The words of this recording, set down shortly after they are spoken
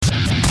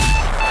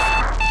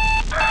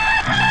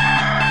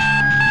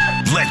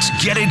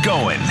get it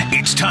going.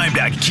 It's time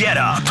to get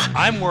up.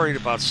 I'm worried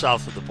about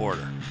south of the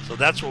border. So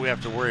that's what we have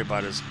to worry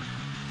about is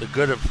the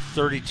good of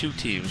 32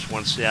 teams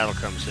once Seattle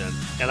comes in.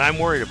 And I'm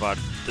worried about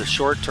the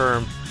short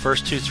term,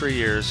 first 2-3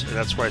 years, and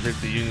that's why I think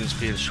the union's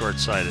being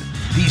short-sighted.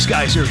 These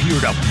guys are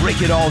here to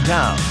break it all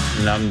down.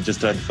 And I'm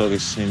just trying to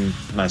focus on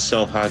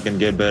myself, how I can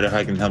get better, how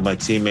I can help my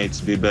teammates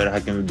be better, how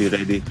I can be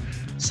ready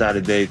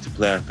Saturday to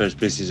play our first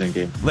preseason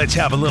game. Let's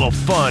have a little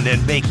fun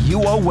and make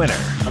you a winner.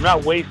 I'm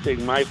not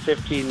wasting my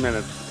 15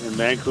 minutes in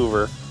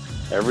Vancouver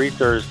every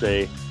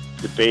Thursday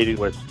debating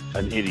with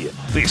an idiot.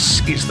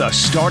 This is the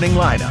starting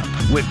lineup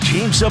with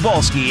James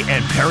Cebulski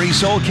and Perry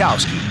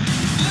Solkowski.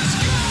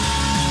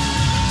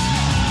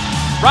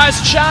 Rise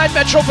and shine,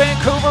 Metro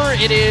Vancouver.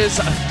 It is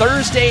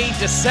Thursday,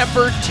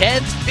 December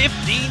 10th,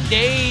 15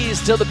 days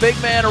till the big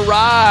man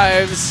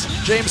arrives.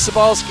 James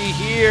Cebulski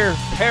here,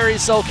 Perry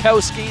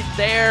Solkowski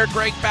there,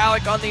 Greg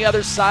Ballack on the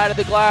other side of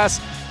the glass.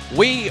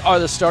 We are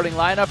the starting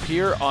lineup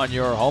here on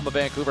your home of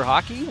Vancouver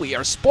hockey. We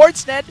are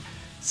Sportsnet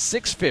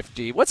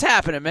 650. What's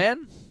happening,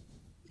 man?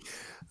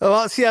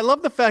 Well, see, I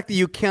love the fact that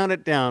you count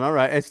it down. All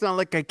right. It's not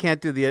like I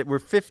can't do we're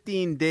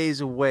 15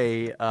 days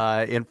away.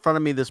 In front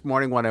of me this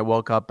morning when I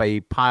woke up, a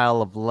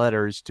pile of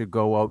letters to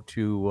go out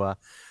to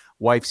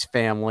wife's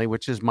family,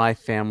 which is my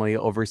family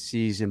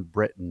overseas in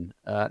Britain.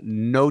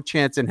 No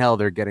chance in hell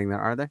they're getting there,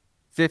 are they?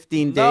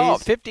 15 days? No,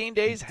 15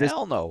 days?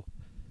 Hell no.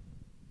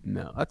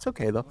 No, that's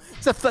okay, though.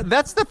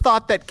 That's the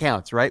thought that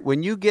counts, right?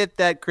 When you get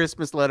that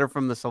Christmas letter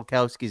from the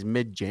Solkowskis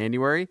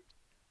mid-January,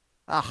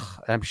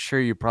 I'm sure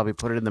you probably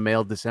put it in the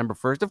mail December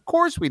 1st. Of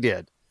course we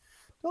did.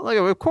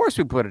 Of course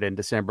we put it in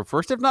December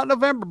 1st, if not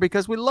November,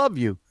 because we love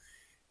you.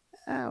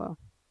 Well,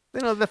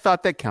 the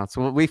thought that counts.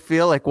 Well, we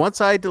feel like once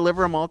I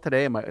deliver them all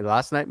today,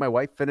 last night my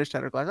wife finished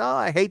at her glass. Oh,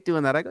 I hate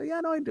doing that. I go, yeah,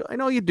 no, I do. I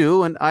know you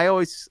do. And I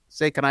always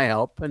say, can I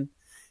help? And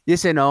you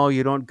say, no,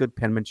 you don't. Good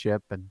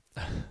penmanship.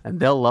 And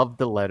they'll love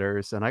the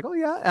letters. And I go,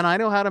 yeah. And I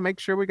know how to make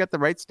sure we got the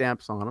right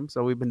stamps on them.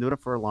 So we've been doing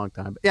it for a long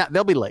time. But yeah,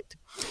 they'll be late.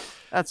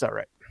 That's all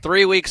right.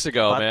 3 weeks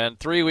ago, man.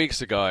 3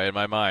 weeks ago in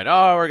my mind.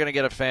 Oh, we're going to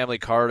get a family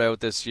card out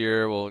this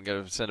year. We'll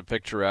send a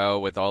picture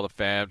out with all the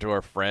fam to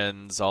our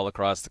friends all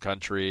across the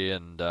country.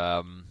 And,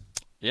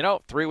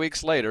 3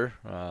 weeks later,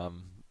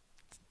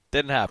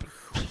 didn't happen.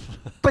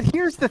 But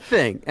here's the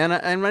thing. And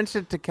I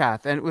mentioned it to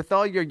Kath. And with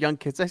all your young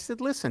kids, I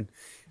said, listen,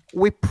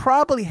 we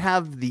probably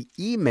have the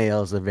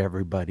emails of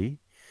everybody.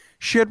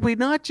 Should we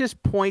not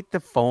just point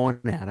the phone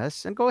at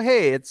us and go,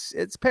 hey, it's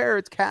Pear,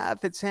 it's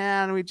Kath, it's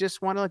Han. We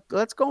just want to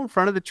let's go in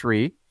front of the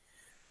tree.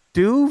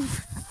 Do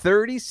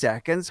 30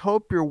 seconds.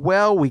 Hope you're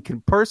well. We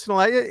can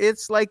personalize it.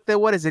 It's like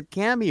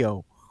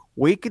Cameo.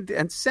 We can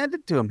and send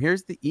it to them.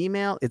 Here's the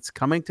email. It's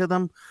coming to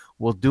them.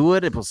 We'll do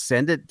it. We'll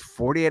send it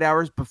 48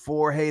 hours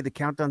before. Hey, the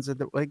countdown's at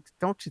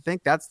don't you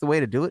think that's the way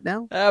to do it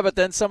now? But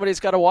then somebody's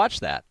got to watch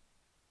that.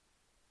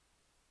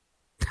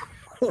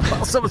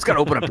 Well, someone's got to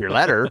open up your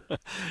letter.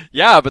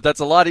 Yeah, but that's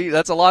a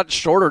lot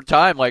shorter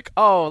time. Like,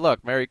 oh,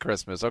 look, Merry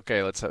Christmas.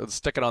 Okay, let's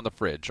stick it on the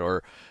fridge,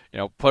 or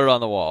put it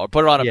on the wall, or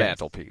put it on a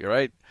mantelpiece,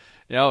 right?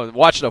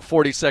 Watching a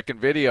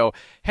 40-second video.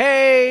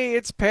 Hey,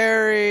 it's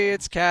Perry,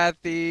 it's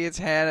Kathy, it's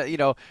Hannah.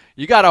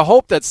 You got to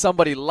hope that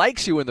somebody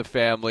likes you in the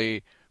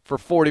family for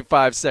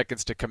 45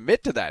 seconds to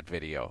commit to that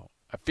video.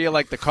 I feel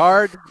like the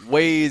card,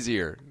 way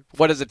easier.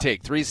 What does it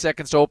take? 3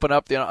 seconds to open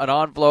up an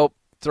envelope,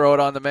 throw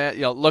it on the man,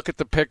 look at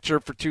the picture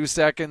for 2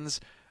 seconds.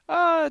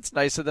 It's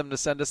nice of them to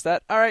send us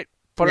that. All right,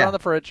 put it on the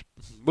fridge.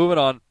 Moving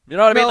on. You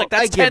know what I mean? Like,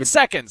 that's 10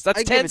 seconds.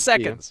 That's 10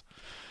 seconds.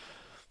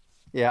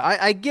 Yeah,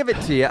 I give it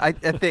to you. I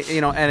think,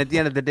 and at the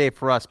end of the day,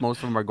 for us, most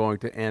of them are going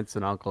to aunts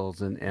and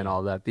uncles and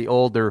all that. The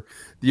older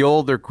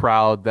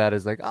crowd that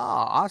is like, oh,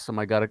 awesome,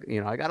 I got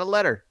a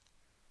letter.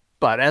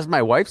 But as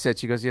my wife said,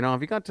 she goes,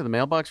 have you gone to the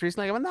mailbox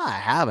recently? I go, no, I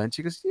haven't.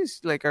 She goes,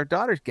 like, our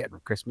daughter's getting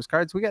Christmas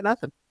cards. We got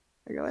nothing.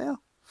 I go, yeah.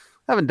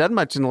 I haven't done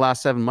much in the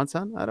last 7 months,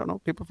 huh? I don't know.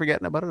 People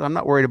forgetting about it. I'm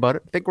not worried about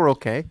it. I think we're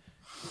okay.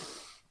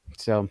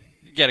 So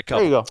you get a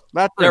couple. There you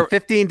go. That's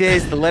 15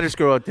 days. The letters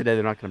go out today.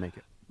 They're not going to make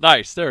it.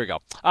 Nice. There we go.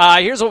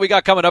 Here's what we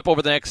got coming up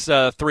over the next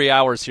 3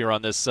 hours here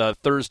on this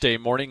Thursday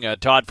morning.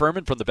 Todd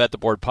Furman from the Bet the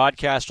Board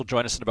podcast will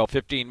join us in about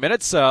 15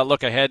 minutes.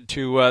 Look ahead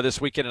to this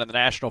weekend in the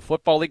National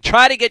Football League.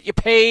 Try to get you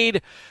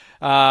paid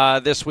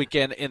this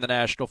weekend in the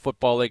National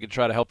Football League and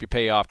try to help you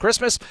pay off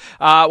Christmas.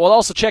 We'll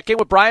also check in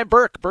with Brian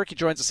Burke. Burke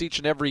joins us each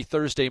and every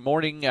Thursday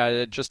morning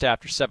just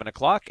after 7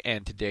 o'clock,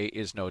 and today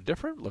is no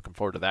different. Looking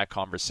forward to that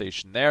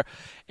conversation there.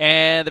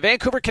 And the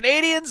Vancouver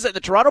Canadians and the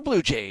Toronto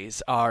Blue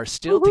Jays are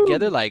still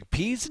together like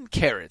peas and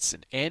carrots.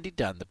 And Andy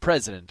Dunn, the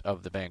president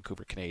of the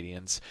Vancouver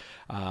Canadians,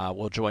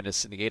 will join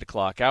us in the 8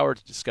 o'clock hour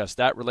to discuss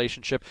that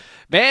relationship.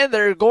 Man,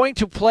 they're going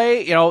to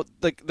play,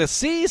 the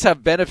Seas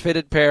have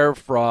benefited, Pair,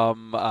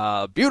 from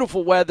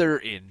beautiful weather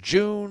in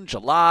June,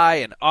 July,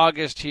 and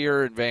August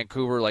here in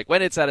Vancouver, like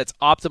when it's at its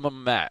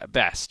optimum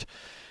best.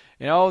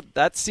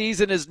 That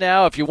season is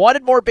now, if you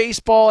wanted more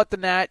baseball at the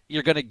Nat,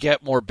 you're going to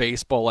get more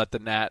baseball at the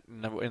Nat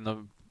in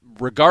the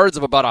regards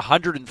of about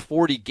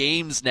 140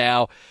 games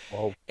now.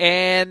 Whoa.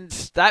 And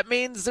that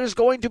means there's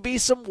going to be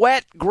some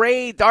wet,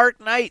 gray, dark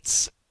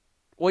nights.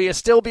 will you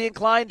still be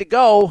inclined to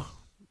go?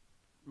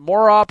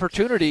 More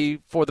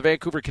opportunity for the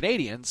Vancouver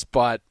Canadians,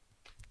 but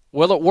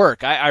will it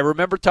work? I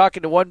remember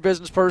talking to one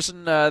business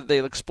person.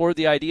 They explored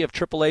the idea of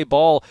AAA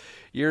ball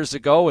years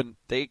ago, and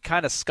they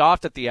kind of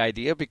scoffed at the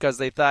idea because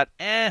they thought,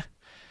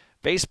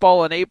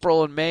 baseball in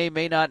April and May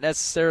may not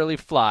necessarily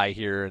fly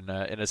here in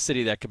a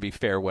city that can be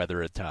fair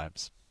weather at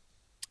times.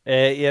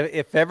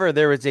 If ever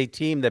there was a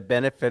team that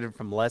benefited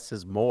from less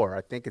is more,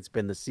 I think it's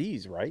been the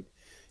Seas, right?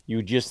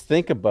 You just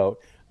think about,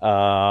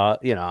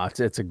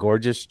 it's a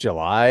gorgeous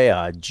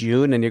July,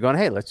 June, and you're going,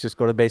 hey, let's just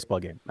go to a baseball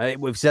game.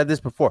 We've said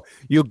this before.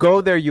 You go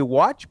there, you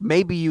watch,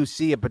 maybe you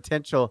see a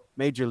potential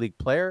major league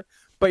player,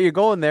 but you're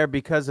going there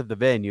because of the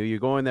venue. You're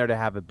going there to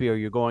have a beer.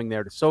 You're going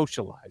there to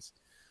socialize.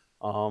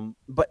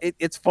 But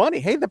it's funny.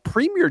 Hey, the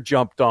Premier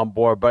jumped on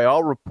board. By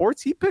all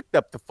reports, he picked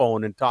up the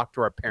phone and talked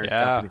to our parent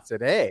company and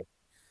said, hey,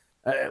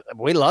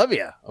 we love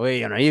you.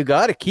 You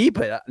got to keep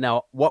it.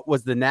 Now, what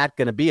was the Nat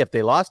going to be if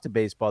they lost to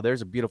baseball?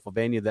 There's a beautiful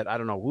venue that I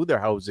don't know who they're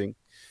housing.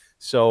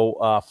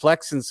 So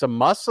flexing some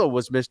muscle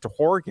was Mr.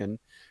 Horgan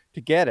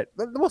to get it.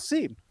 But we'll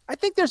see. I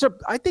think there's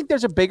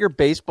a bigger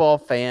baseball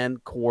fan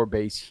core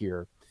base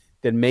here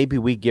than maybe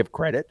we give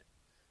credit.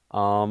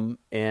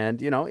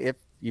 If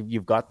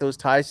you've got those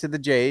ties to the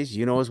Jays,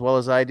 as well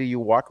as I do,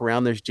 you walk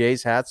around, there's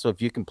Jays hats. So if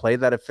you can play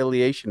that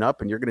affiliation up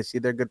and you're going to see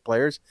they're good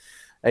players,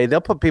 hey,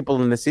 they'll put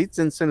people in the seats,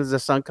 and as soon as the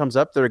sun comes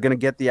up, they're going to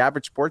get the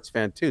average sports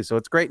fan too. So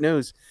it's great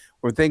news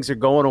when things are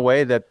going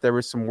away that there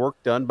was some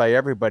work done by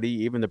everybody,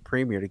 even the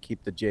Premier, to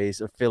keep the Jays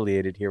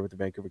affiliated here with the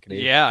Vancouver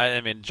Canadians. Yeah, I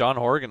mean, John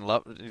Horgan,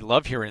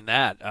 love hearing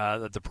that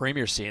the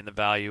Premier seeing the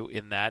value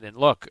in that. And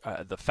look,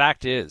 the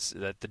fact is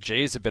that the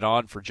Jays have been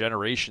on for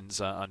generations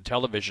on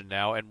television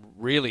now, and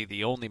really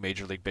the only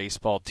Major League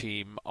Baseball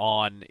team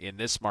on in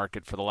this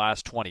market for the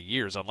last 20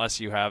 years, unless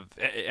you have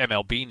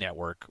MLB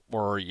Network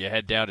or you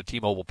head down to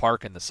T-Mobile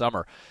Park in the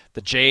summer.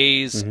 The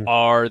Jays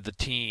are the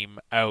team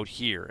out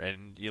here,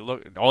 and you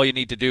look. All you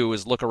need to do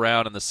is look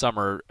around in the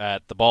summer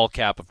at the ball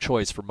cap of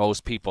choice for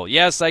most people.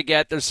 Yes, I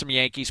get there's some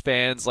Yankees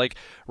fans like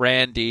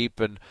Randeep,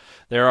 and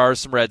there are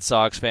some Red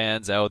Sox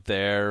fans out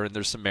there, and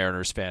there's some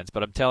Mariners fans.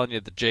 But I'm telling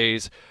you, the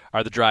Jays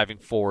are the driving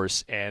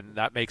force, and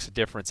that makes a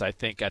difference, I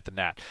think, at the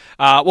Nat.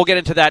 We'll get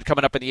into that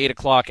coming up in the 8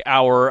 o'clock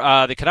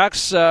hour. The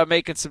Canucks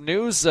making some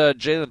news.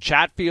 Jalen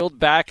Chatfield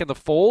back in the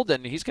fold,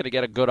 and he's going to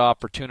get a good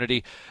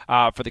opportunity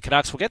for the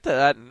Canucks. We'll get to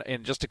that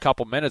in just a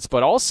couple minutes.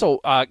 But also,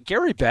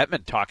 Gary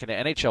Bettman talking to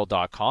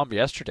NHL.com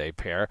yesterday,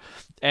 Pair,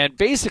 and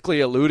basically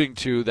alluding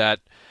to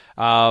that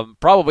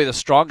probably the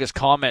strongest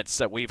comments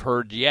that we've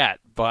heard yet.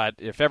 But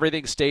if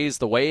everything stays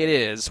the way it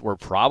is, we're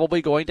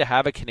probably going to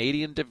have a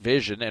Canadian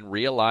division and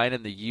realign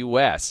in the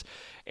U.S.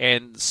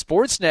 And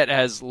Sportsnet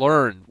has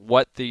learned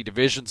what the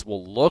divisions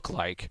will look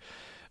like.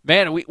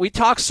 Man, we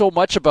talk so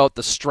much about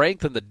the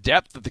strength and the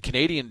depth of the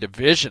Canadian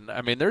division.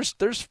 I mean, there's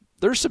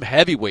some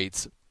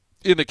heavyweights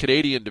in the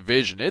Canadian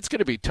division. It's going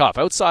to be tough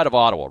outside of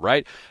Ottawa,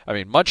 right? I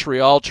mean,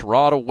 Montreal,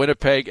 Toronto,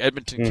 Winnipeg,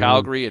 Edmonton,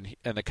 Calgary,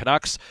 and the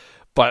Canucks.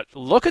 But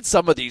look at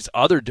some of these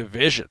other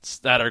divisions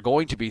that are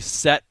going to be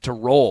set to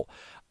roll.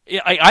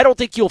 I don't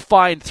think you'll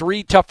find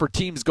three tougher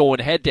teams going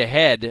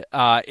head-to-head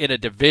in a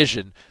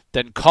division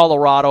than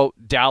Colorado,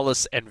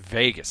 Dallas, and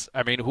Vegas.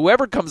 I mean,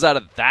 whoever comes out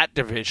of that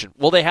division,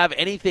 will they have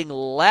anything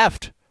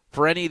left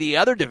for any of the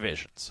other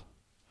divisions?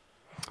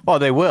 Oh,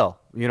 they will.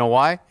 You know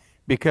why?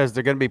 Because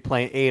they're going to be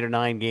playing 8 or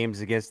 9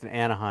 games against an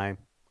Anaheim,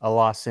 a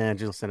Los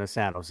Angeles, and a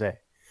San Jose.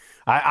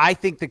 I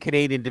think the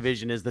Canadian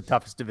division is the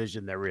toughest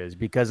division there is,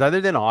 because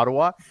other than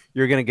Ottawa,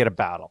 you're going to get a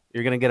battle.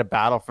 You're going to get a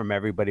battle from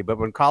everybody. But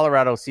when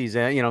Colorado sees,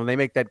 they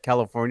make that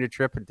California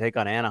trip and take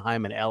on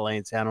Anaheim and LA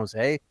and San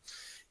Jose,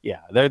 yeah,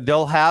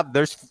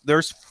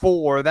 there's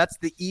 4. That's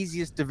the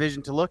easiest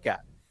division to look at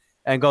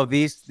and go,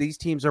 these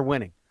teams are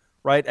winning,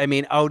 right? I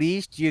mean, out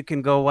east, you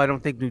can go, I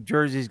don't think New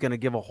Jersey's going to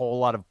give a whole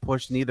lot of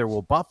push, neither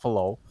will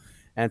Buffalo.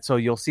 And so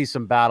you'll see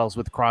some battles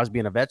with Crosby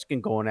and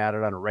Ovechkin going at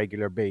it on a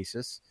regular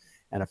basis,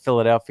 and a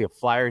Philadelphia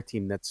Flyer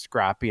team that's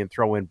scrappy, and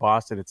throw in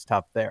Boston, it's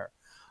tough there.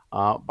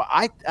 But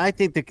I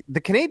think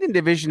the Canadian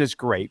division is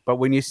great, but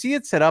when you see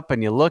it set up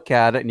and you look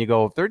at it and you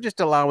go, if they're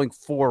just allowing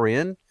 4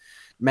 in,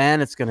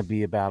 man, it's going to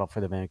be a battle for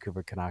the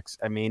Vancouver Canucks.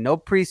 I mean, no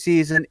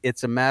preseason.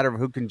 It's a matter of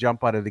who can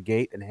jump out of the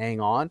gate and hang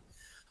on.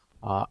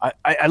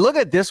 I look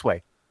at it this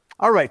way.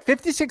 All right,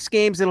 56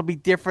 games, it'll be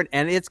different,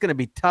 and it's going to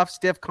be tough,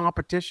 stiff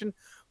competition.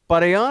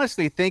 But I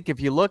honestly think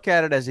if you look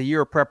at it as a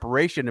year of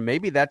preparation, and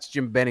maybe that's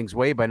Jim Benning's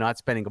way by not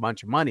spending a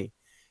bunch of money,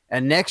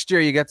 and next year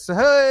you get to say,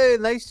 hey,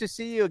 nice to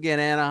see you again,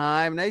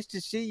 Anaheim. Nice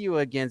to see you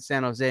again,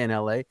 San Jose and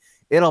LA.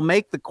 It'll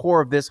make the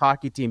core of this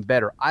hockey team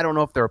better. I don't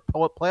know if they're a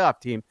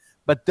playoff team,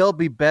 but they'll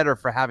be better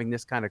for having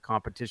this kind of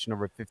competition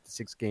over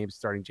 56 games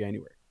starting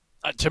January.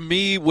 To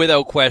me,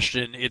 without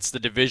question, it's the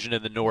division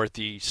in the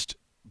Northeast.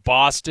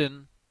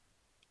 Boston,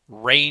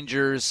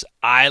 Rangers,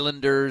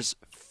 Islanders,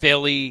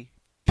 Philly,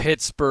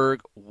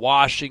 Pittsburgh,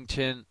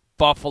 Washington,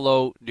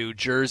 Buffalo, New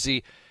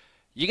Jersey.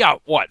 You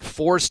got,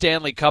 4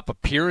 Stanley Cup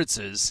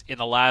appearances in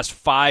the last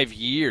 5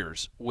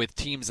 years with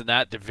teams in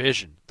that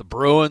division. The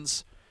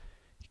Bruins,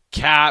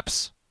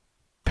 Caps,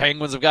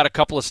 Penguins have got a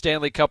couple of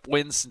Stanley Cup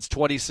wins since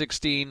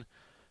 2016.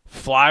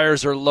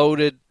 Flyers are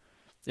loaded.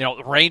 The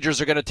Rangers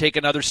are going to take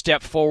another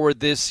step forward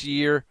this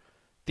year.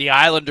 The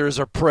Islanders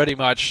are pretty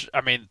much,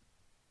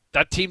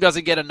 that team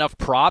doesn't get enough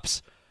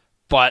props,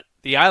 but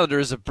the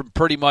Islanders have been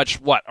pretty much,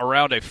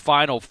 around a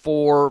Final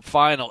Four,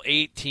 Final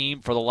 8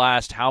 team for the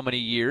last how many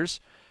years?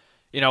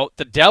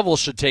 The Devils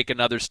should take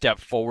another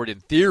step forward in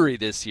theory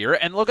this year,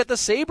 and look at the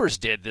Sabres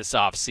did this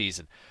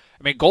offseason.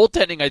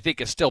 Goaltending, I think,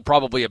 is still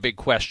probably a big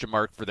question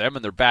mark for them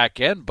in their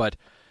back end, but,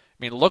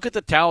 look at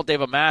the talent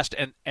they've amassed,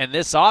 and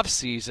this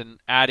offseason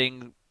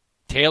adding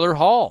Taylor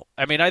Hall.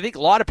 I think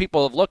a lot of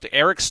people have looked at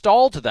Eric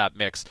Stahl to that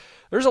mix.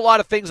 There's a lot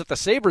of things that the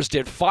Sabres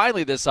did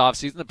finally this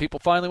offseason that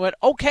people finally went,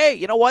 okay,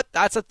 you know what?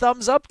 That's a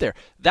thumbs up there.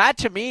 That,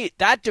 to me,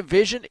 that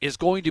division is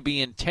going to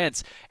be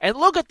intense. And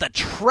look at the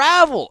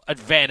travel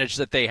advantage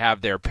that they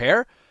have there,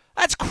 pair.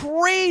 That's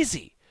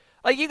crazy.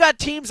 You got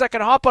teams that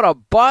can hop on a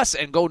bus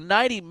and go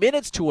 90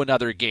 minutes to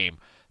another game.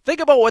 Think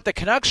about what the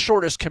Canucks'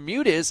 shortest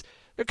commute is.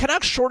 The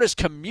Canucks' shortest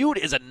commute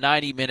is a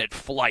 90-minute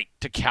flight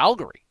to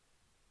Calgary.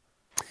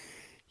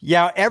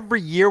 Yeah, every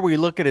year we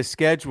look at his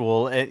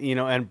schedule,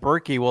 and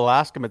Berkey will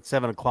ask him at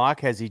 7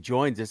 o'clock as he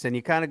joins us, and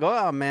you kind of go,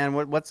 oh, man,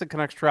 what's the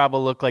Canucks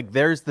travel look like?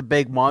 There's the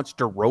big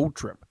monster road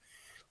trip.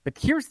 But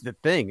here's the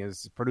thing,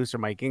 as producer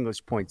Mike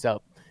English points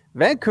out,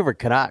 Vancouver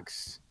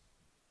Canucks,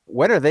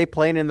 when are they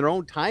playing in their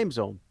own time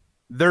zone?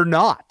 They're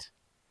not.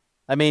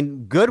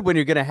 Good when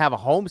you're going to have a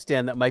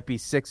homestand that might be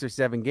 6 or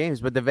 7 games,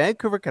 but the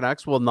Vancouver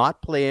Canucks will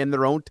not play in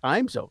their own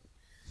time zone.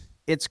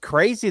 It's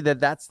crazy that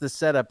that's the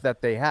setup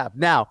that they have.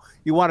 Now,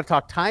 you want to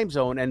talk time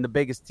zone, and the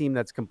biggest team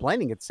that's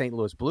complaining, it's St.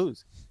 Louis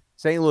Blues.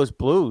 St. Louis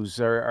Blues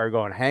are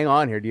going, hang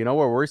on here. Do you know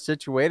where we're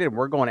situated?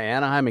 We're going to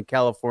Anaheim in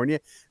California.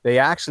 The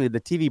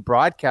TV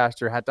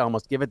broadcaster had to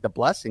almost give it the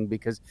blessing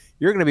because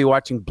you're going to be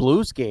watching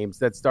Blues games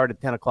that start at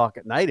 10 o'clock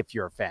at night if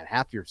you're a fan.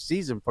 Half your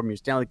season from your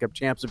Stanley Cup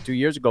champs of 2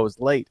 years ago is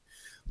late.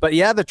 But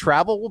yeah, the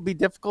travel will be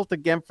difficult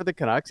again for the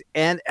Canucks.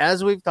 And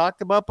as we've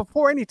talked about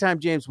before, anytime,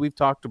 James, we've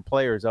talked to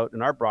players out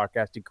in our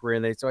broadcasting career,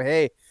 and they say,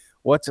 hey,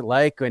 what's it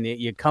like when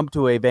you come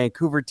to a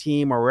Vancouver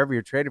team or wherever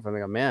you're traded from?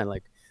 They go, man,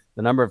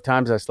 the number of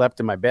times I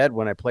slept in my bed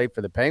when I played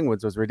for the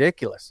Penguins was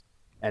ridiculous.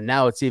 And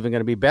now it's even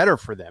going to be better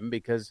for them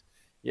because,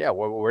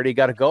 where do you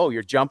got to go?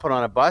 You're jumping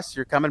on a bus,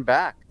 you're coming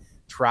back.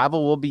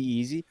 Travel will be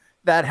easy.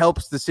 That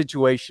helps the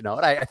situation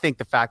out. I think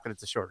the fact that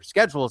it's a shorter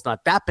schedule is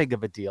not that big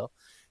of a deal.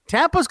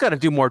 Tampa's got to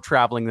do more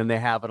traveling than they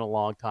have in a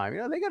long time.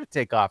 They got to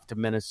take off to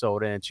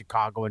Minnesota and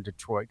Chicago and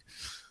Detroit.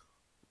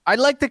 I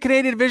like the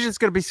Canadian division. It's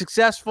going to be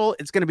successful.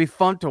 It's going to be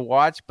fun to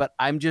watch, but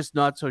I'm just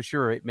not so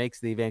sure it makes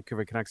the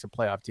Vancouver Canucks a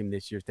playoff team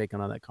this year taking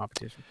on that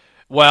competition.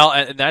 Well,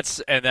 and that's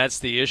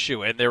the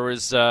issue. And there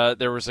was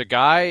a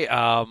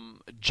guy,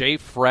 Jay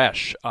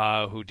Fresh,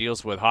 who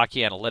deals with hockey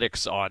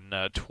analytics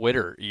on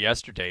Twitter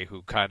yesterday,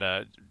 who kind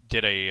of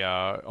did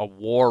a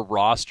war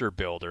roster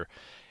builder.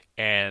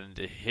 And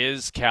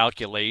his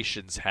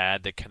calculations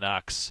had the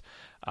Canucks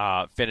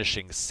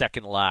finishing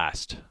second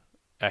last,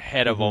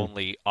 ahead of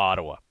only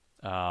Ottawa.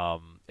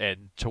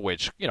 And to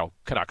which,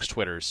 Canucks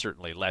Twitter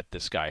certainly let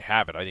this guy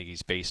have it. I think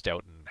he's based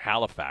out in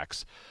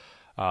Halifax.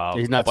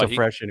 He's not so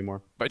fresh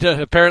anymore. But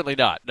apparently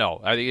not.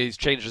 No, I think he's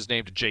changed his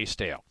name to Jay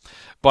Stale.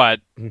 But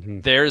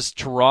there's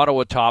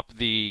Toronto atop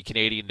the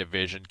Canadian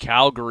division,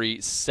 Calgary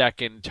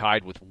second,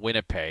 tied with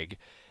Winnipeg.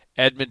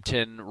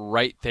 Edmonton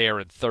right there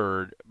in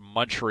third,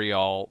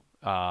 Montreal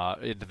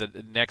into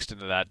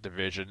that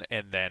division,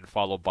 and then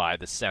followed by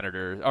the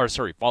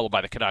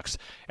Canucks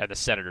and the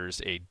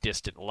Senators a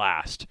distant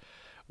last.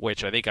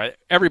 Which I think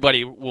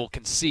everybody will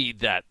concede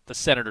that the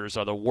Senators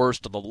are the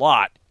worst of the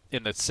lot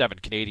in the 7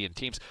 Canadian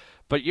teams.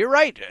 But you're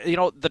right.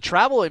 The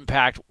travel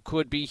impact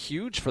could be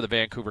huge for the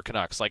Vancouver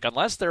Canucks.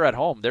 Unless they're at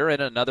home, they're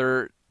in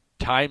another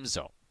time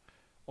zone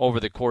over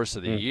the course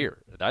of the year.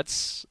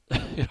 That's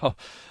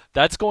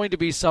that's going to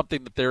be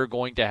something that they're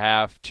going to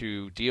have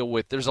to deal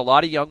with. There's a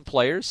lot of young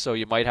players, so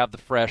you might have the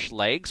fresh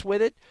legs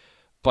with it.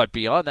 But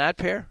beyond that,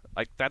 pair,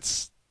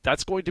 that's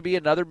going to be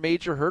another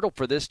major hurdle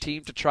for this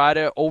team to try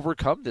to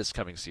overcome this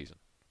coming season.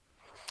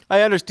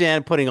 I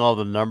understand putting all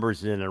the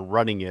numbers in and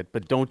running it,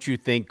 but don't you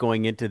think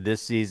going into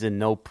this season,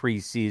 no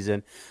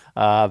preseason,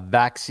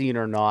 vaccine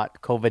or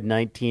not,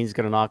 COVID-19 is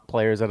going to knock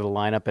players out of the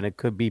lineup, and it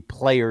could be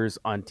players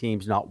on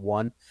teams, not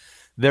one.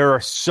 There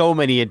are so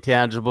many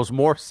intangibles,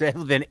 more so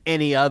than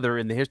any other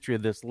in the history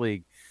of this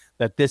league,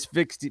 that this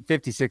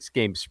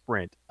 56-game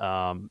sprint, who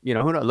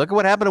knows? Look at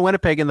what happened to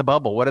Winnipeg in the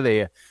bubble. What are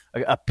they,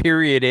 a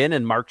period in,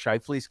 and Mark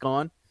Scheifele's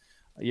gone?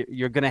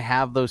 You're going to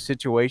have those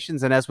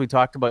situations. And as we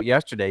talked about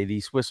yesterday,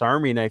 the Swiss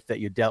Army knife that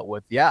you dealt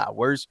with,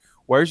 where's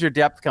your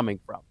depth coming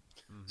from?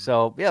 Mm-hmm.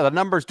 So, the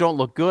numbers don't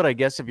look good, I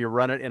guess, if you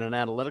run it in an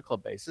analytical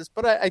basis.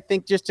 But I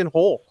think just in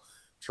whole,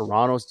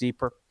 Toronto's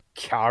deeper.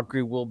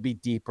 Calgary will be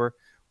deeper.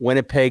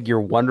 Winnipeg,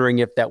 you're wondering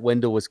if that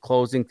window is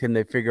closing. Can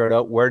they figure it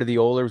out? Where do the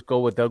Oilers go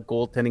without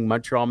goaltending?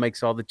 Montreal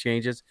makes all the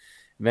changes.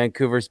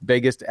 Vancouver's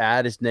biggest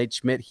add is Nate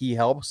Schmidt. He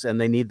helps, and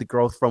they need the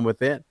growth from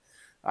within.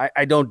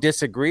 I don't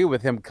disagree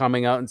with him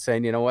coming out and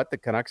saying, you know what, the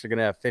Canucks are going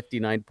to have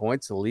 59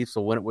 points. The Leafs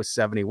will win it with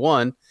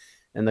 71.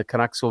 and the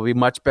Canucks will be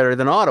much better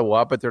than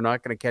Ottawa, but they're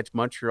not going to catch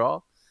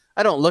Montreal.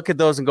 I don't look at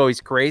those and go,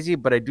 he's crazy,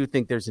 but I do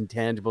think there's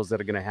intangibles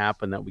that are going to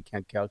happen that we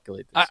can't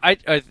calculate.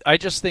 I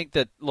just think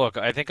that, look,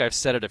 I think I've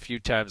said it a few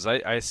times.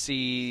 I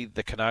see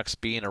the Canucks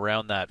being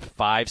around that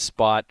 5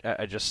 spot,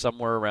 just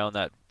somewhere around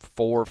that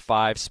 4 or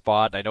 5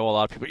 spot. I know a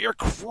lot of people, you're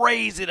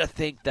crazy to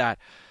think that.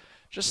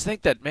 Just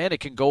think that, man, it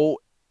can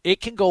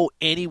go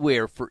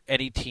anywhere for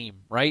any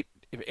team, right?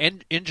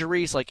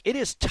 Injuries, like, it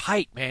is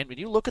tight, man. When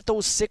you look at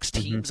those 6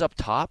 teams up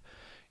top,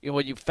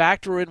 when you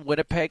factor in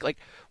Winnipeg, like,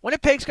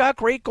 Winnipeg's got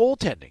great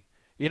goaltending.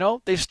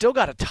 They've still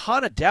got a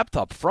ton of depth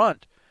up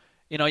front.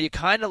 You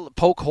kind of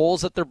poke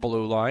holes at their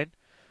blue line.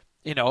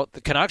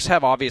 The Canucks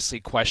have obviously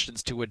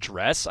questions to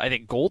address. I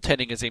think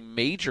goaltending is a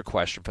major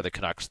question for the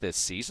Canucks this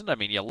season. I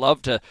mean, you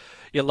love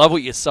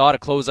what you saw to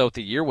close out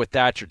the year with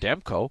Thatcher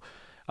Demko.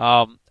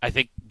 I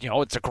think,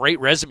 it's a great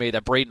resume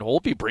that Braden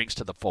Holtby brings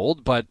to the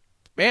fold, but,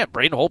 man,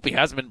 Braden Holtby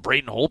hasn't been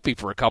Braden Holtby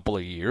for a couple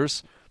of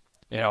years.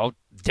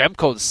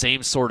 Demko, the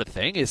same sort of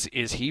thing. Is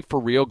he for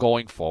real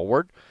going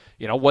forward?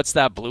 What's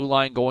that blue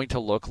line going to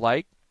look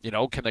like?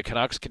 Can the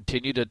Canucks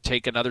continue to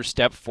take another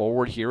step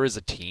forward here as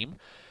a team?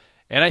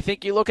 And I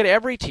think you look at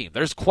every team.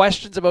 There's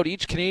questions about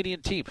each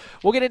Canadian team.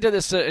 We'll get into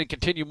this and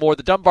continue more.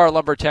 The Dunbar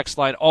Lumber text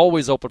line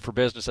always open for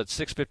business at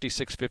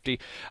 650.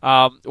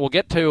 We'll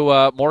get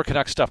to more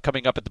Canucks stuff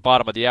coming up at the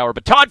bottom of the hour.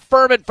 But Todd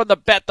Furman from the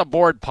Bet the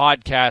Board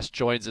podcast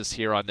joins us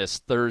here on this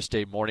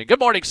Thursday morning. Good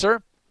morning,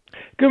 sir.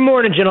 Good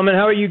morning, gentlemen.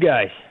 How are you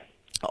guys?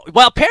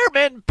 Well,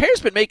 Pear's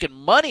been making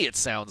money, it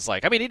sounds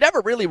like. I mean, he never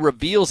really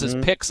reveals his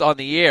picks on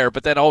the air,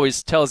 but then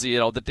always tells you,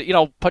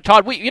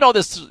 Todd,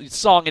 this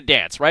song and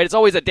dance, right? It's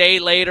always a day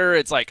later.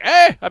 It's like,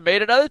 hey, I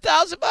made another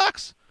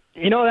 $1,000.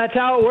 That's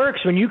how it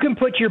works. When you can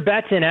put your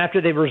bets in after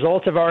the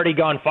results have already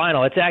gone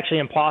final, it's actually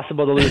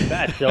impossible to lose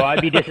bets. So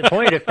I'd be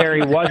disappointed if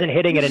Perry wasn't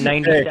hitting at a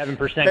 97%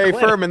 clip. Hey,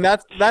 Furman,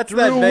 that's that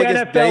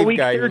Vegas NFL Dave Week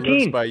guy 13. who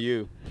lives by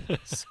you.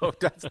 So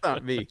that's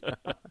not me.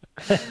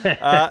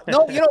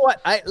 No, you know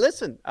what? I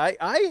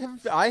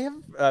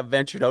have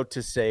ventured out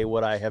to say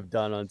what I have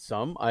done on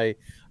some. I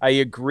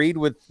agreed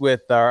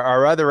with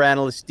our other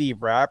analyst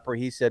Steve Rapp, where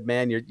he said,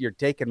 "Man, you're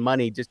taking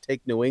money. Just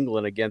take New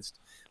England against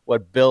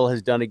what Bill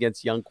has done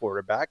against young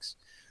quarterbacks."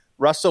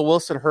 Russell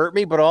Wilson hurt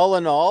me, but all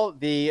in all,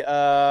 the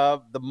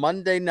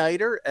Monday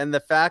nighter and the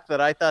fact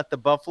that I thought the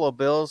Buffalo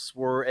Bills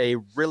were a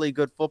really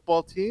good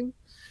football team,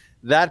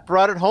 that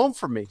brought it home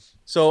for me.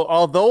 So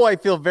although I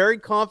feel very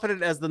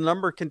confident as the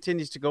number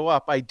continues to go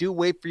up, I do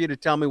wait for you to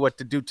tell me what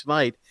to do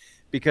tonight,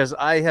 because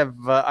I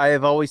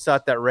have always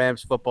thought that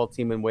Rams football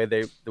team and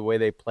the way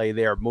they play,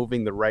 they are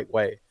moving the right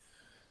way.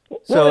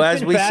 So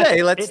as we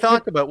say, let's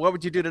talk about what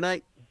would you do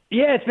tonight?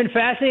 Yeah, it's been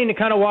fascinating to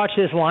kind of watch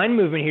this line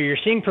movement here. You're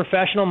seeing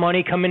professional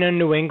money coming in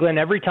New England.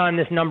 Every time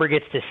this number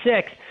gets to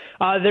 6,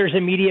 there's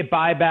immediate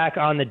buyback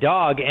on the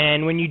dog.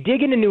 And when you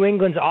dig into New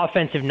England's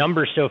offensive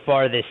numbers so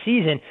far this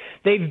season,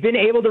 they've been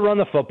able to run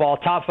the football,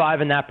 top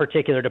 5 in that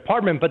particular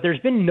department, but there's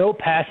been no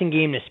passing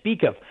game to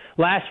speak of.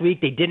 Last week,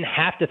 they didn't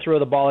have to throw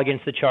the ball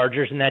against the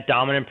Chargers in that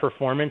dominant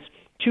performance.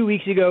 2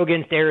 weeks ago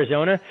against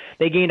Arizona,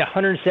 they gained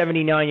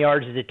 179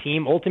 yards as a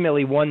team,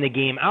 ultimately won the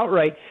game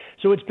outright.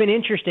 So it's been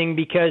interesting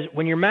because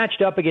when you're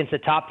matched up against the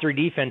top 3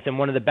 defense and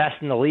one of the best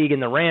in the league in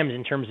the Rams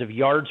in terms of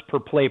yards per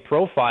play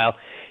profile,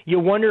 you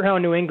wonder how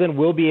New England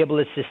will be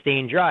able to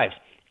sustain drives.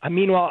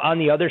 Meanwhile, on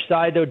the other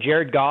side, though,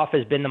 Jared Goff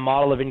has been the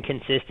model of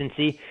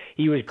inconsistency.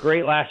 He was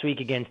great last week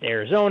against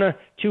Arizona.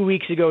 2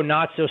 weeks ago,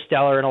 not so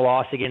stellar in a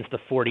loss against the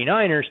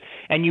 49ers.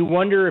 And you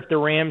wonder if the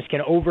Rams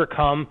can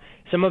overcome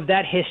some of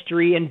that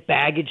history and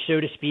baggage, so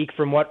to speak,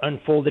 from what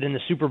unfolded in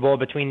the Super Bowl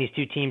between these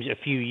two teams a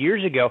few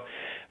years ago.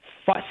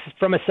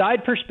 From a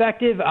side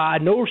perspective,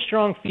 no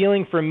strong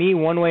feeling from me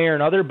one way or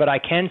another, but I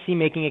can see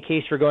making a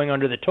case for going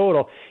under the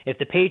total. If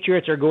the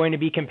Patriots are going to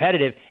be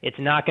competitive, it's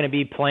not going to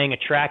be playing a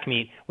track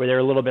meet where they're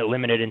a little bit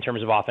limited in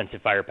terms of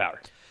offensive firepower.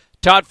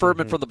 Todd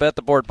Furman from the Bet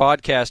the Board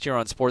podcast here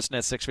on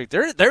Sportsnet 6 Week.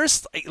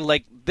 There's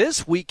like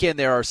this weekend,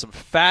 there are some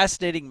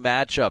fascinating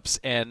matchups,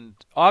 and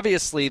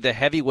obviously the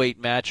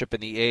heavyweight matchup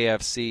in the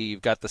AFC.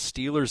 You've got the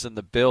Steelers and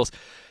the Bills.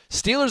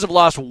 Steelers have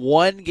lost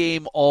one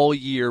game all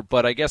year,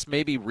 but I guess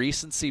maybe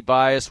recency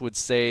bias would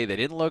say they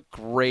didn't look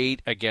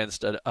great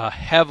against a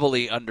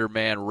heavily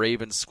undermanned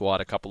Ravens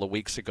squad a couple of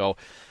weeks ago.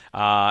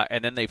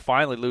 And then they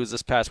finally lose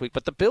this past week.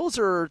 But the Bills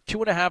are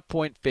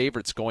 2.5-point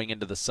favorites going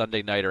into the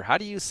Sunday nighter. How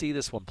do you see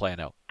this one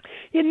playing out?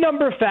 A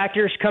number of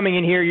factors coming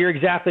in here. You're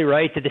exactly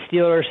right that the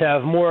Steelers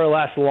have more or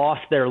less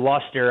lost their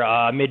luster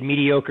amid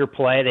mediocre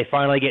play. They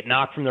finally get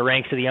knocked from the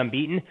ranks of the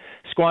unbeaten,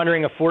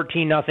 squandering a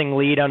 14-0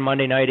 lead on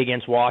Monday night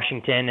against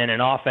Washington and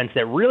an offense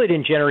that really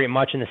didn't generate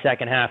much in the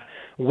second half,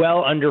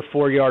 well under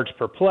 4 yards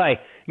per play.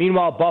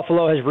 Meanwhile,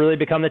 Buffalo has really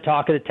become the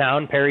talk of the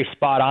town. Perry's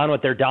spot on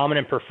with their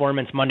dominant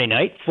performance Monday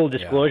night. Full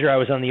disclosure, I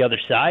was on the other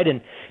side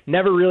and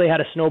never really had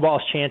a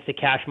snowball's chance to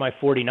cash my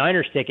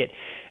 49ers ticket.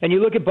 And you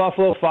look at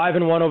Buffalo,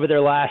 5-1 over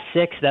their last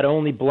 6, that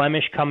only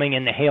blemish coming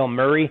in the Hail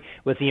Murray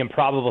with the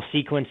improbable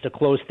sequence to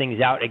close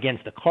things out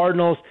against the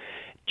Cardinals.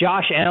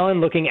 Josh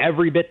Allen looking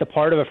every bit the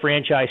part of a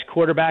franchise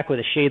quarterback with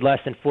a shade less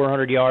than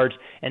 400 yards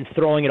and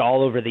throwing it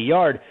all over the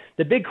yard.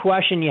 The big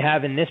question you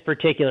have in this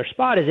particular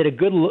spot, is it a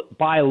good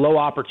buy low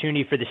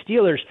opportunity for the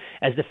Steelers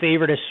as the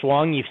favorite has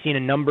swung? You've seen a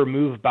number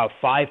move about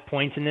 5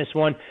 points in this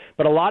one,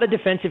 but a lot of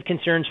defensive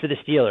concerns for the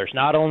Steelers.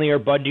 Not only are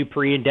Bud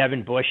Dupree and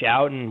Devin Bush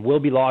out and will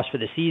be lost for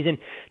the season,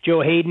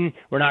 Joe Hayden,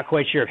 we're not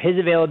quite sure of his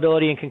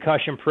availability in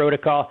concussion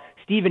protocol.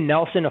 Steven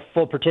Nelson, a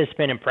full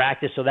participant in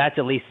practice, so that's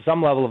at least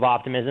some level of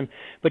optimism.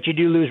 But you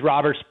do lose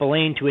Robert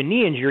Spillane to a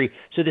knee injury,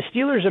 so the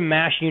Steelers are a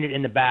mash unit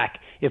in the back.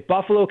 If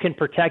Buffalo can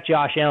protect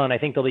Josh Allen, I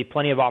think there'll be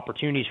plenty of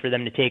opportunities for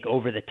them to take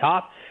over the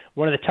top.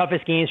 One of the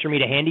toughest games for me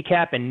to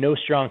handicap, and no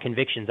strong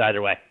convictions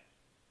either way.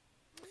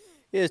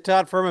 Is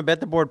Todd Furman, Bet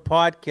the Board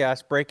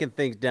podcast, breaking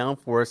things down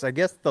for us. I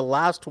guess the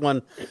last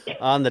one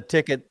on the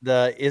ticket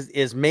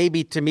is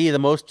maybe, to me, the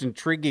most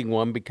intriguing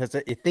one, because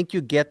I think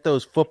you get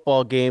those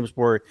football games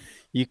where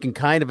you can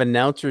kind of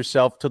announce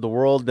yourself to the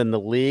world and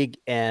the league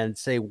and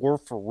say, we're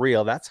for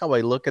real. That's how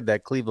I look at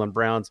that Cleveland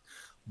Browns,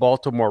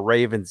 Baltimore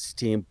Ravens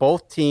team.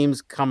 Both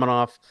teams coming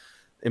off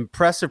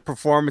impressive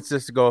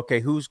performances to go, okay,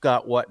 who's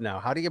got what now?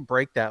 How do you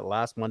break that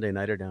last Monday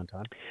nighter down,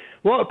 Todd?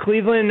 Well,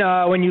 Cleveland,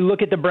 when you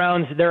look at the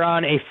Browns, they're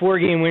on a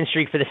 4-game win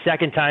streak for the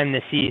second time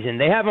this season.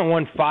 They haven't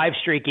won 5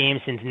 straight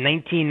games since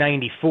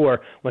 1994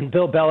 when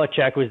Bill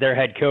Belichick was their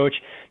head coach.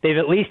 They've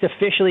at least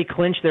officially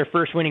clinched their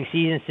first winning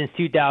season since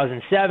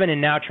 2007 and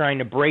now trying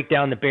to break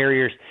down the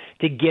barriers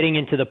to getting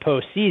into the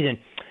postseason.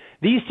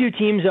 These two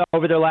teams,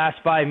 over their last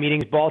 5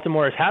 meetings,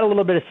 Baltimore has had a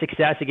little bit of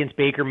success against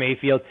Baker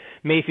Mayfield.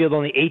 Mayfield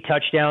only 8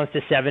 touchdowns to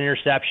 7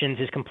 interceptions,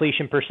 his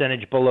completion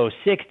percentage below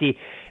 60.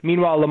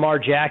 Meanwhile, Lamar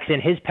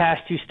Jackson, his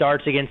past 2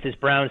 starts against this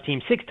Browns team,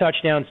 6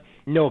 touchdowns,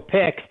 no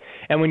picks.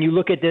 And when you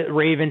look at the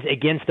Ravens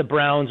against the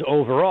Browns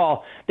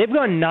overall, they've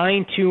gone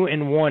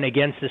 9-2-1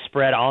 against the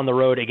spread on the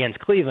road against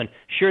Cleveland.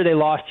 Sure, they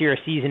lost here a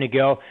season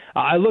ago.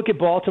 I look at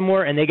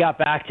Baltimore, and they got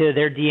back to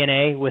their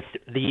DNA with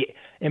the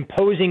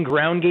imposing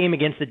ground game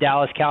against the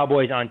Dallas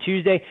Cowboys on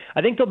Tuesday.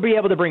 I think they'll be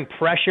able to bring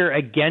pressure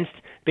against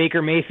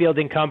Baker Mayfield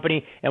and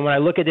company. And when I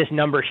look at this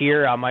number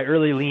here, my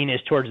early lean is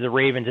towards the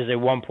Ravens as a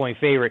 1-point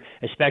favorite,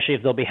 especially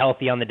if they'll be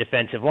healthy on the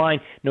defensive line,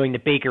 knowing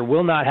that Baker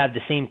will not have the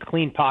same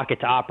clean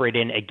pocket to operate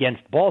in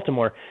against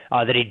Baltimore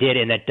that he did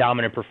in that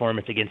dominant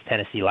performance against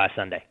Tennessee last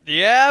Sunday.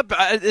 Yeah,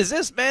 is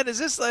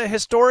this a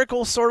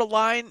historical sort of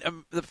line?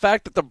 The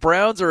fact that the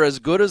Browns are as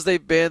good as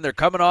they've been, they're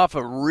coming off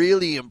a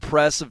really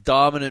impressive,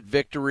 dominant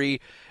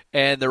victory,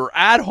 and they're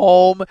at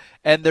home,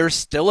 and they're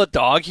still a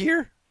dog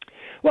here?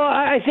 Well,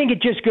 I think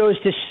it just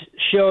goes to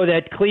show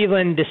that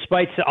Cleveland,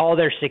 despite all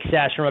their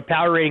success from a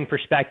power rating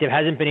perspective,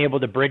 hasn't been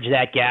able to bridge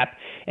that gap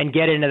and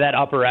get into that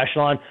upper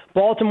echelon.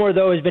 Baltimore,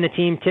 though, has been a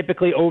team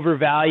typically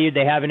overvalued.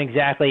 They haven't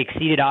exactly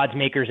exceeded odds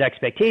makers'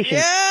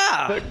 expectations.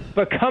 Yeah!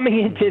 But coming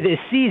into this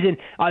season,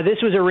 this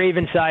was a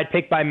Ravens side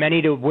picked by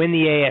many to win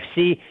the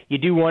AFC. You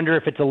do wonder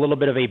if it's a little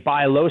bit of a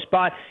buy low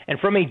spot. And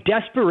from a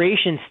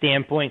desperation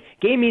standpoint,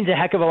 game means a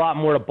heck of a lot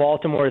more to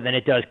Baltimore than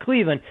it does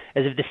Cleveland,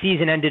 as if the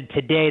season ended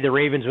today, the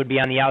Ravens would be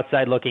on the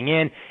outside looking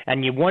in,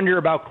 and you wonder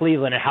about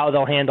Cleveland and how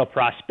they'll handle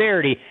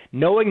prosperity,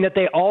 knowing that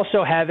they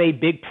also have a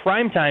big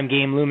primetime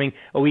game looming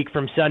a week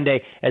from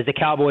Sunday, as the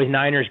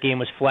Cowboys-Niners game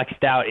was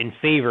flexed out in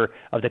favor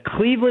of the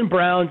Cleveland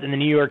Browns and the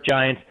New York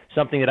Giants,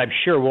 something that I'm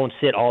sure won't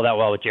sit all that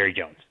well with Jerry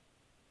Jones.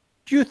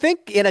 Do you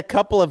think in a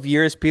couple of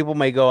years people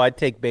may go, I'd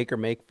take Baker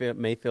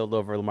Mayfield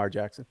over Lamar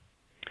Jackson?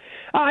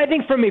 I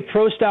think from a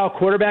pro-style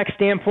quarterback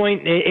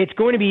standpoint, it's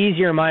going to be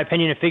easier, in my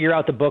opinion, to figure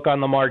out the book on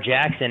Lamar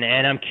Jackson,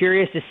 and I'm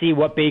curious to see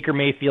what Baker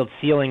Mayfield's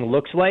ceiling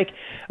looks like.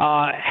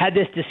 Had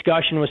this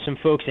discussion with some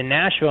folks in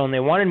Nashville, and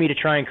they wanted me to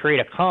try and create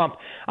a comp.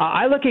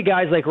 I look at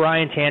guys like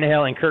Ryan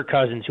Tannehill and Kirk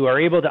Cousins, who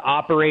are able to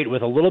operate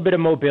with a little bit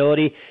of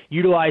mobility,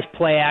 utilize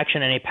play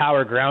action and a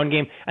power ground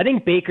game. I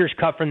think Baker's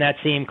cut from that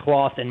same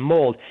cloth and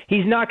mold.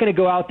 He's not going to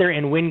go out there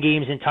and win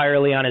games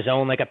entirely on his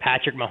own like a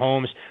Patrick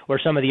Mahomes or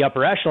some of the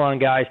upper echelon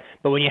guys,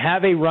 but when you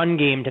have a run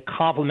game to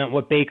complement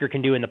what Baker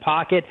can do in the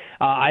pocket,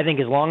 I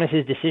think as long as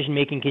his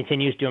decision-making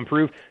continues to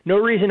improve, no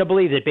reason to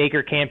believe that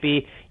Baker can't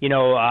be,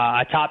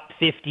 a top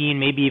 15,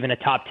 maybe even a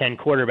top 10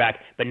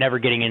 quarterback, but never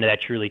getting into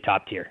that truly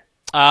top tier.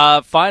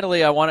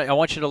 Finally, I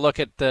want you to look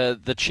at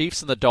the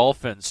Chiefs and the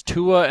Dolphins.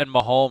 Tua and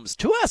Mahomes.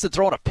 Tua hasn't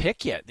thrown a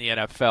pick yet in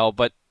the NFL,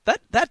 but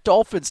that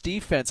Dolphins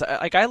defense,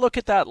 I look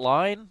at that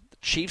line,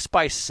 Chiefs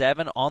by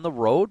 7 on the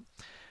road,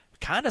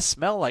 kind of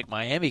smell like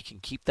Miami can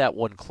keep that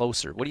one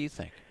closer. What do you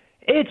think?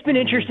 It's been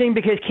interesting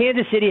because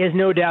Kansas City has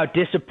no doubt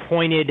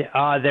disappointed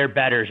their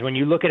bettors. When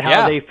you look at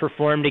how they've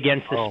performed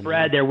against the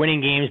spread, they're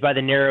winning games by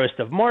the narrowest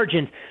of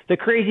margins. The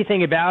crazy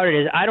thing about it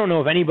is I don't know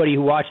if anybody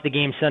who watched the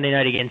game Sunday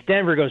night against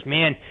Denver goes,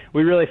 man,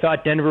 we really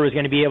thought Denver was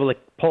going to be able to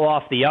pull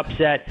off the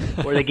upset,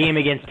 or the game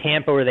against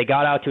Tampa where they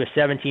got out to a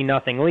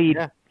 17-0 lead.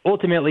 Yeah.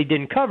 Ultimately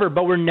didn't cover,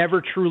 but were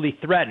never truly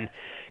threatened.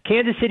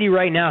 Kansas City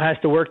right now has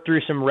to work through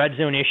some red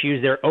zone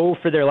issues. They're 0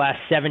 for their last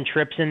 7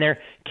 trips in there,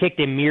 kicked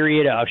a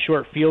myriad of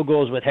short field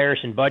goals with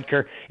Harrison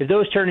Butker. If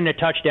those turn into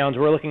touchdowns,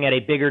 we're looking at a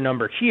bigger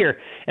number here.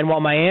 And while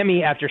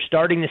Miami, after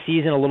starting the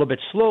season a little bit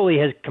slowly,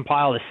 has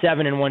compiled a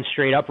 7-1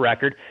 straight up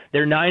record,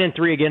 they're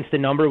 9-3 against the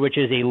number, which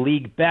is a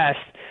league best.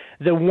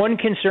 The one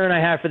concern I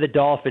have for the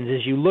Dolphins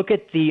is you look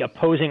at the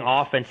opposing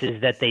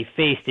offenses that they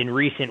faced in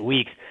recent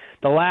weeks.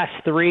 The last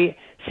 3,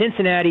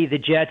 Cincinnati, the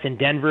Jets, and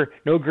Denver,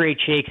 no great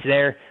shakes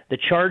there. The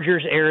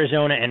Chargers,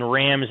 Arizona, and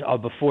Rams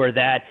before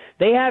that.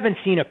 They haven't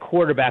seen a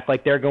quarterback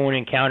like they're going to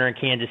encounter in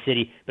Kansas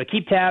City. But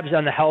keep tabs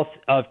on the health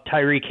of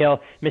Tyreek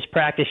Hill. Missed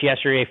practice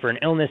yesterday for an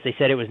illness. They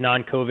said it was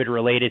non-COVID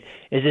related.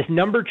 As this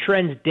number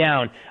trends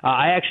down,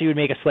 I actually would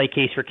make a slight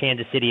case for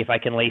Kansas City if I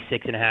can lay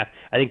 6.5.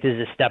 I think this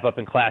is a step up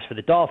in class for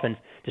the Dolphins,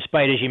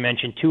 despite, as you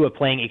mentioned, Tua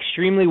playing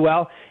extremely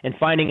well and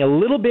finding a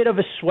little bit of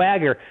a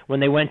swagger when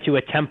they went to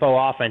a tempo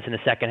offense in the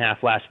second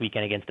half last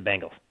weekend against the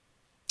Bengals.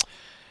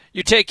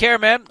 You take care,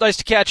 man. Nice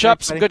to catch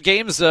up. Some good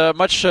games.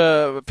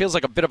 Feels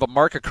like a bit of a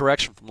market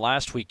correction from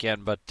last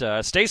weekend, but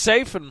stay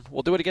safe, and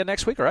we'll do it again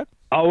next week, all right?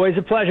 Always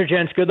a pleasure,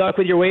 gents. Good luck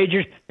with your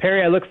wagers.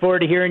 Perry, I look forward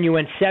to hearing you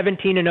went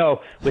 17-0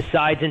 with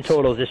sides and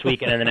totals this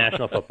weekend in the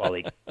National Football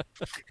League.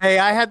 Hey,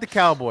 I had the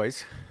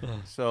Cowboys.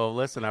 So,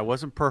 listen, I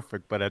wasn't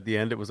perfect, but at the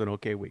end, it was an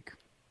okay week.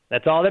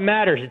 That's all that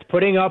matters. It's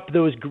putting up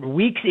those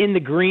weeks in the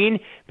green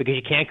because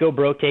you can't go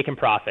broke taking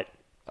profit.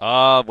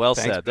 Well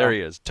Thanks, said. There he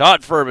is.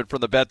 Todd Furman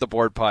from the Bet the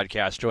Board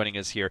podcast joining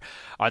us here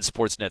on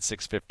Sportsnet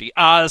 650.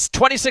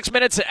 26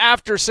 minutes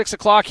after 6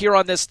 o'clock here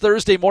on this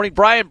Thursday morning.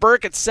 Brian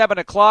Burke at 7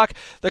 o'clock.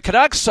 The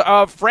Canucks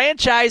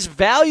franchise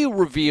value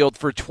revealed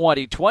for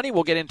 2020.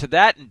 We'll get into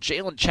that. And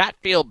Jalen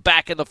Chatfield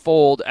back in the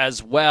fold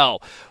as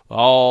well.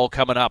 All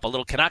coming up. A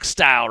little Canucks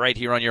style right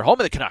here on your home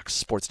of the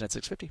Canucks, Sportsnet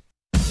 650.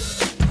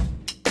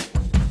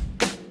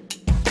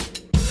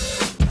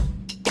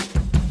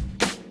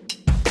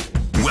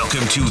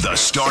 Welcome to the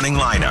starting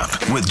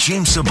lineup with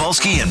James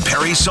Cebulski and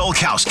Perry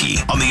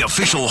Solkowski on the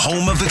official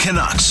home of the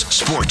Canucks,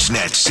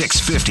 Sportsnet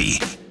 650.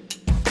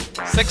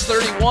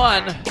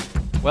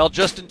 6:31. Well,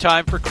 just in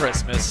time for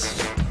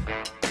Christmas.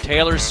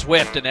 Taylor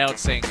Swift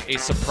announcing a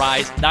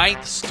surprise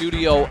 9th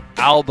studio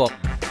album.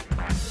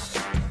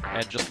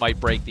 And just might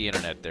break the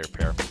internet there,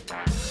 Per.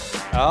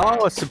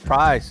 Oh, a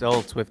surprise.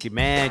 Old Swifty.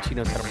 Man, she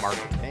knows how to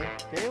market. Hey,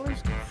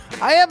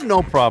 I have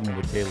no problem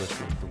with Taylor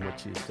Swift and what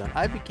she's done.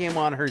 I became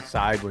on her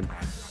side when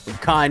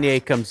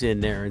Kanye comes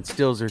in there and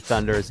steals her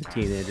thunder as a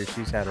teenager.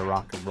 She's had a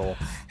rock and roll.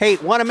 Hey,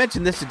 want to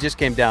mention this that just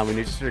came down when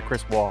you just heard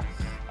Chris Wall.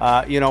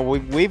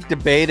 We've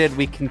debated,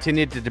 we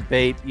continue to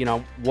debate,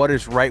 what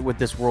is right with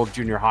this World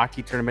Junior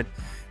Hockey Tournament.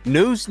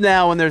 News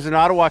now, and there's an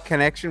Ottawa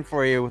connection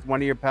for you with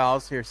one of your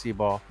pals here,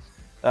 Seaball.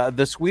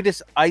 The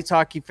Swedish Ice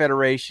Hockey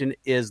Federation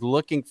is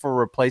looking for a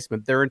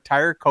replacement. Their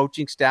entire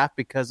coaching staff,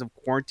 because of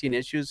quarantine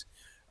issues,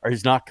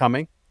 is not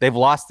coming. They've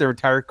lost their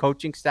entire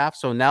coaching staff,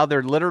 so now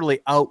they're literally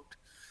out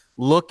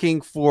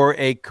looking for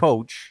a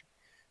coach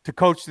to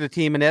coach the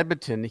team in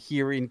Edmonton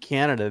here in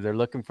Canada. They're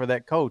looking for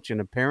that coach,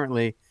 and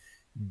apparently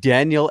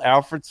Daniel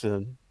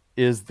Alfredson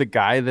is the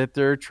guy that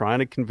they're trying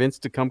to convince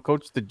to come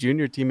coach the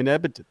junior team in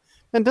Edmonton.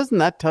 And doesn't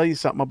that tell you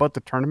something about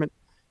the tournament?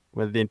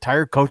 When the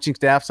entire coaching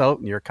staff's out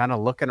and you're kind of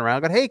looking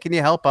around going, hey, can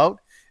you help out?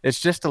 It's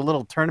just a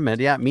little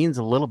tournament. Yeah, it means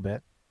a little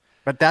bit.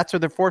 But that's what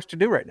they're forced to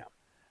do right now.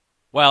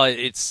 Well,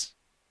 it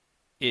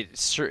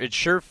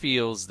sure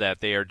feels that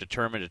they are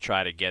determined to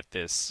try to get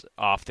this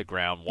off the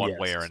ground one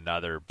way or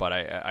another. But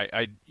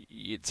I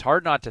it's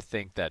hard not to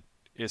think that,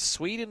 is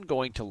Sweden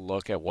going to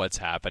look at what's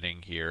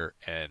happening here,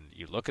 and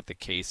you look at the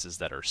cases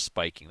that are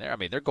spiking there? I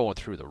mean, they're going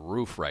through the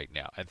roof right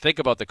now. And think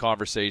about the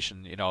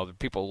conversation, the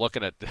people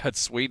looking at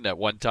Sweden at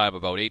one time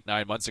about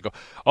 8-9 months ago.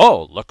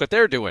 Oh, look what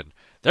they're doing.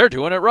 They're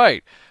doing it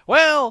right.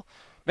 Well,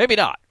 maybe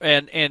not.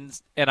 And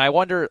I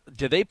wonder,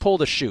 do they pull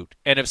the chute?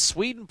 And if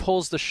Sweden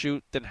pulls the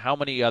chute, then how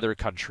many other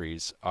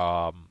countries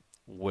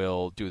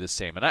will do the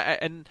same?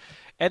 And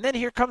then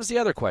here comes the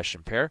other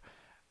question, Per.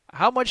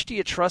 How much do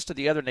you trust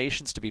the other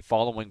nations to be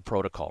following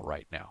protocol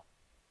right now?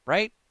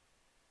 Right?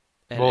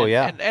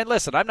 And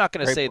listen, I'm not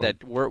going to say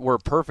that we're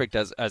perfect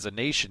as a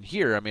nation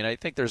here. I mean, I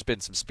think there's been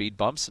some speed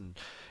bumps, and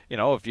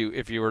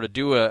if you were to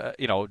do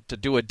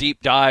a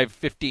deep dive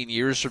 15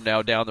 years from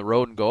now down the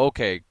road and go,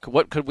 okay,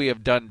 what could we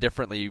have done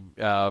differently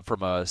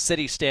from a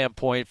city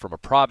standpoint, from a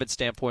province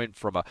standpoint,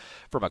 from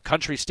a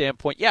country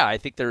standpoint? Yeah, I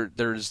think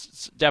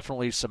there's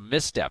definitely some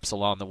missteps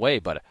along the way,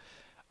 but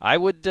I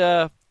would.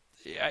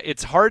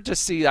 It's hard to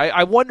see.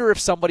 I wonder if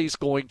somebody's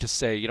going to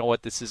say, you know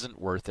what, this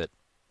isn't worth it.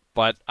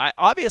 But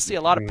obviously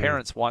a lot of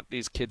parents want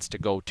these kids to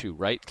go too,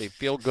 right? They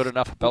feel good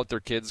enough about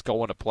their kids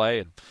going to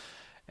play,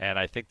 and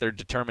I think they're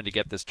determined to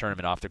get this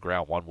tournament off the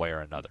ground one way or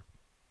another.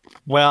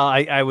 Well,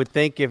 I would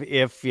think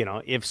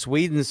if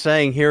Sweden's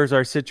saying, here's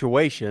our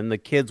situation, the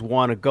kids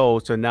want to go,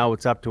 so now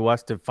it's up to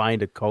us to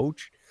find a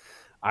coach,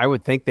 I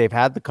would think they've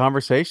had the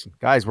conversation.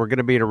 Guys, we're going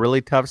to be in a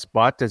really tough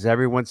spot. Does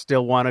everyone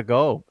still want to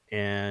go?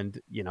 And,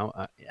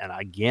 and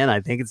again, I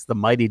think it's the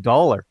mighty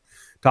dollar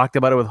talked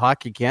about it with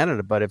Hockey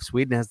Canada, but if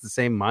Sweden has the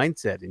same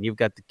mindset and you've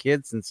got the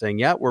kids and saying,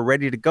 yeah, we're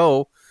ready to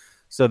go.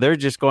 So they're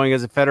just going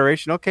as a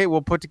federation. Okay,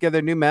 we'll put together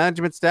a new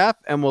management staff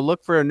and we'll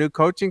look for a new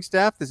coaching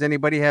staff. Does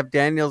anybody have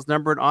Daniel's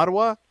number in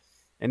Ottawa?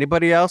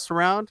 Anybody else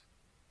around?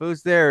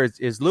 Who's there?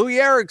 Is Louis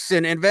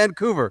Erickson in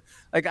Vancouver?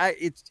 Like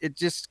it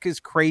just is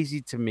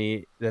crazy to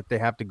me that they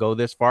have to go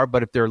this far.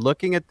 But if they're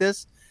looking at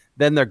this,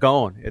 then they're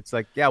going. It's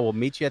like, yeah, we'll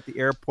meet you at the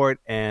airport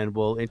and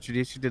we'll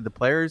introduce you to the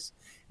players,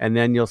 and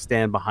then you'll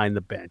stand behind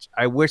the bench.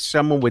 I wish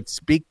someone would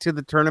speak to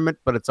the tournament,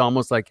 but it's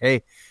almost like,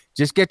 hey,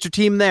 just get your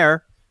team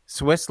there.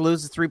 Swiss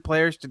loses 3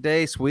 players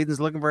today. Sweden's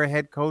looking for a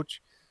head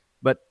coach,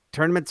 but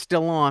tournament's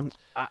still on.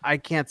 I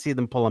can't see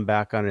them pulling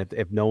back on it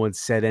if no one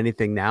said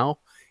anything now.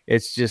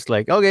 It's just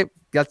like, okay,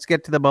 let's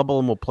get to the bubble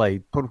and we'll play.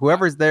 Put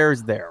whoever's there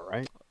is there,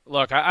 right?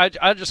 Look,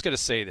 I'm just going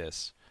to say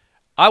this.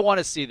 I want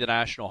to see the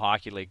National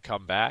Hockey League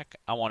come back.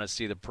 I want to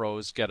see the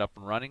pros get up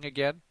and running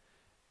again.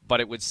 But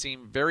it would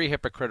seem very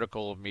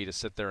hypocritical of me to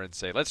sit there and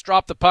say, let's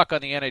drop the puck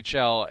on the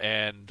NHL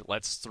and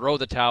let's throw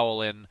the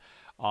towel in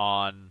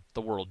on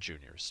the World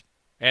Juniors.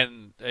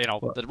 And,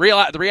 the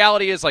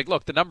reality is, like,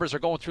 look, the numbers are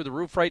going through the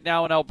roof right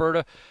now in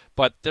Alberta,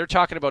 but they're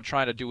talking about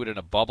trying to do it in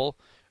a bubble,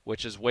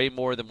 which is way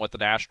more than what the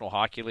National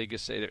Hockey League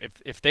is saying.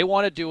 If they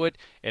want to do it,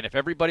 and if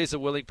everybody's a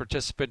willing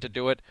participant to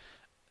do it,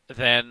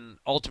 then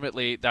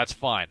ultimately that's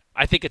fine.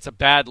 I think it's a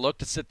bad look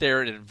to sit there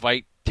and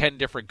invite 10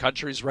 different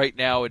countries right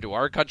now into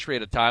our country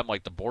at a time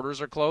like the borders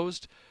are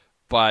closed.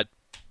 But,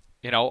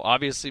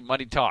 obviously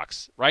money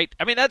talks, right?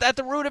 I mean, at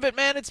the root of it,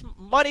 man, it's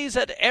money's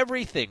at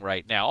everything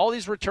right now. All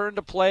these return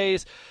to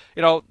plays,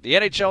 the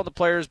NHL and the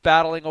players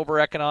battling over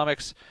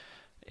economics,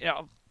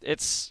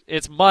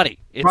 it's money.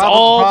 It's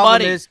all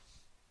money.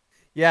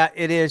 Yeah,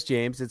 it is,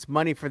 James. It's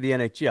money for the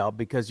NHL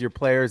because your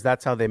players,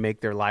 that's how they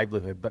make their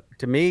livelihood. But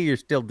to me, you're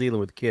still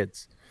dealing with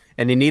kids.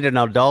 And you need an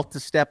adult to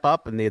step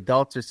up, and the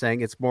adults are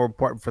saying it's more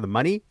important for the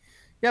money.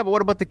 Yeah, but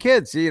what about the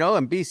kids? In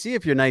BC,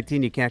 if you're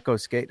 19, you can't go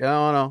skate.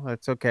 Oh, no,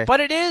 that's okay.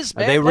 But it is,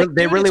 man.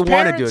 They really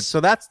want to do it.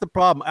 So that's the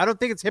problem. I don't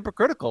think it's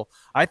hypocritical.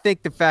 I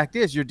think the fact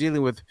is you're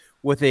dealing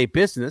with a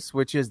business,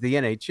 which is the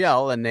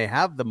NHL, and they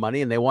have the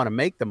money, and they want to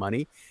make the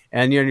money.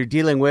 And you're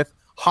dealing with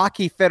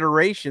hockey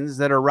federations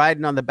that are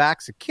riding on the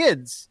backs of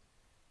kids,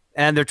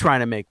 and they're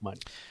trying to make money.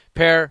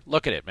 Pear,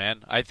 look at it,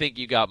 man. I think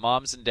you got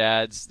moms and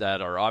dads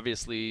that are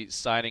obviously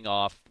signing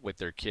off with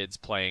their kids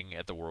playing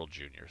at the World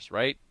Juniors,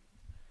 right?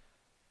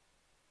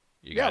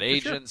 You got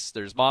agents.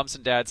 Sure. There's moms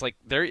and dads. Like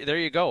there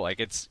you go.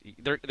 Like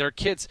they're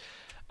kids.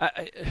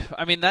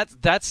 I mean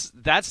that's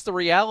the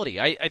reality.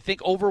 I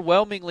think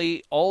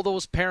overwhelmingly all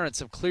those parents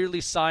have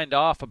clearly signed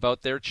off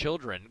about their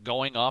children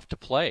going off to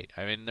play.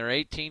 I mean they're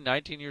 18,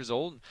 19 years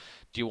old.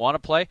 Do you want to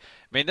play? I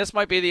mean this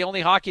might be the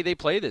only hockey they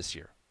play this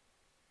year,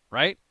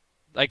 right?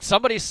 Like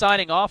somebody's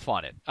signing off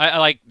on it.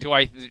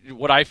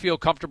 Would I feel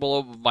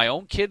comfortable with my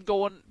own kid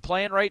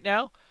playing right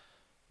now?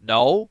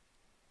 No,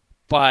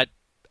 but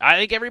I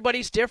think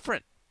everybody's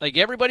different. Like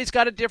everybody's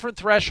got a different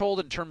threshold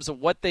in terms of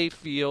what they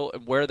feel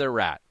and where they're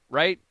at,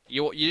 right?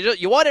 You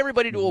want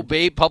everybody to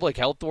obey public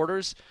health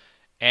orders,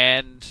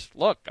 and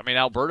look, I mean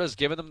Alberta's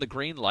given them the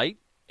green light,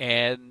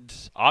 and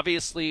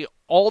obviously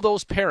all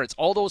those parents,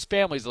 all those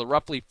families, the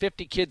roughly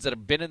 50 kids that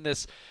have been in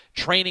this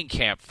training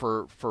camp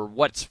for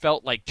what's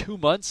felt like 2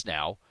 months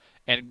now,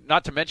 and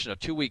not to mention a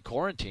 2-week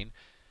quarantine,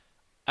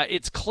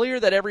 it's clear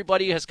that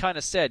everybody has kind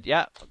of said,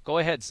 yeah, go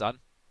ahead, son.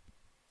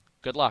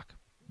 Good luck.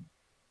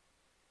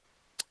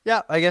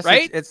 Yeah, I guess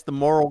right? it's the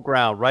moral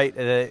ground, right?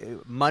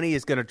 Money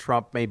is going to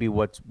trump maybe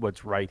what's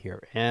right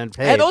here. And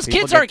hey, those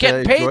kids aren't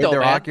getting paid though, their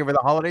man. hockey over the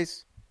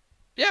holidays.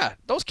 Yeah,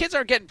 those kids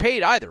aren't getting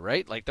paid either,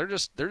 right? Like they're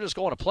just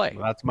going to play.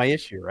 Well, that's my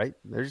issue, right?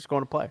 They're just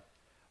going to play.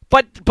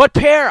 But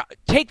Pear,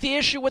 take the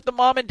issue with the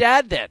mom and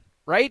dad then,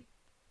 right?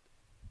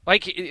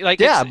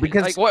 Yeah,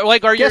 because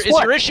is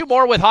your issue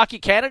more with Hockey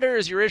Canada, or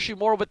is your issue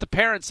more with the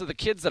parents of the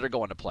kids that are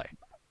going to play?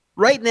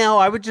 Right now,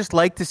 I would just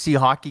like to see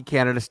Hockey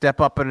Canada step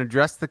up and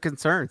address the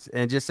concerns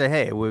and just say,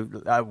 "Hey, we're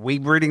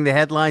reading the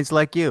headlines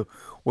like you.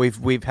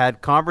 We've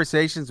had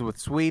conversations with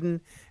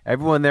Sweden.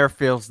 Everyone there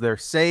feels they're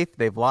safe.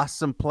 They've lost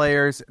some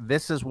players.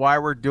 This is why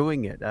we're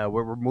doing it.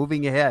 We're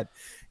moving ahead.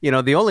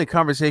 The only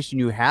conversation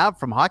you have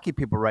from hockey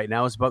people right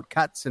now is about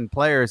cuts and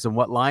players and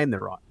what line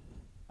they're on.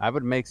 I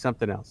would make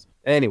something else.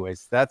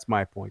 Anyways, that's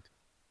my point.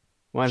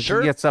 Want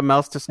to get something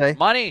else to say?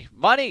 Money.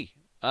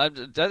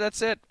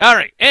 That's it. All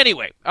right.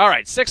 Anyway. All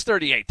right.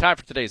 6:38. Time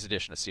for today's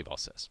edition of C-Ball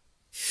Says.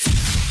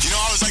 I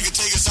always like to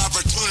take this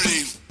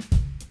opportunity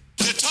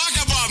to talk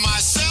about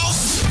myself.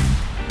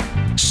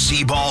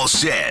 C-Ball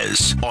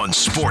Says on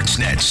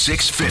Sportsnet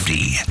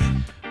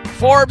 650.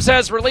 Forbes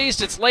has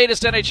released its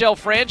latest NHL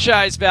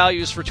franchise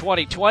values for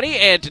 2020,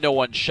 and to no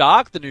one's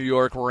shock, the New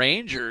York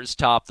Rangers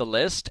top the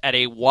list at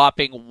a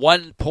whopping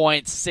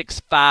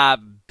 $1.65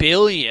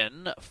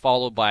 billion,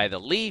 followed by the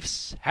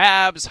Leafs,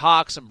 Habs,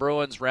 Hawks, and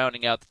Bruins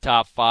rounding out the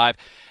top 5,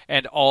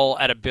 and all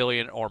at $1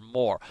 billion or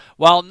more.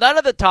 While none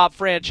of the top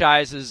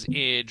franchises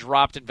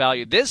dropped in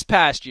value this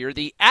past year,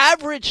 the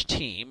average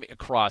team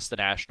across the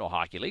National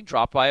Hockey League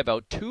dropped by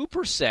about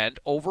 2%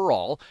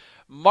 overall,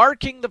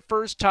 marking the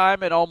first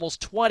time in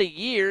almost 20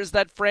 years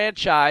that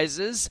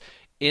franchises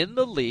in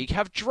the league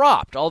have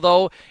dropped.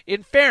 Although,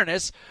 in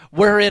fairness,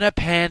 we're in a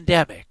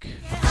pandemic.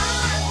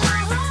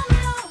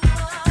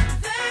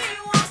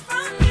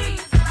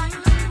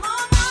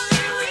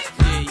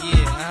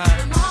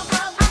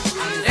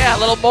 Yeah, a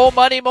little more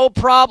money, more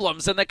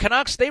problems. And the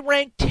Canucks, they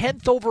rank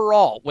 10th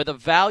overall with a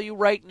value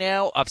right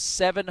now of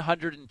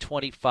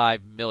 $725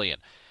 million.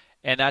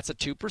 And that's a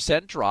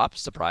 2% drop,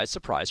 surprise,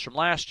 surprise, from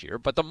last year.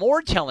 But the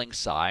more telling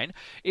sign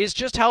is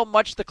just how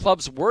much the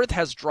club's worth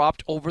has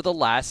dropped over the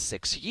last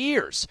 6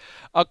 years.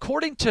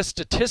 According to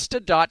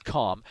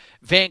Statista.com,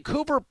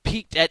 Vancouver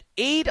peaked at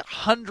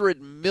 $800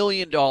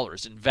 million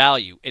in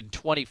value in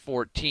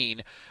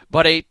 2014,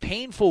 but a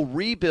painful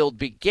rebuild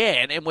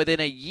began, and within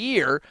a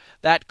year,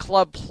 that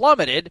club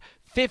plummeted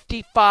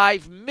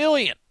 $55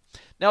 million.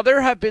 Now,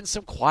 there have been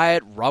some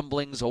quiet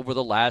rumblings over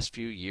the last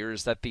few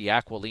years that the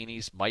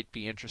Aquilinis might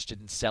be interested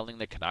in selling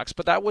the Canucks,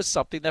 but that was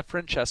something that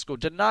Francesco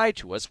denied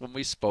to us when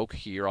we spoke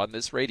here on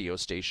this radio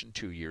station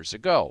 2 years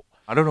ago.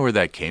 I don't know where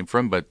that came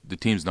from, but the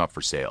team's not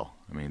for sale.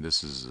 I mean,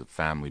 this is a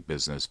family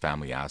business,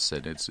 family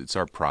asset. It's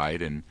our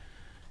pride, and,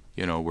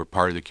 you know, we're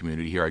part of the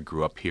community here. I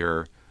grew up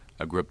here.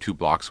 I grew up 2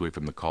 blocks away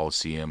from the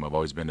Coliseum. I've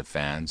always been a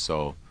fan,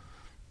 so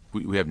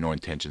we have no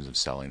intentions of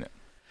selling it.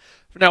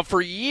 Now,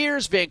 for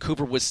years,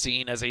 Vancouver was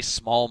seen as a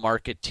small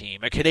market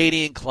team, a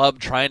Canadian club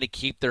trying to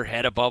keep their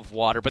head above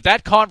water, but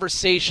that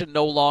conversation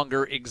no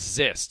longer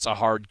exists. A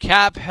hard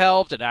cap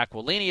helped, and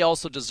Aquilini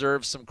also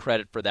deserves some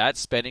credit for that,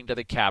 spending to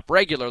the cap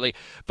regularly,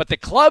 but the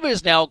club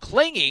is now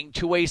clinging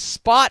to a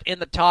spot in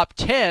the top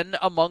 10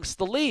 amongst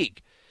the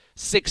league.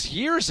 6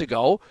 years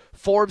ago,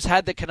 Forbes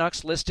had the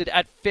Canucks listed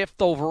at 5th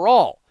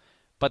overall,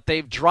 but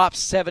they've dropped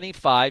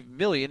 $75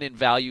 million in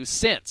value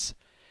since.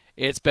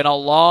 It's been a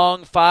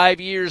long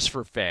 5 years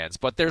for fans,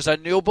 but there's a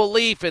new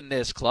belief in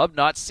this club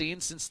not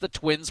seen since the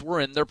Twins were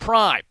in their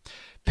prime.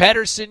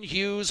 Pettersson,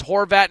 Hughes,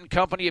 Horvat, and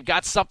company have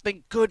got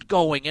something good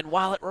going, and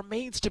while it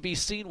remains to be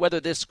seen whether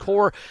this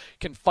core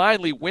can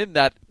finally win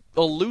that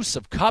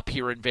elusive cup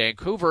here in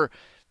Vancouver,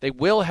 they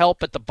will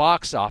help at the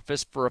box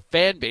office for a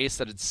fan base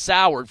that had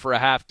soured for a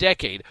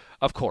half-decade,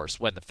 of course,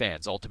 when the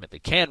fans ultimately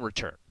can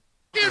return.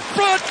 In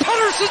front,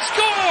 Pettersson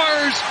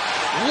scores!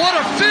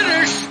 What a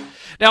finish!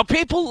 Now,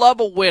 people love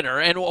a winner,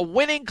 and a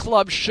winning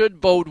club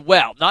should bode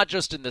well, not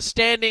just in the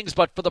standings,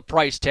 but for the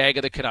price tag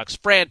of the Canucks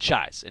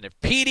franchise. And if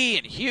Petey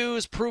and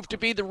Hughes prove to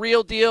be the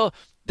real deal,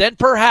 then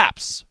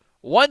perhaps,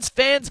 once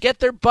fans get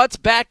their butts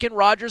back in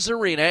Rogers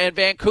Arena and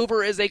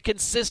Vancouver is a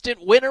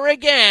consistent winner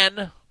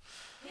again.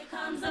 Here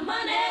comes the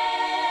money.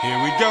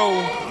 Here we go.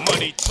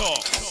 Money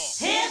talk.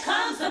 Here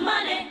comes the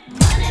money.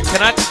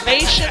 Canucks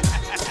Nation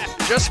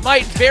just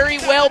might very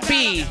well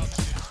be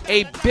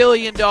a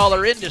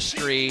billion-dollar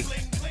industry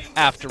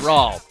after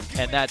all,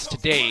 and that's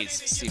today's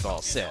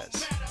C-Ball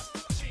Says.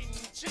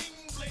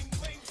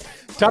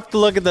 Tough to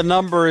look at the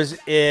numbers,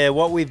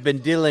 what we've been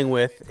dealing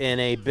with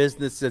in a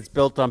business that's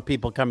built on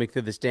people coming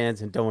through the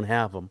stands and don't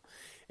have them.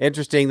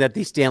 Interesting that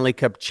the Stanley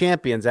Cup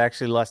champions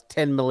actually lost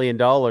 $10 million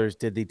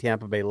to the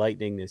Tampa Bay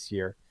Lightning this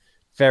year.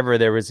 If ever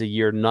there was a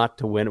year not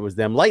to win, it was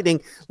them.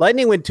 Lightning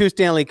win 2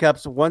 Stanley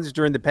Cups, one's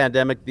during the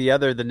pandemic, the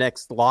other the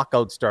next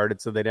lockout started,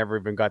 so they never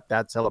even got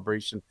that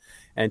celebration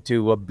and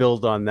to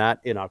build on that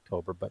in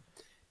October. But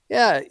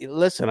yeah,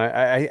 listen,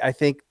 I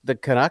think the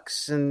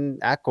Canucks and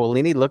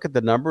Aquilini look at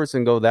the numbers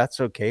and go, that's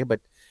okay, but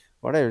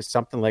whatever,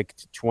 something like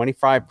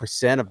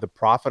 25% of the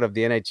profit of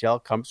the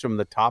NHL comes from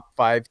the top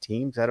 5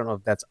 teams. I don't know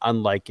if that's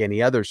unlike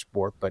any other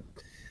sport, but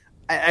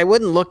I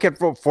wouldn't look at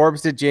what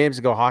Forbes did, James,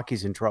 and go,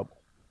 hockey's in trouble.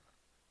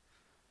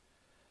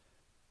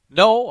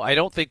 No, I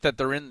don't think that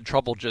they're in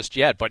trouble just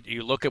yet, but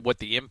you look at what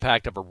the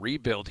impact of a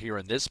rebuild here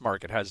in this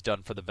market has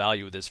done for the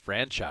value of this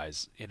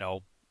franchise. You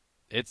know,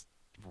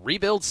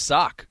 rebuilds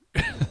suck.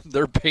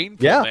 They're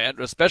painful, man,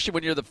 especially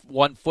when you're the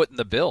one foot in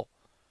the bill.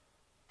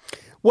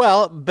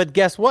 Well, but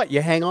guess what?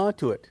 You hang on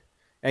to it.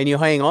 And you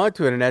hang on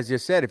to it, and as you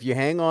said, if you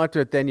hang on to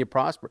it, then you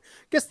prosper.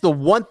 I guess the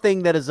one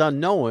thing that is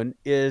unknown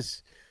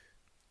is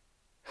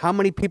how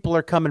many people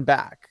are coming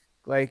back.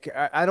 Like,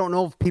 I don't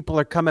know if people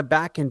are coming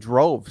back in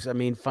droves. I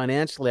mean,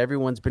 financially,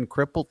 everyone's been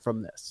crippled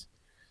from this.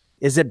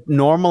 Is it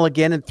normal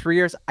again in 3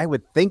 years? I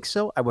would think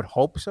so. I would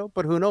hope so.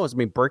 But who knows? I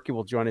mean, Berkey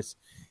will join us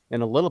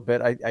in a little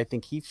bit. I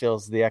think he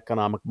feels the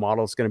economic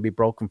model is going to be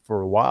broken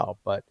for a while.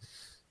 But,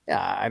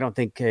 yeah, I don't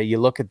think you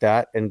look at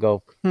that and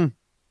go,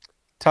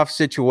 tough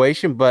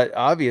situation. But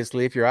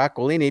obviously, if you're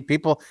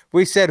Aquilini,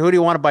 we said, who do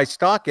you want to buy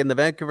stock in? The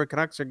Vancouver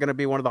Canucks are going to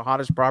be one of the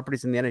hottest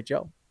properties in the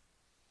NHL.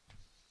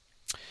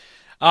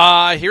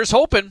 Here's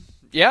hoping.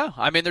 Yeah,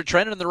 I mean, they're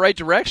trending in the right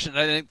direction.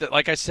 I think that,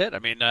 like I said, I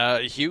mean,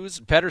 Hughes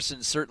and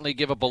Pettersson certainly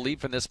give a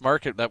belief in this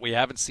market that we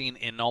haven't seen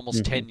in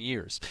almost 10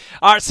 years.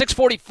 All right,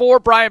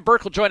 6:44, Brian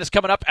Burke will join us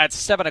coming up at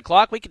 7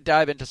 o'clock. We can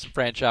dive into some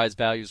franchise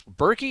values with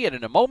Berkey, and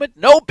in a moment,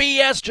 no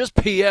BS, just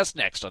PS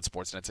next on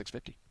Sportsnet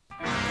 650.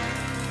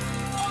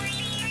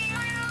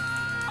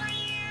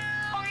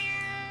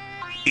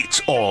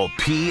 It's all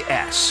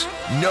PS,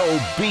 no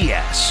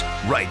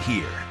BS, right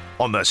here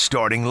on the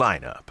starting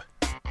lineup.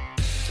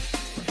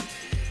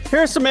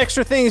 Here's some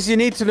extra things you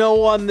need to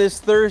know on this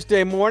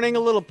Thursday morning. A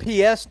little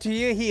PS to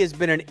you. He has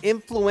been an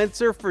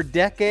influencer for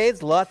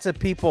decades. Lots of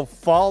people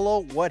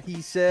follow what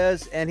he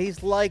says, and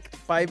he's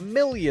liked by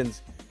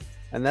millions.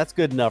 And that's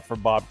good enough for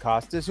Bob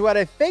Costas, who had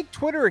a fake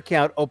Twitter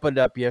account opened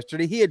up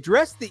yesterday. He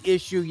addressed the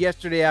issue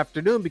yesterday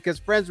afternoon because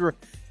friends were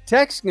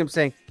texting him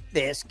saying,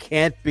 "This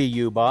can't be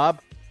you,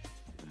 Bob."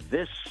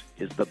 This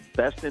is the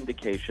best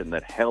indication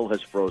that hell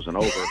has frozen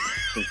over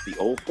since the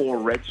 04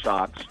 Red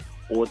Sox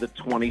or the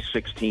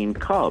 2016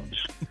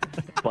 Cubs.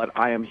 But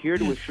I am here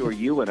to assure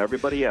you and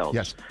everybody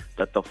else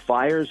that the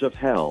fires of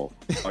hell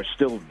are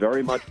still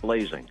very much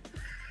blazing,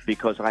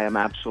 because I am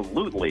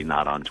absolutely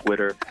not on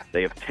Twitter.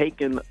 They have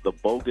taken the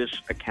bogus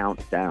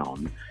account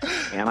down.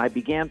 And I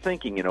began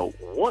thinking,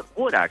 what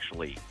would I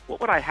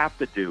have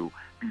to do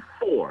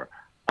before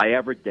I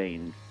ever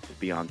deigned to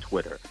be on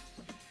Twitter?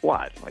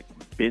 What, like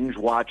binge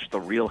watch The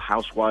Real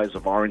Housewives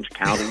of Orange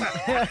County?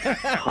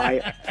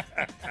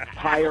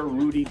 Hire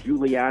Rudy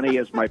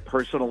Giuliani as my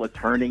personal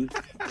attorney?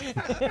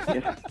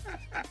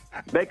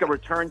 Make a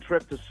return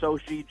trip to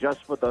Sochi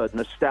just for the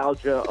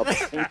nostalgia of a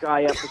Pink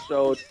Eye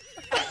episode?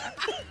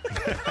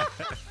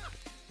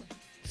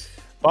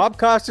 Bob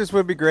Costas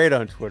would be great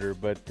on Twitter,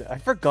 but I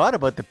forgot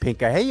about the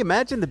pink eye. Hey,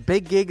 imagine the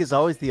big gig is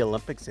always the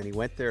Olympics, and he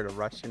went there to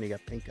Russia and he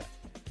got pink eye.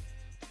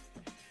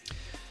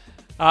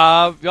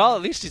 Well,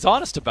 at least he's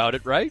honest about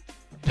it, right?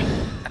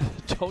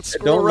 Don't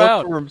screw Don't around.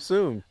 look for him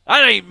soon.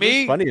 That ain't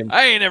me. Funny.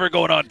 I ain't ever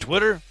going on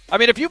Twitter. I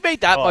mean, if you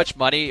made that much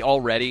money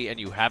already and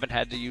you haven't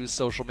had to use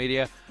social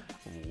media,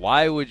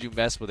 why would you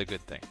mess with a good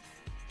thing?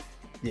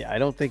 Yeah, I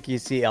don't think you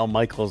see Al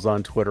Michaels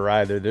on Twitter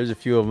either. There's a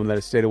few of them that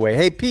have stayed away.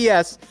 Hey,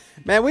 P.S.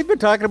 Man, we've been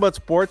talking about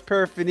sports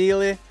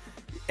paraphernalia.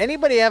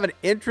 Anybody have an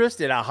interest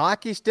in a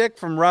hockey stick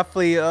from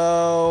roughly,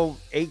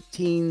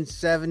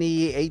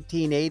 1870,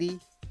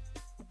 1880?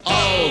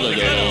 Oh, the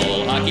good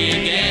old hockey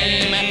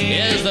game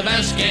is the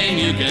best game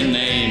you can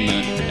name.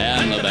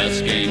 And the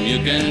best game you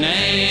can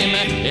name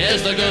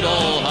is the good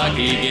old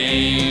hockey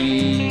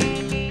game.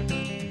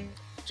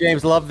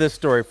 James, love this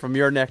story from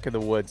your neck of the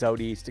woods out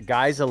east. A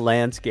guy's a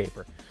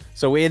landscaper.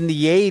 So in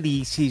the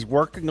 80s, he's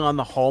working on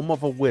the home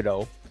of a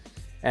widow,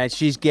 and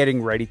she's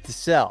getting ready to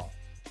sell.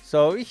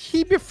 So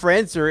he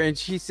befriends her, and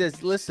she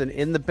says, listen,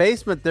 in the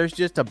basement, there's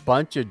just a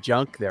bunch of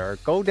junk there.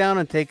 Go down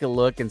and take a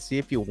look and see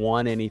if you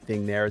want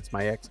anything there. It's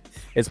my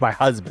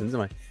husband's,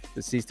 my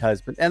deceased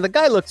husband. And the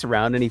guy looks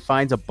around, and he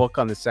finds a book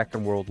on the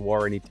Second World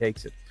War, and he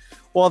takes it.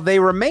 Well, they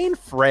remain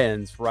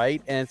friends,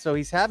 right? And so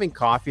he's having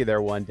coffee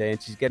there one day, and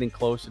she's getting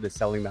closer to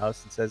selling the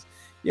house and says,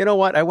 you know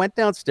what? I went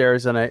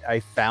downstairs, and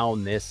I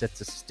found this.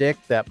 It's a stick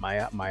that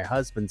my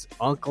husband's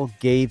uncle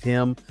gave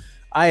him.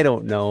 I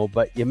don't know,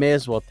 but you may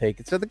as well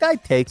take it. So the guy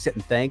takes it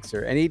and thanks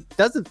her, and he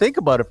doesn't think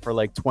about it for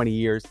like 20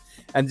 years.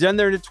 And then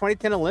they're in the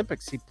 2010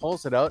 Olympics. He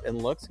pulls it out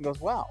and looks and goes,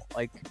 wow,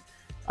 like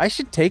I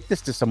should take this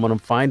to someone and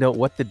find out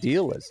what the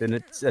deal is. And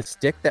it's a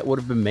stick that would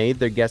have been made,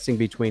 they're guessing,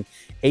 between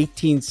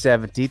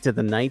 1870 to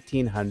the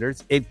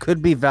 1900s. It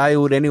could be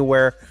valued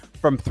anywhere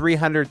from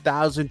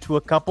 $300,000 to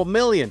a couple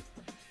million.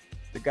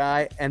 The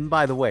guy, and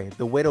by the way,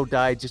 the widow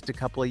died just a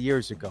couple of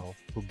years ago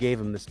who gave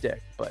him the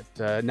stick. But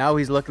now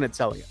he's looking at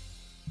selling it.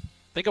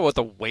 Think of what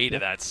the weight of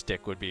that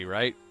stick would be,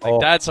 right?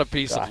 Like that's a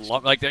piece of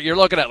like you're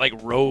looking at like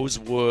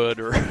rosewood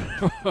or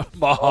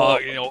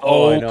mahogany, oak,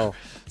 I know.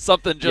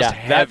 Something just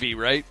heavy,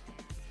 right?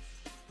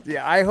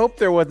 Yeah, I hope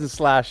there wasn't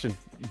slashing,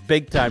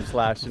 big time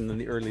slashing in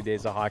the early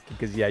days of hockey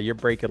because you're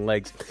breaking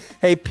legs.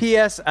 Hey,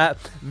 P.S.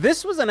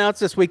 This was announced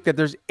this week that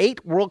there's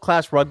 8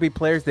 world-class rugby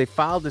players. They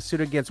filed a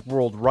suit against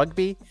World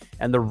Rugby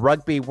and the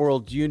Rugby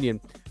World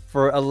Union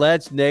for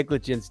alleged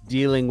negligence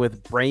dealing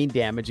with brain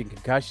damage and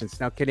concussions.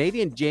 Now,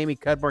 Canadian Jamie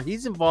Cudmore,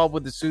 he's involved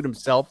with the suit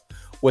himself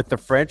with the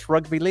French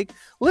Rugby League.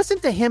 Listen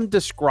to him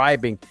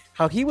describing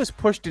how he was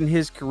pushed in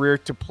his career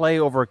to play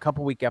over a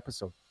couple-week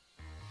episode.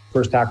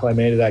 First tackle I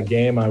made of that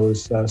game, I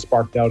was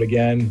sparked out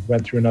again,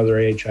 went through another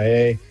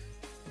AHIA,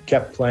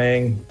 kept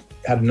playing,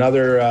 had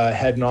another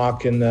head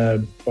knock in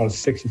the about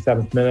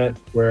 67th minute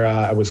where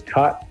I was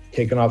cut,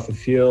 taken off the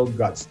field,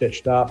 got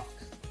stitched up.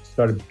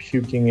 Started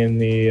puking in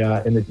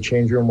the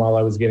change room while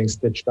I was getting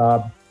stitched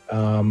up,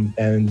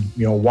 and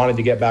wanted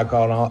to get back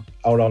out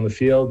on the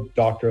field.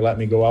 Doctor let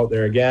me go out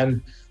there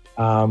again,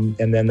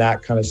 and then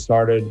that kind of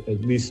started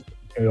at least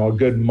a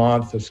good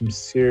month of some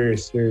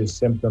serious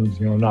symptoms.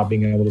 Not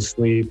being able to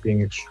sleep,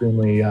 being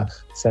extremely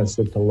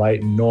sensitive to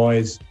light and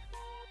noise.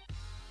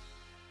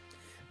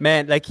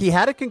 Man, like he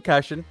had a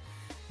concussion.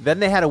 Then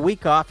they had a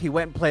week off. He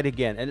went and played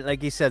again. And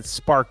like he said,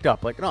 sparked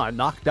up. Like, no, I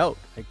knocked out.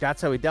 Like,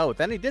 that's how he dealt with it.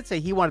 Then he did say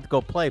he wanted to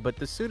go play. But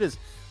the suit is,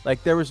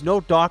 like, there was no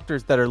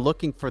doctors that are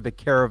looking for the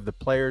care of the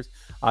players.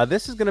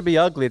 This is going to be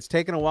ugly. It's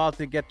taken a while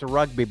to get to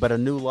rugby, but a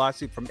new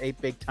lawsuit from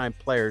 8 big-time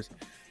players.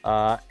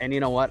 And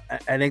you know what?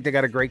 I think they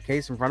got a great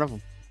case in front of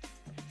them.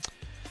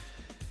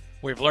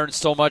 We've learned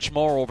so much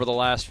more over the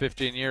last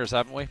 15 years,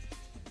 haven't we?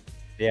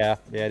 Yeah,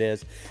 it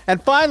is.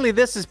 And finally,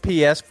 this is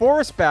P.S.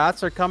 Forest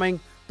bats are coming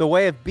the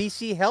way of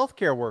BC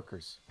healthcare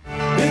workers.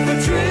 If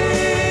a tree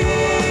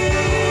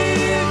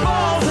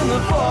falls in the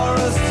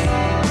forest,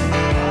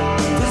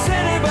 does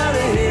anybody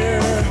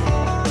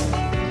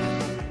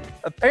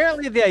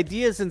Apparently, the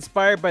idea is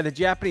inspired by the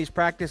Japanese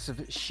practice of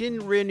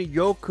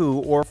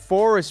Shinrin-yoku, or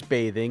forest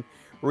bathing.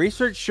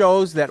 Research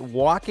shows that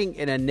walking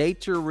in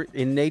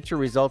nature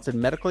results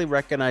in medically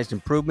recognized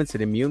improvements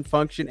in immune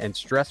function and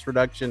stress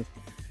reduction.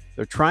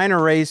 They're trying to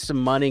raise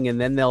some money, and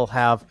then they'll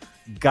have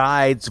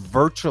guides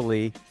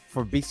virtually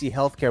for BC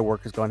healthcare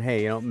workers going,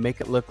 hey,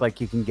 make it look like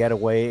you can get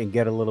away and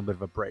get a little bit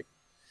of a break.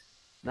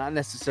 Not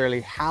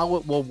necessarily how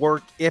it will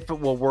work, if it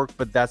will work,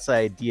 but that's the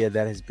idea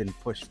that has been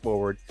pushed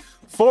forward.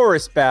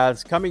 Forest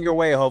baths coming your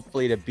way,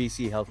 hopefully, to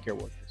BC healthcare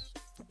workers.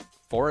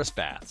 Forest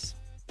baths.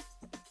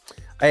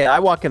 Hey, I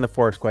walk in the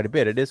forest quite a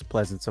bit. It is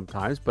pleasant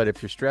sometimes, but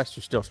if you're stressed,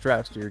 you're still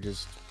stressed. You're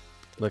just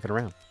looking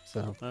around.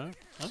 So,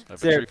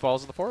 every tree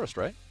falls in the forest,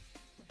 right?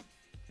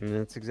 And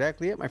that's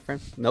exactly it, my friend.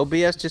 No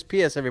BS, just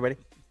PS, everybody.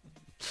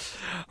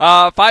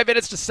 5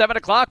 minutes to 7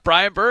 o'clock.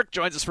 Brian Burke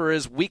joins us for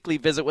his weekly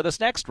visit with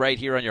us next, right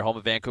here on your home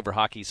of Vancouver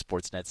Hockey,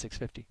 Sportsnet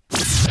 650.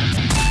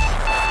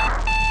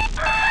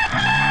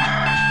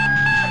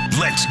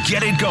 Let's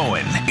get it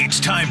going. It's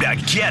time to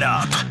get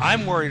up.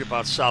 I'm worried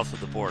about south of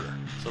the border.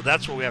 So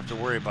that's what we have to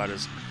worry about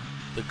is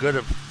the good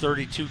of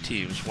 32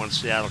 teams once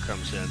Seattle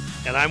comes in.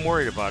 And I'm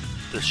worried about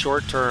the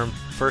short-term,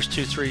 first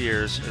 2-3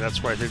 years, and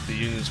that's why I think the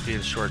union's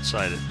being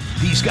short-sighted.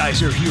 These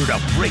guys are here to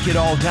break it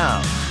all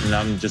down. And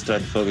I'm just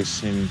trying to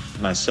focus on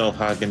myself,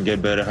 how I can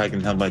get better, how I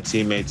can help my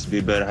teammates be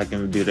better, how I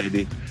can be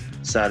ready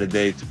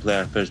Saturday to play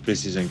our first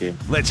preseason game.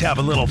 Let's have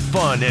a little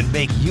fun and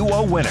make you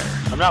a winner.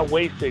 I'm not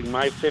wasting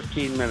my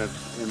 15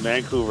 minutes in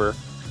Vancouver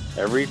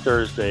every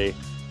Thursday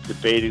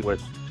debating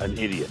with an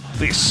idiot.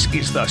 This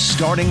is the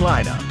starting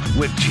lineup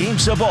with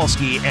James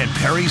Cebulski and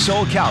Perry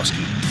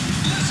Solkowski.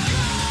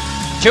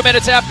 2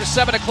 minutes after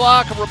 7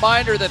 o'clock, a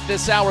reminder that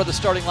this hour of the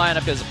starting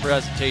lineup is a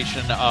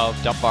presentation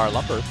of Dunbar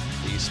Lumber,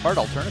 the smart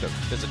alternative.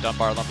 Visit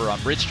Dunbar Lumber on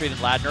Bridge Street in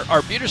Ladner,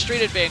 Arbutus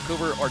Street in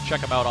Vancouver, or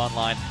check them out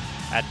online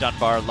at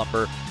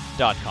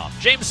dunbarlumber.com.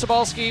 James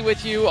Cebulski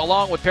with you,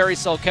 along with Perry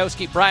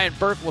Solkowski. Brian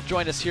Burke will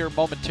join us here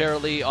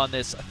momentarily on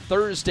this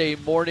Thursday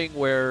morning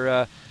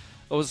where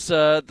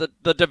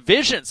the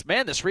divisions,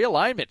 man, this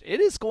realignment, it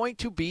is going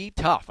to be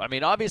tough. I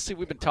mean, obviously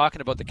we've been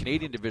talking about the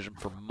Canadian division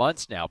for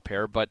months now,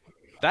 Per, but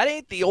that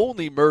ain't the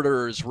only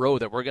murderer's row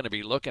that we're going to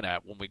be looking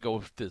at when we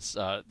go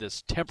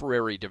this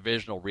temporary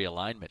divisional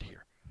realignment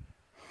here.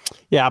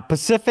 Yeah,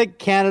 Pacific,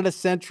 Canada,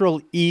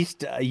 Central,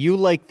 East. You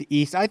like the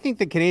East. I think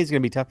the Canadians are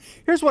going to be tough.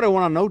 Here's what I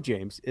want to know,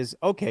 James, is,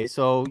 okay,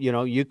 so,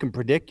 you can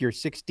predict your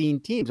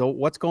 16 teams. Oh,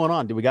 what's going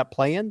on? Do we got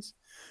play-ins?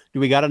 Do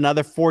we got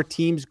another 4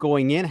 teams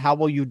going in? How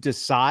will you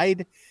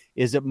decide?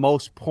 Is it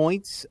most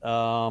points,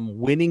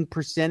 winning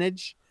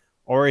percentage,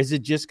 or is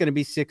it just going to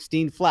be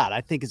 16 flat?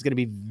 I think it's going to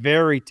be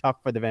very tough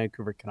for the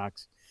Vancouver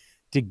Canucks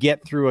to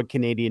get through a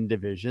Canadian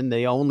division.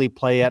 They only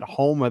play at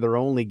home, or their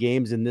only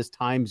games in this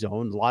time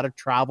zone. A lot of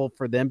travel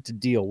for them to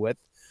deal with.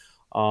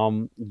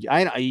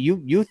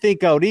 You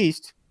think out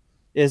east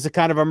is a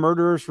kind of a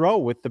murderer's row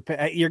with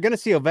you're going to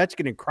see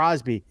Ovechkin and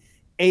Crosby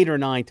 8 or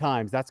 9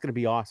 times. That's going to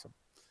be awesome.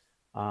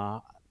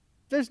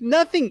 There's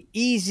nothing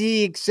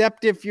easy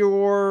except if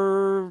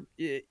you're,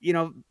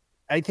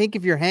 I think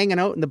if you're hanging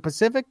out in the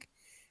Pacific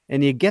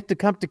and you get to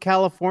come to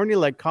California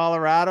like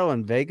Colorado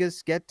and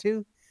Vegas get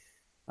to,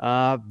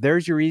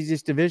 there's your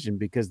easiest division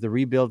because the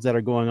rebuilds that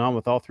are going on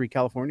with all 3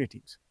 California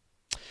teams.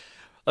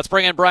 Let's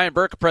bring in Brian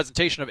Burke, a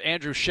presentation of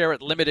Andrew Sherritt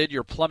Limited,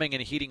 your plumbing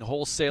and heating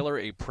wholesaler,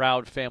 a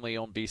proud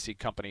family-owned BC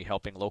company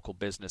helping local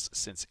business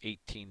since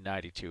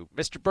 1892.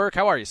 Mr. Burke,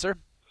 how are you, sir?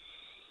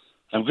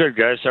 I'm good,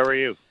 guys. How are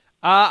you?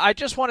 I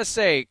just want to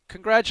say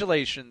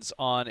congratulations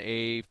on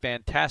a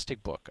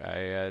fantastic book.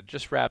 I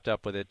just wrapped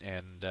up with it,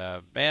 and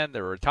man,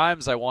 there were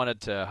times I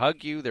wanted to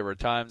hug you. There were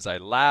times I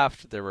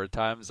laughed. There were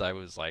times I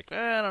was like,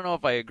 I don't know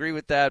if I agree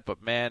with that,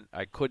 but man,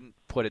 I couldn't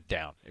put it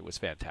down. It was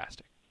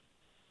fantastic.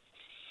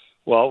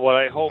 Well, what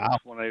I hoped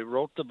when I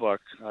wrote the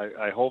book,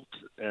 I hoped,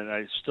 and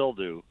I still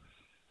do,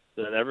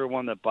 that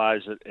everyone that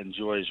buys it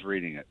enjoys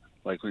reading it.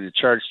 Like when you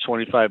charge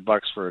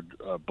 $25 for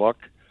a book,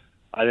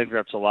 I think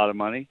that's a lot of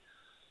money.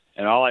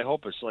 And all I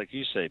hope is, like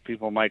you say,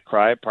 people might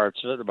cry parts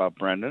of it about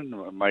Brendan,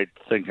 might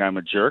think I'm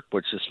a jerk,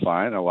 which is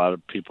fine. A lot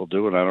of people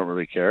do, and I don't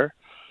really care.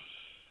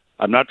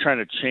 I'm not trying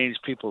to change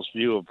people's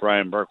view of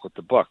Brian Burke with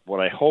the book. What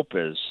I hope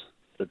is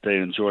that they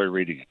enjoy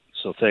reading it.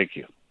 So thank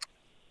you.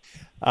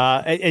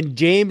 And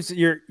James,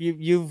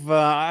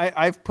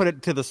 I've put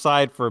it to the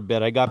side for a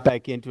bit. I got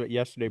back into it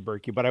yesterday,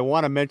 Berkey, but I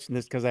want to mention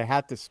this because I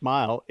had to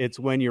smile. It's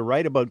when you're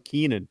right about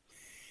Keenan.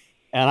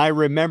 And I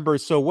remember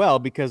so well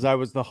because I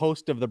was the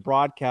host of the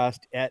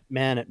broadcast at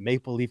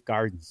Maple Leaf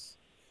Gardens.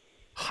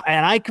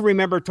 And I can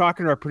remember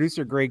talking to our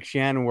producer, Greg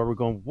Shannon, where we're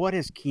going, what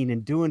is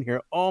Keenan doing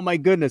here? Oh, my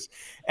goodness.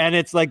 And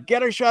it's like,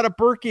 get a shot of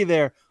Berkey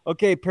there.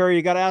 Okay, Perry,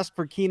 you got to ask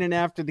for Keenan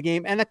after the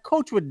game. And a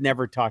coach would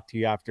never talk to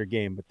you after a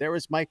game. But there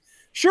was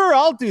sure,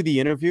 I'll do the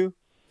interview.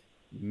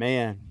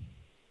 Man,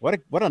 what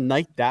a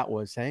night that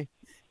was, hey?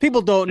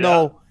 People don't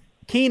know.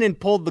 Keenan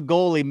pulled the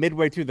goalie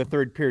midway through the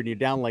third period. You're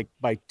down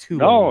by 2.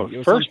 No,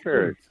 first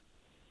period.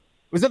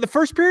 Was that the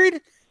first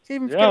period?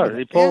 Yeah,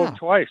 he pulled him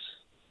twice.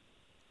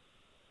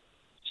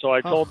 So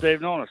I told Dave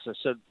Nonis, I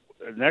said,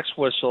 next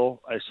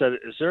whistle, I said,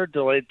 is there a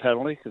delayed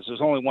penalty? Because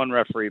there's only one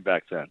referee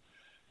back then.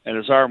 And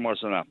his arm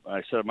wasn't up.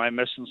 I said, am I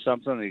missing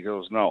something? And he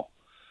goes, no.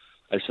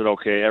 I said,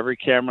 okay, every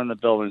camera in the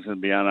building is going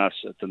to be on us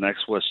at the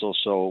next whistle,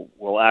 so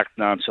we'll act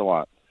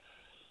nonchalant.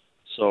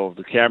 So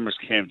the cameras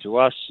came to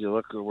us. You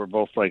look, we're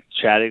both like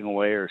chatting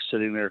away or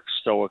sitting there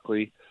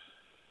stoically.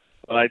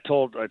 But I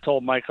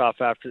told Mike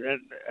off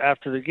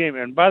after the game.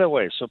 And by the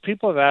way, so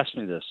people have asked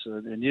me this,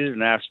 and you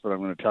didn't ask, but I'm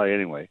going to tell you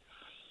anyway.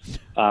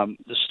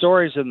 The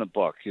stories in the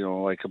book,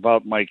 like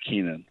about Mike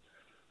Keenan.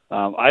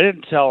 I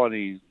didn't tell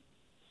any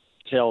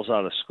tales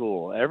out of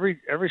school. Every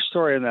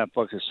story in that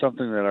book is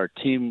something that our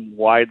team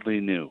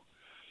widely knew.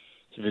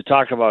 So if you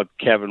talk about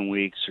Kevin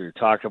Weeks or you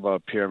talk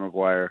about Pierre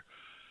McGuire,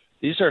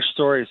 these are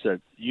stories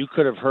that you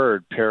could have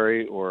heard,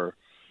 Perry or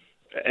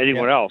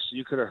anyone else.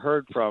 You could have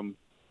heard from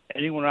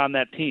anyone on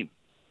that team.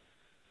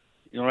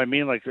 You know what I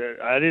mean? Like,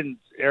 I didn't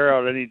air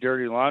out any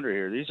dirty laundry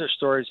here. These are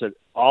stories that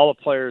all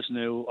the players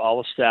knew,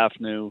 all the staff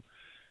knew,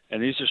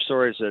 and these are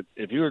stories that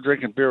if you were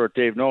drinking beer with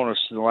Dave Nonis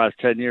in the last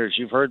 10 years,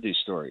 you've heard these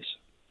stories.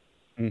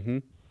 Mm-hmm.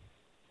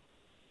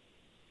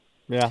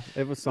 Yeah,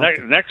 it was something.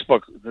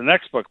 The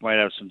next book might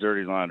have some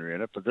dirty laundry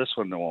in it, but this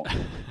one won't.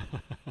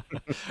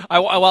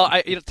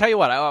 I tell you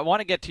what, I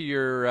want to get to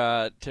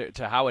your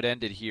to how it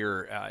ended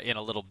here in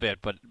a little bit,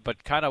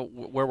 but kind of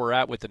where we're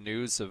at with the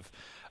news of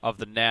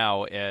the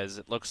now, as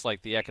it looks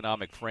like the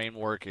economic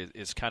framework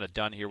is kind of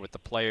done here with the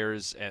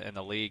players and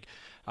the league.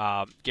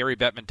 Gary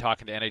Bettman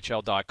talking to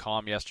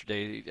NHL.com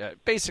yesterday,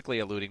 basically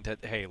alluding to,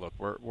 hey, look,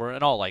 we're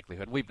in all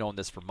likelihood, we've known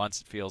this for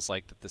months, it feels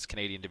like that this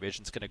Canadian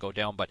division is going to go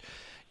down, but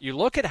you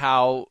look at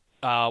how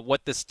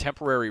what this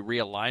temporary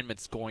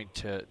realignment's going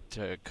to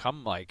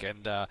come like,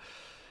 and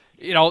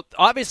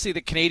obviously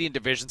the Canadian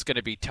division's going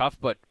to be tough,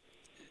 but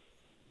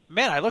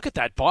man, I look at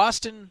that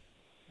Boston,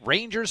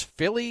 Rangers,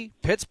 Philly,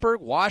 Pittsburgh,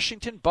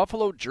 Washington,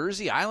 Buffalo,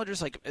 Jersey,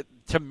 Islanders. Like,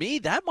 to me,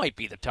 that might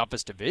be the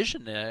toughest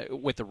division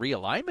with the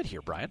realignment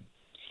here, Brian.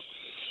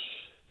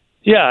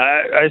 Yeah,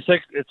 I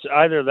think it's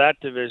either that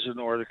division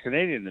or the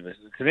Canadian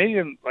division. The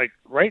Canadian, like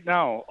right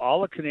now,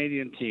 all the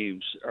Canadian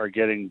teams are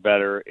getting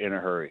better in a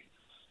hurry.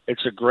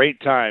 It's a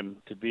great time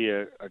to be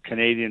a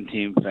Canadian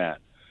team fan.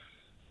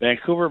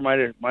 Vancouver might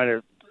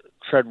have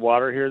tread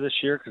water here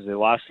this year because they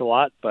lost a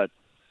lot, but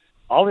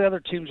all the other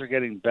teams are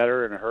getting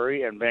better in a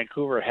hurry, and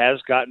Vancouver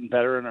has gotten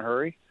better in a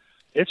hurry.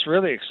 It's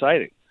really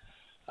exciting.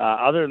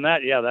 Other than that,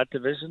 that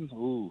division,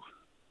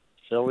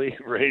 Philly,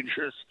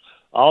 Rangers,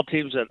 all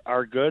teams that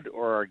are good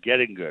or are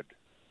getting good.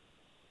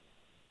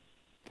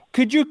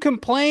 Could you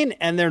complain?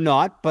 And they're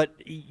not, but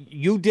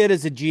you did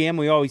as a GM.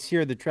 We always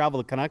hear the travel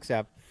the Canucks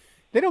have.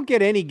 They don't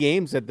get any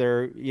games that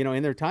they're,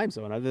 in their time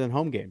zone other than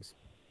home games.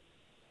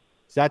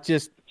 Is that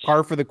just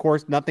par for the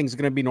course? Nothing's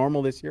going to be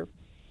normal this year?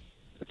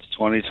 It's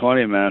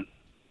 2020, man.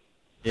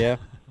 Yeah.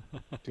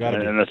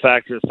 And the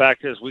fact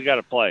is we got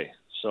to play.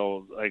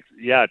 So,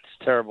 it's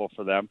terrible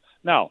for them.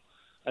 Now,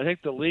 I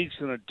think the league's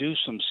going to do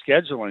some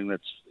scheduling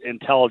that's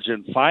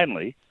intelligent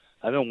finally.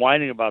 I've been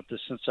whining about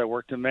this since I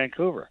worked in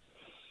Vancouver.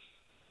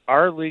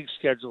 Our league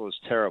schedule is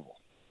terrible.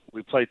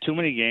 We play too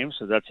many games,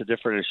 so that's a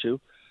different issue.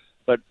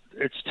 But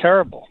it's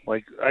terrible.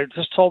 Like, I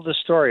just told this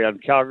story on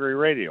Calgary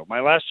radio.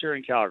 My last year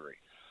in Calgary,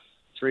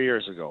 3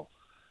 years ago,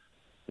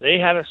 they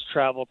had us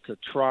travel to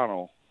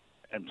Toronto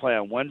and play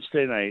on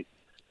Wednesday night,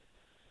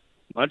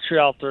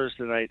 Montreal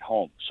Thursday night,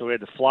 home. So we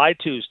had to fly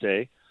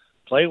Tuesday,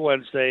 play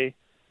Wednesday,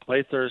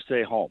 play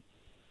Thursday, home.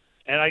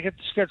 And I get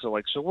the schedule.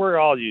 So we're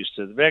all used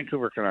to the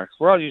Vancouver Canucks.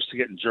 We're all used to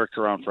getting jerked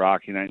around for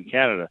Hockey Night in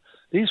Canada.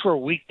 These were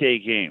weekday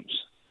games.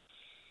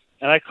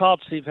 And I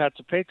called Steve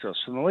Hatzapetros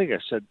from the league. I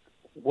said,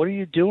 what are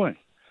you doing?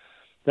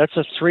 That's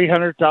a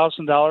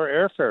 $300,000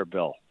 airfare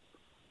bill.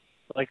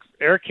 Like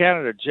Air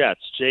Canada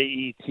Jets,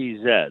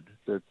 JETZ,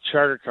 the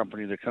charter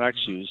company the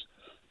Canucks use,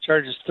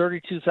 charges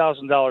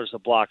 $32,000 a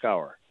block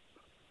hour.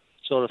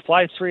 So to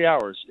fly 3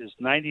 hours is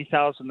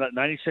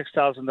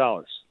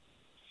 $96,000.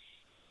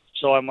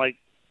 So I'm like,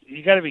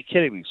 you got to be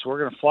kidding me. So we're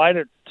going to fly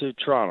to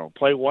Toronto,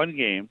 play one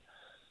game,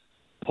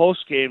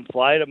 post-game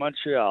fly to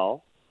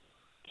Montreal,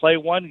 play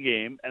one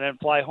game, and then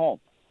fly home.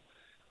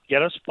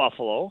 Get us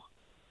Buffalo,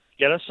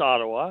 get us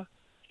Ottawa,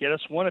 get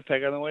us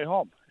Winnipeg on the way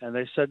home. And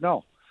they said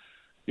no.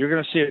 You're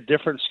going to see a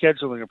different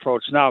scheduling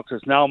approach now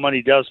because now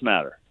money does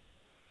matter.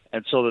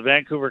 And so the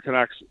Vancouver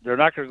Canucks, they're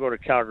not going to go to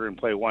Calgary and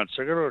play once.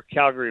 They're going to go to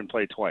Calgary and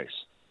play twice.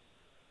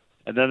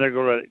 And then they're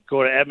going to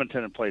go to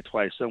Edmonton and play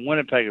twice, then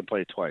Winnipeg and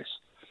play twice.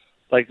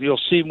 Like, you'll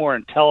see more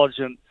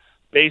intelligent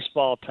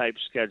baseball-type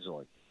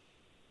scheduling.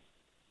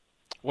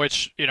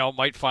 Which,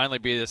 might finally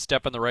be a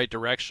step in the right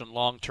direction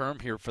long-term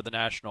here for the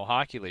National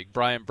Hockey League.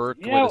 Brian Burke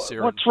with us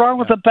here. What's wrong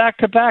with the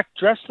back-to-back?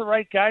 Dress the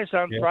right guys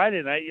on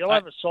Friday night. You'll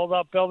have a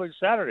sold-out building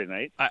Saturday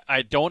night.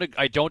 I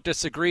don't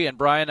disagree. And,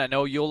 Brian, I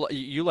know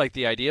you like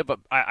the idea, but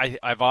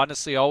I've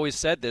honestly always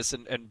said this,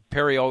 and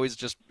Perry always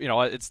just,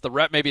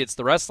 maybe it's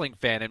the wrestling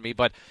fan in me,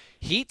 but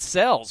heat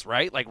sells,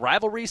 right? Like,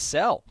 rivalries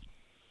sell.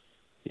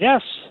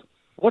 Yes.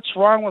 What's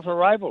wrong with a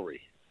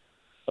rivalry?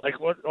 Like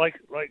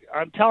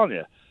I'm telling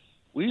you,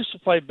 we used to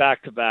play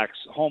back-to-backs,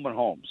 home and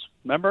homes.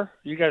 Remember?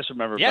 You guys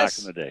remember Yes.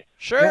 back in the day.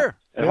 Sure.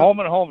 And home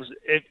and homes,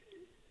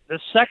 the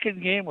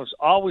second game was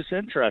always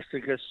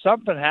interesting because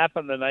something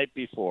happened the night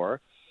before.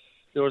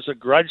 There was a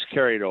grudge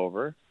carried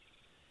over.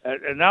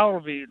 And now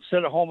it'll be,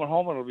 instead of home and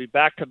home, it'll be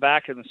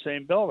back-to-back in the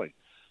same building.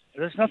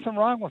 There's nothing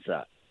wrong with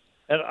that.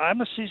 And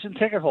I'm a season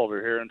ticket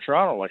holder here in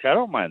Toronto. Like, I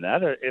don't mind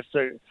that.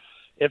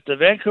 If the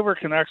Vancouver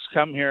Canucks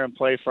come here and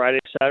play Friday,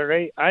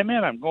 Saturday, I'm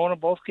in. I'm going to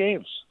both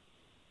games.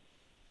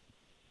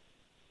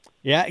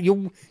 Yeah,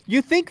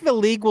 you think the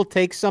league will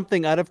take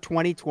something out of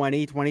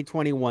 2020,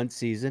 2021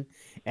 season,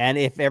 and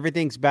if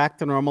everything's back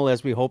to normal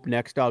as we hope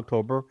next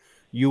October,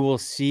 you will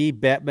see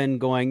Bettman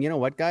going, you know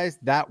what, guys,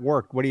 that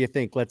worked. What do you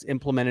think? Let's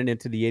implement it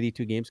into the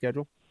 82-game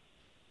schedule?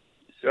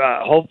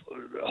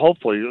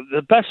 Hopefully.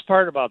 The best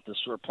part about this,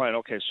 we're playing,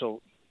 okay,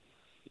 so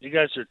you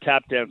guys are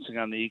tap dancing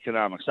on the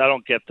economics. I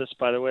don't get this,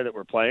 by the way, that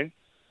we're playing.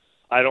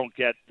 I don't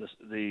get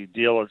the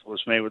deal that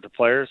was made with the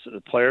players.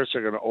 The players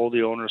are going to owe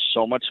the owners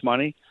so much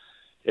money.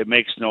 It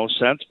makes no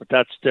sense, but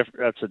that's different.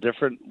 That's a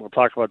different. We'll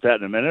talk about that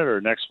in a minute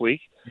or next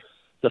week.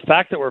 The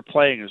fact that we're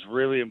playing is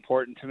really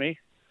important to me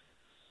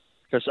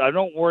because I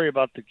don't worry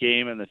about the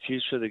game and the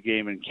future of the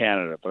game in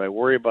Canada, but I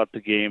worry about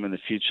the game and the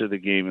future of the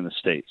game in the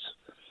States.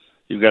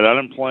 You've got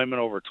unemployment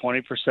over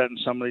 20% in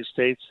some of these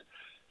states.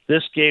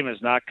 This game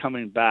is not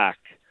coming back.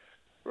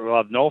 We'll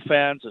have no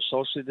fans, a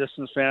socially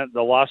distanced fan.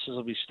 The losses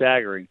will be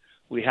staggering.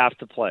 We have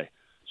to play.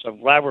 So I'm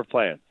glad we're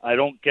playing. I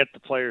don't get the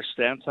players'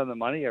 stance on the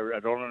money. I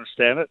don't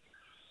understand it.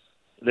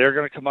 They're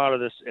going to come out of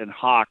this in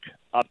hock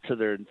up to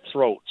their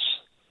throats,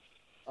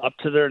 up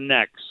to their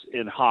necks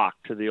in hock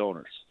to the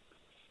owners.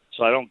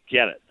 So I don't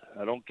get it.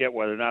 I don't get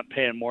why they're not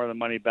paying more of the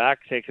money back,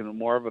 taking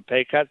more of a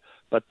pay cut,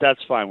 but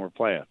that's fine. We're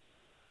playing.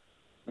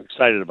 I'm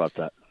excited about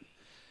that.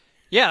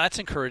 Yeah, that's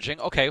encouraging.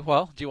 Okay,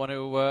 well, do you want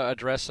to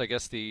address, I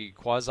guess, the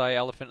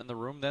quasi-elephant in the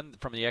room then,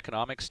 from the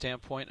economic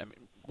standpoint? I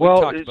mean,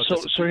 well, talked about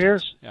this so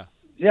here's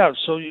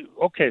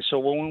So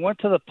when we went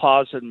to the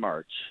pause in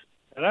March,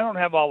 and I don't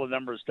have all the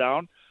numbers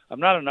down. I'm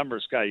not a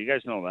numbers guy. You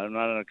guys know that. I'm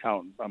not an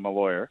accountant. I'm a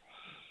lawyer.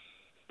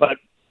 But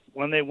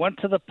when they went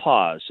to the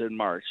pause in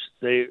March,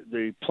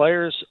 the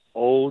players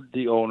owed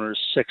the owners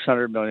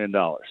 $600 million.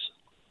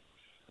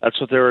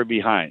 That's what they were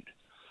behind.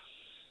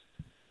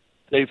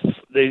 They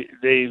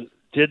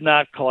did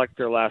not collect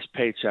their last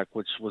paycheck,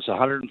 which was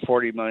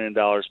 $140 million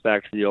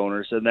back to the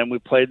owners. And then we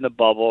played in the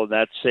bubble, and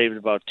that saved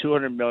about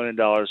 $200 million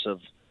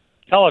of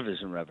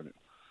television revenue.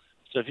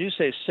 So if you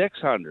say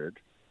 600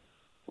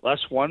 less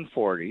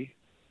 140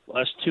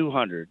 less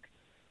 200,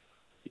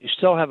 you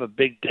still have a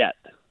big debt.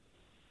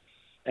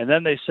 And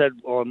then they said,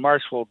 well, in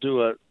March we'll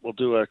do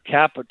a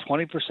cap of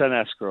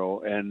 20%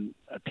 escrow and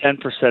a 10%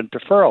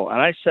 deferral.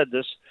 And I said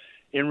this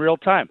in real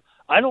time.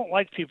 I don't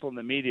like people in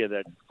the media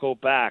that go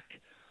back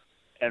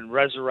and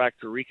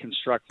resurrect or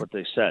reconstruct what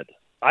they said.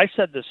 I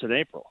said this in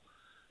April.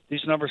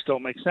 These numbers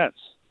don't make sense.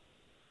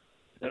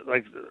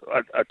 Like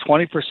a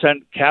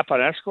 20% cap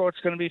on escrow, it's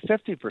going to be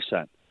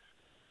 50%.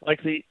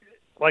 Like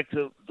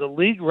the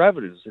league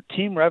revenues, the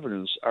team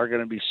revenues are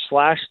going to be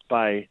slashed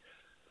by.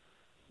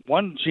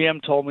 One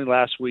GM told me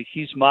last week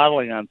he's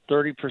modeling on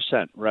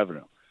 30%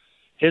 revenue.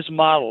 His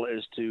model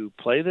is to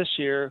play this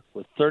year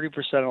with 30%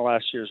 of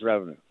last year's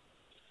revenue.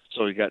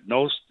 So you got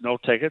no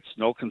tickets,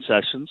 no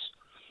concessions.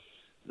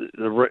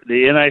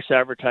 The in-ice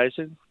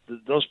advertising,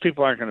 those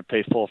people aren't going to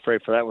pay full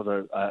freight for that with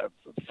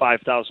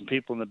 5,000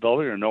 people in the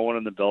building or no one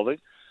in the building.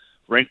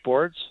 Rink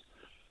boards,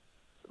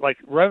 like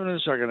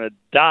revenues are going to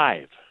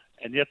dive.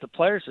 And yet the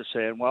players are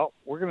saying, well,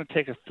 we're going to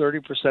take a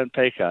 30%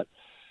 pay cut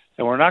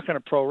and we're not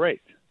going to prorate.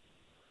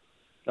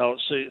 Now,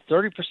 so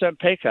 30%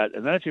 pay cut,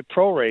 and then if you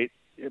prorate,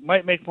 it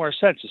might make more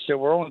sense. You say,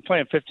 we're only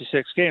playing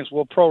 56 games,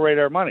 we'll prorate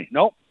our money.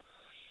 Nope.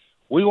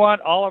 We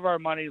want all of our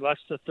money less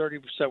than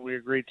 30% we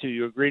agreed to.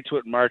 You agreed to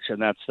it in March,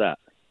 and that's that.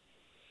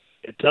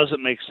 It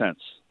doesn't make sense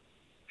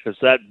because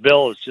that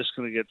bill is just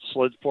going to get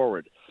slid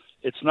forward.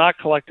 It's not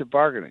collective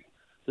bargaining.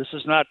 This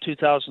is not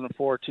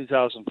 2004,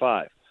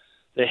 2005.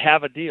 They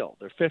have a deal.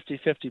 They're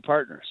 50-50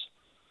 partners.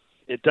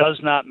 It does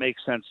not make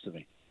sense to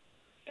me.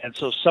 And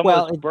so some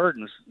of those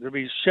burdens are going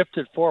to be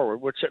shifted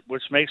forward, which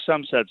makes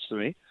some sense to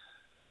me.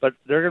 But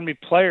they're going to be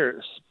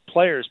players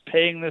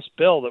paying this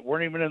bill that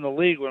weren't even in the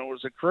league when it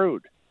was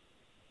accrued.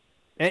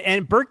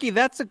 And Berkey,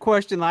 that's a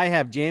question I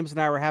have. James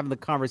and I were having the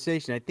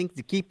conversation. I think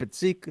to keep it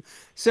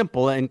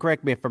simple, and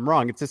correct me if I'm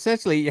wrong, it's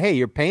essentially, hey,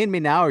 you're paying me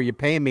now or you're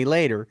paying me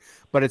later,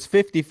 but it's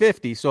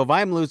 50-50. So if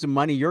I'm losing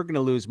money, you're going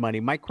to lose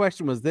money. My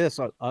question was this,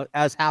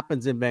 as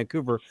happens in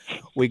Vancouver,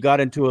 we got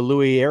into a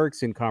Louis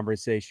Eriksson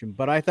conversation.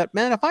 But I thought,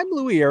 man, if I'm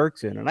Louis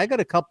Eriksson and I got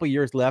a couple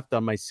years left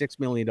on my $6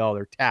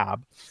 million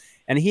tab,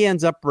 and he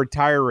ends up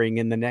retiring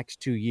in the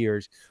next 2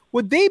 years,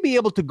 would they be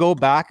able to go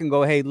back and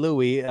go, hey,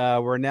 Louis,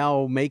 we're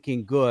now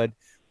making good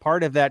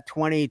part of that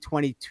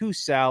 2022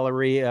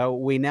 salary,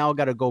 we now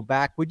got to go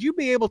back. Would you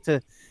be able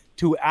to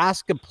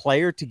ask a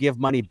player to give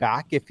money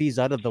back if he's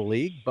out of the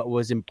league, but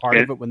was in part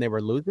of it when they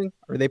were losing?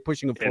 Or are they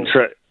pushing it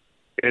forward?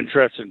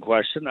 Interesting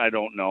question. I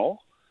don't know.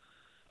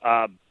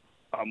 A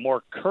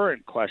more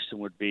current question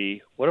would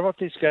be, what about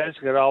these guys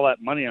who got all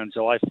that money on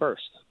July 1st?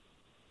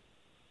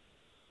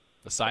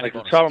 The signing like the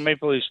bonuses. Toronto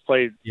Maple Leafs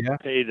paid,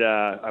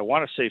 I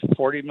want to say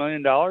 $40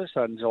 million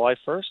on July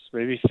 1st,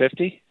 maybe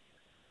 50.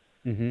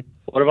 Mm-hmm.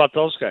 What about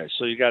those guys?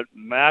 So you got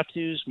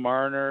Matthews,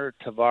 Marner,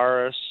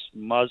 Tavares,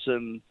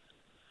 Muzzin,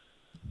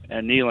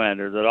 and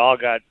Nylander that all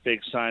got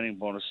big signing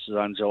bonuses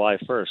on July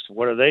 1st.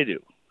 What do they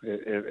do?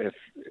 If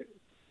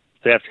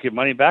they have to give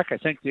money back, I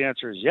think the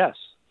answer is yes.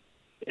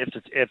 If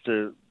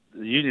the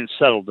union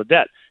settled the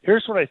debt.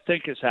 Here's what I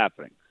think is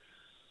happening.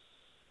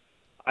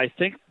 I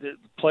think the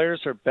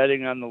players are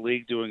betting on the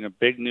league doing a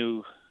big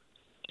new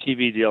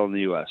TV deal in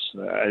the U.S.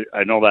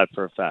 I know that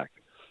for a fact.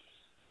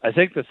 I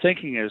think the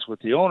thinking is with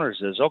the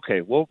owners is,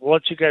 okay, we'll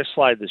let you guys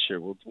slide this year.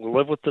 We'll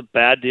live with the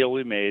bad deal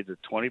we made, the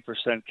 20%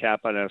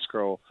 cap on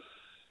escrow,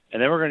 and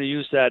then we're going to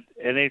use that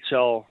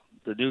NHL,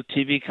 the new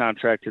TV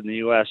contract in the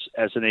U.S.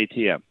 as an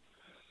ATM.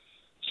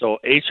 So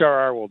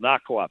HRR will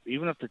not go up.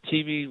 Even if the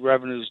TV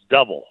revenues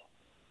double,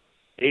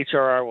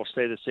 HRR will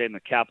stay the same, the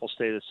cap will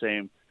stay the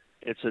same.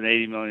 It's an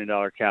 $80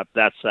 million cap.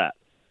 That's that.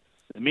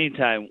 In the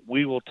meantime,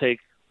 we will take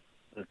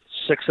the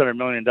 $600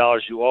 million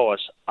you owe us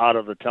out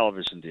of the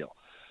television deal.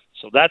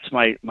 So that's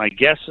my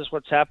guess is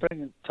what's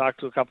happening. Talk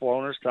to a couple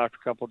owners, talk to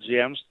a couple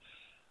GMs.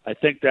 I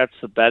think that's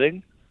the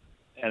betting.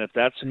 And if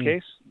that's the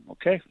case,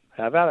 okay,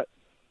 have at it.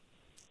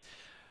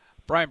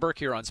 Brian Burke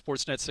here on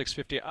Sportsnet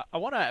 650. I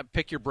want to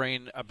pick your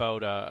brain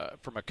about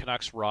from a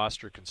Canucks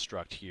roster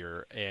construct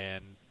here.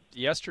 And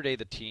yesterday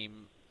the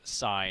team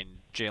signed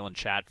Jalen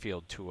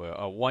Chatfield to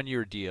a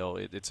one-year deal.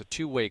 It's a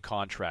two-way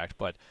contract,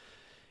 but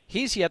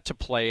he's yet to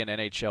play an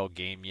NHL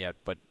game yet.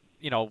 But,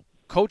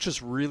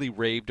 coaches really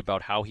raved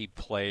about how he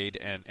played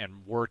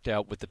and worked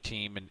out with the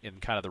team in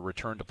kind of the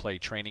return-to-play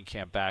training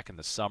camp back in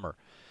the summer.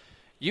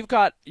 You've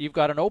got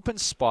an open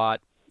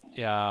spot,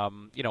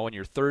 in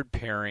your third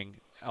pairing.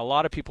 A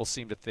lot of people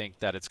seem to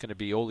think that it's going to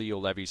be Olli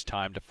Juolevi's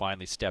time to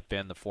finally step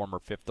in, the former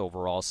 5th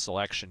overall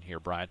selection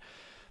here, Brian.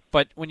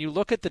 But when you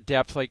look at the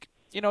depth,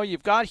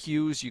 you've got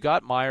Hughes, you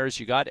got Myers,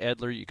 you got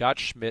Edler, you got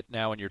Schmidt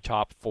now in your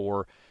top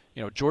 4.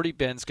 Jordy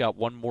Ben's got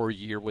one more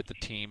year with the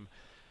team.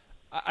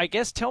 I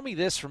guess tell me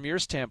this from your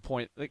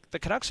standpoint. The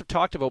Canucks have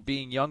talked about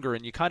being younger,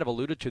 and you kind of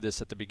alluded to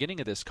this at the beginning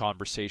of this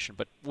conversation,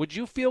 but would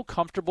you feel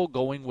comfortable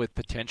going with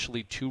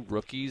potentially 2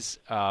 rookies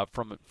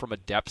from a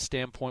depth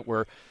standpoint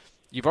where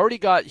you've already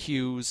got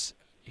Hughes,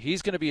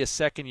 he's going to be a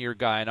second-year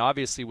guy and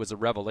obviously was a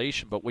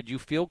revelation, but would you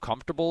feel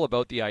comfortable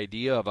about the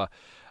idea of a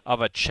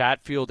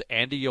Chatfield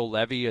and a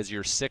Juolevi as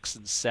your 6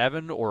 and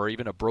 7, or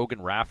even a Brogan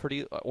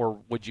Rafferty, or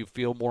would you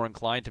feel more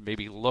inclined to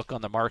maybe look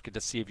on the market to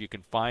see if you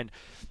can find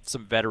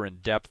some veteran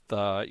depth,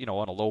 on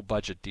a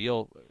low-budget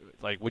deal?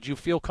 Would you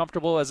feel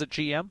comfortable as a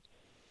GM?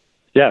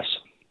 Yes.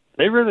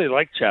 They really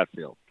like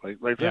Chatfield.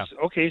 Yeah.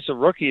 Okay, he's a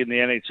rookie in the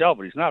NHL,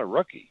 but he's not a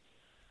rookie.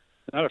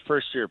 Not a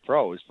first-year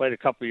pro. He's played a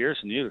couple of years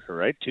in Utica,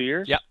 right? 2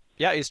 years?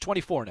 Yeah, he's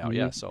 24 now.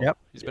 Yeah, so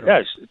he's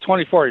been he's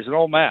 24. He's an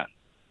old man.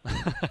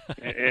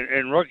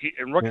 in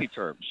rookie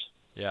terms.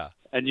 Yeah.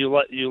 And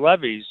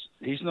Juolevi's,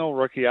 he's no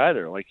rookie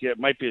either. It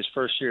might be his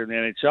first year in the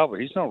NHL, but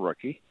he's no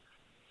rookie.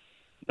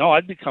 No,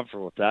 I'd be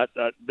comfortable with that.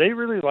 They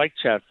really like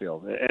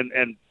Chatfield.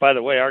 And by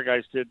the way, our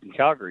guys did in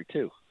Calgary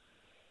too.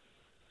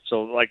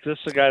 So, this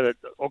is a guy that,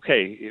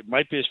 okay, it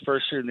might be his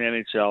first year in the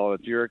NHL.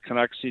 If you're a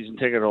Canucks season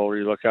ticket holder,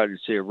 you look out and you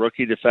see a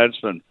rookie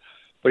defenseman,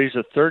 but he's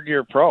a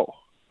third-year pro.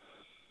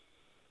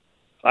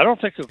 I don't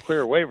think he'll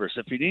clear waivers.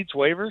 If he needs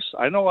waivers,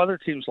 I know other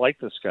teams like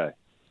this guy.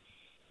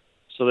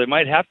 So they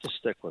might have to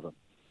stick with him.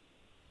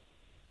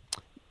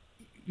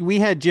 We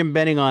had Jim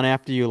Benning on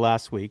after you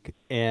last week,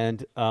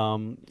 and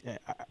I'm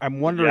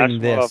wondering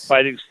this.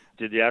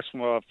 Did you ask him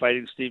about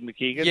fighting Steve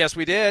McKeegan? Yes,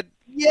 we did.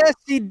 Yes,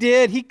 he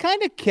did. He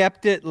kind of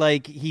kept it it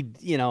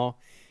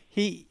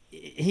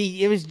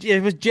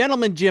was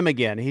Gentleman Jim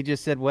again. He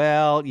just said,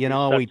 well,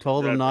 we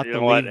told him not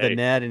to leave the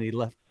net, and he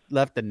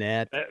left the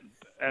net.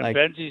 And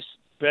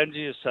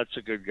Benji is such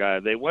a good guy.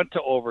 They went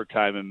to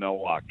overtime in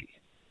Milwaukee.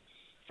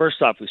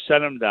 First off, we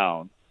sent him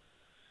down,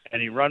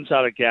 and he runs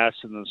out of gas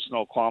in the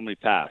Snoqualmie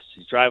Pass.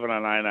 He's driving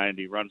on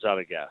I-90, runs out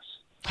of gas.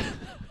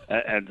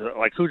 and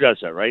who does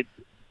that, right?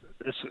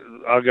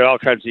 I'll get all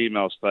kinds of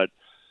emails, but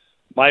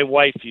my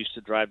wife used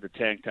to drive the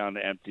tank down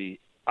to empty.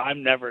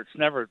 It's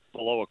never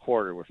below a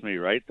quarter with me,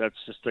 right? That's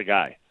just the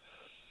guy.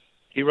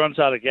 He runs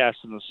out of gas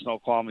in the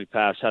Snoqualmie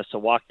Pass, has to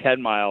walk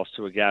 10 miles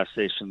to a gas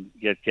station,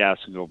 get gas,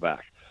 and go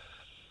back.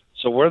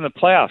 So we're in the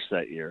playoffs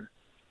that year,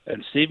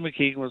 and Steve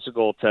McKeegan was the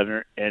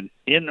goaltender, and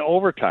in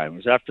overtime, it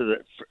was after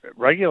the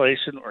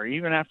regulation or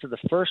even after the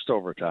first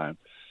overtime,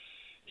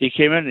 he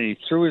came in and he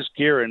threw his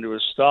gear into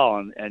his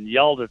stall and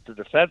yelled at the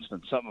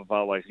defenseman something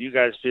about, you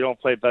guys, if you don't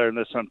play better than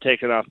this, I'm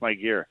taking off my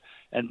gear.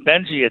 And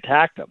Benji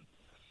attacked him.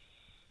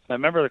 I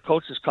remember the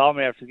coaches called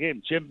me after the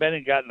game. Jim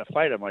Benning got in a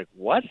fight. I'm like,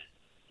 what?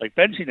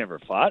 Benji never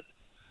fought.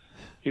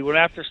 He went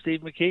after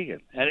Steve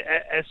McKeegan, and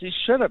as he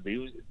should have. He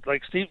was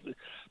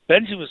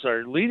Benji was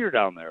our leader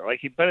down there.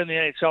 He'd been in the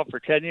NHL for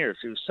 10 years.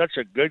 He was such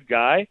a good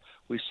guy.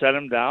 We set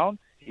him down.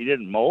 He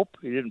didn't mope.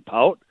 He didn't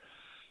pout.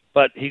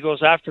 But he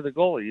goes after the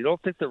goalie. You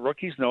don't think the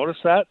rookies notice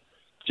that?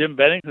 Jim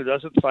Benning, who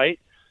doesn't fight,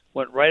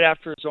 went right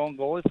after his own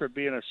goalie for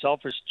being a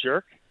selfish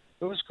jerk.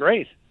 It was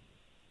great.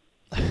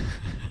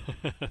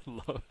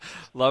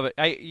 Love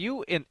it.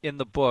 You in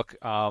the book,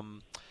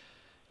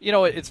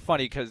 it's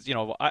funny because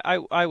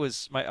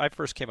I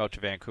first came out to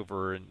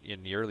Vancouver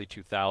in the early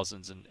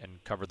 2000s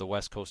and covered the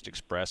West Coast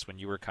Express when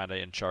you were kind of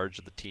in charge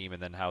of the team,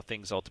 and then how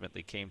things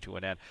ultimately came to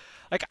an end.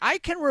 Like, I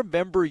can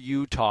remember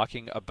you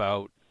talking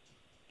about,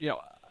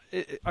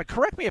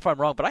 correct me if I'm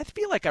wrong, but I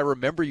feel like I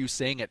remember you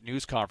saying at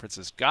news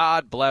conferences,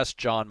 "God bless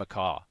John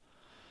McCaw."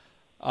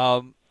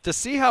 To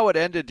see how it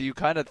ended, do you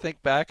kind of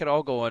think back at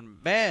all, going,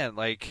 man,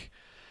 like,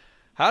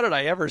 how did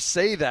I ever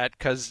say that?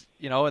 Because,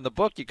 in the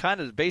book, you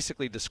kind of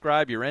basically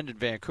describe your end in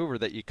Vancouver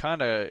that you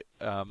kind of,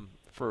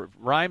 for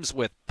rhymes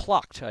with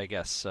plucked, I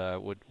guess,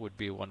 would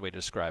be one way to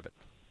describe it.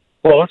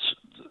 Well,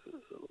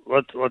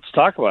 let's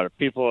talk about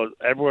it.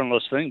 Everyone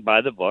listening,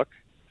 buy the book.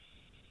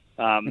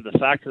 The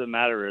fact of the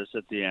matter is,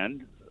 at the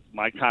end,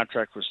 my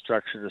contract was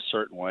structured a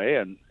certain way,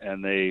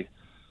 and they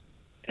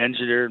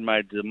engineered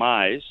my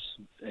demise,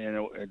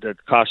 and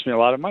it cost me a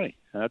lot of money.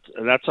 And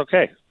that's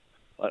okay.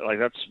 Like,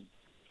 that's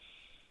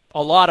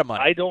a lot of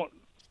money.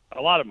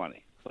 A lot of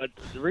money. But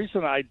the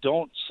reason I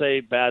don't say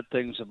bad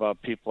things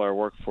about people I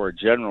work for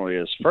generally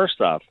is,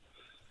 first off,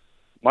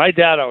 my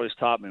dad always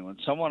taught me, when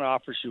someone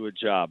offers you a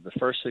job, the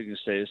first thing you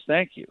say is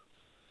thank you.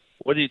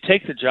 Whether you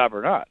take the job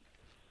or not,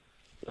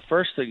 the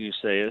first thing you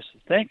say is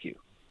thank you.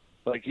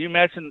 Like, you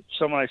imagine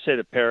someone, I say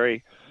to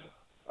Perry,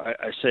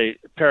 I say,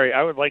 "Perry,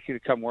 I would like you to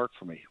come work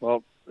for me."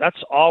 Well,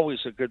 that's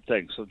always a good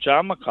thing. So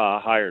John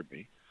McCaw hired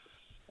me.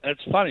 And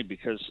it's funny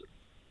because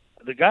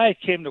the guy I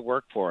came to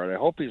work for, and I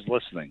hope he's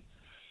listening,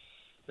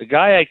 the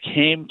guy I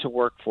came to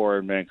work for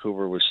in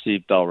Vancouver was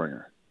Steve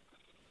Bellringer.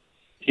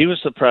 He was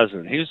the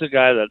president. He was the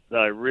guy that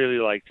I really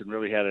liked and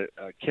really had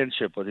a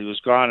kinship with. He was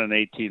gone in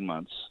 18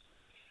 months.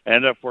 I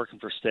ended up working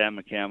for Stan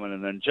McCammon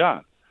and then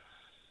John.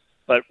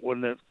 But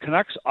when the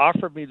Canucks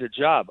offered me the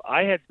job,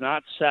 I had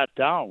not sat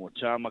down with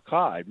John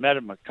McCaw. I'd met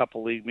him a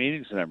couple league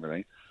meetings and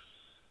everything,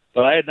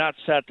 but I had not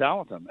sat down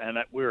with him. And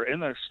we were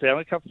in the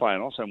Stanley Cup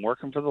Finals. I'm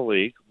working for the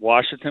league.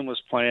 Washington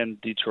was playing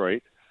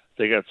Detroit.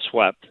 They got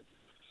swept.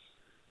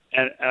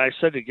 And I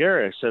said to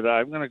Gary, I said,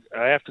 I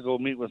have to go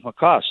meet with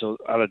McCaw. So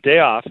on a day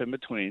off in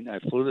between, I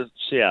flew to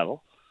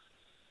Seattle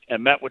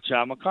and met with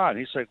John McCaw. And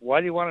he's like, "Why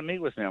do you want to meet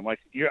with me?" I'm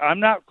like,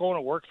 "I'm not going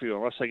to work for you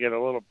unless I get a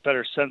little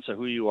better sense of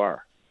who you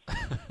are."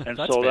 And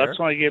that's so fair. That's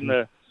when I gave him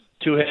the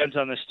two hands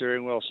on the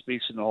steering wheel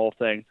speech and the whole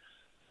thing.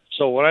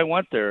 So when I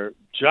went there,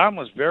 John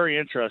was very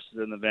interested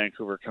in the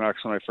Vancouver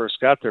Canucks when I first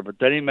got there, but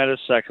then he met his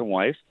second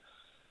wife,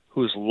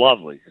 who's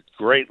lovely, a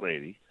great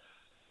lady,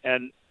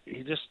 and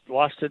he just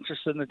lost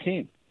interest in the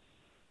team.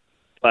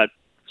 But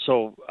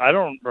so I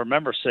don't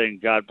remember saying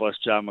 "God bless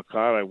John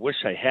McCaw." I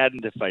wish I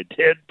hadn't if I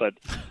did, but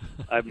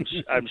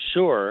I'm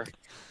sure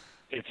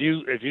if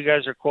you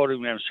guys are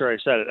quoting me, I'm sure I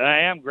said it. And I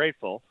am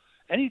grateful.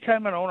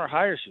 Anytime an owner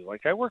hires you,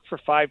 like, I work for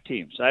 5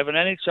 teams. I have an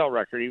NHL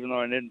record, even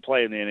though I didn't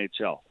play in the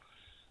NHL.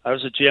 I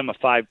was a GM of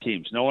 5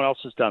 teams. No one else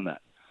has done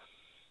that.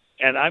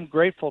 And I'm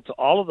grateful to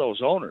all of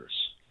those owners,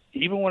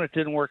 even when it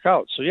didn't work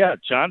out. So, yeah,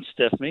 John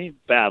stiffed me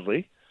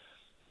badly,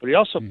 but he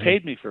also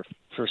paid me for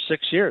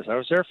 6 years. I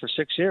was there for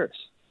 6 years.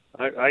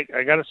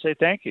 I got to say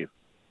thank you.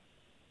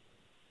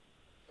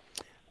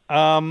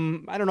 I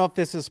don't know if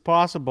this is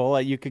possible.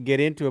 You could get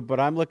into it,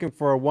 but I'm looking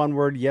for a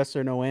one-word yes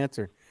or no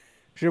answer.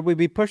 Should we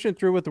be pushing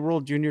through with the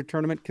World Junior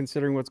Tournament,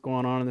 considering what's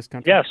going on in this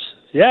country? Yes.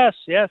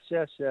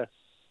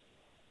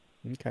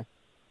 Okay.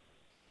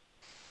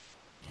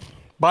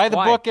 Buy the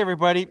book,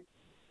 everybody.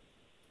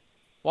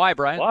 Why,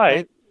 Brian?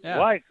 Why? Yeah.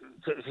 Why?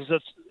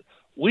 Because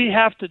we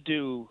have to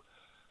do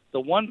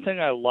the one thing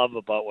I love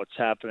about what's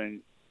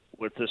happening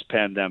with this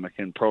pandemic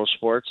in pro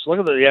sports. Look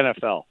at the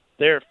NFL.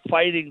 They're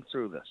fighting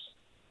through this.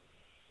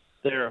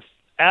 They're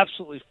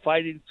absolutely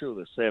fighting through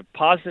this. They have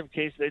positive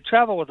cases. They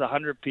travel with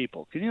 100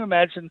 people. Can you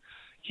imagine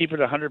keeping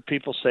 100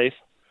 people safe?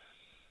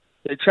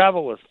 They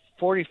travel with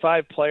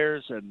 45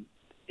 players and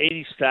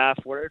 80 staff.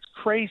 It's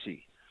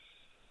crazy.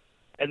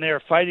 And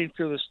they're fighting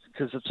through this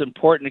because it's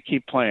important to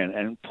keep playing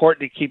and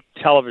important to keep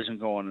television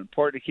going,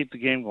 important to keep the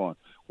game going.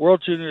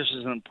 World Juniors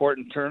is an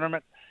important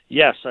tournament.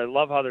 Yes, I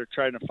love how they're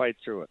trying to fight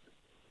through it.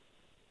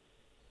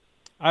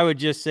 I would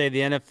just say the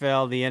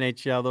NFL, the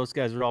NHL, those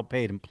guys are all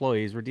paid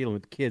employees. We're dealing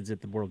with kids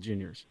at the World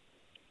Juniors.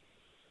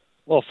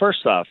 Well,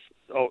 first off,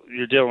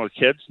 you're dealing with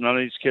kids. None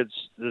of these kids,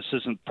 this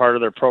isn't part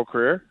of their pro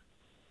career.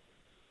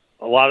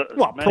 Pro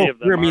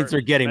career means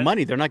they're getting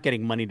money. They're not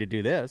getting money to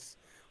do this.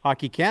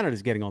 Hockey Canada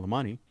is getting all the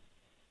money.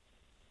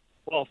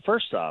 Well,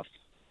 first off,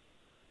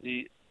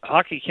 the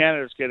Hockey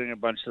Canada is getting a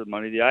bunch of the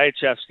money. The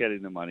IHF's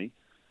getting the money,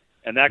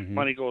 and that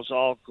money goes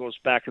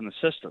back in the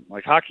system.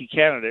 Like, Hockey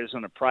Canada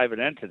isn't a private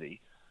entity.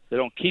 They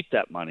don't keep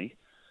that money.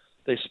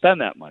 They spend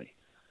that money.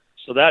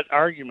 So that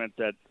argument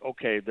that,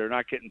 okay, they're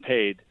not getting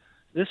paid,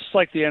 this is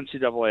like the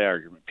NCAA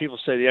argument. People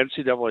say the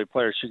NCAA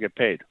players should get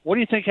paid. What do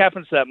you think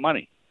happens to that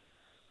money?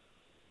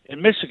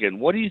 In Michigan,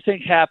 what do you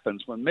think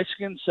happens when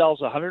Michigan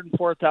sells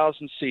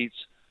 104,000 seats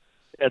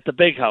at the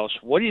Big House?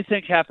 What do you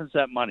think happens to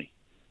that money?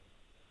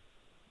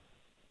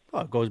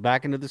 Well, it goes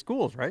back into the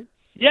schools, right?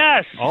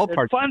 Yes. All it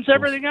parts funds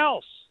everything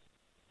else.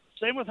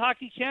 Same with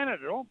Hockey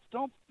Canada.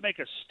 Don't make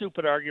a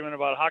stupid argument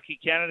about Hockey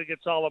Canada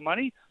gets all the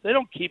money. They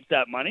don't keep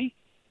that money.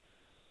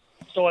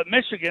 So at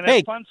Michigan,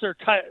 it funds their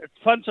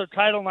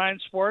Title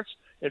IX sports.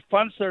 It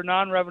funds their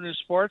non-revenue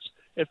sports.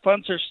 It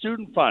funds their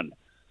student fund.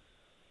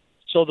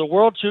 So the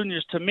World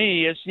Juniors, to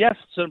me, is, yes,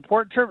 it's an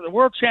important term. The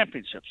World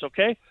Championships,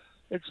 okay?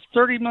 It's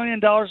 $30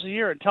 million a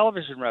year in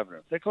television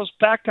revenue. That goes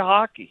back to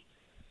hockey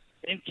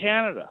in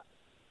Canada,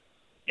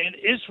 in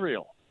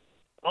Israel,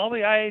 all the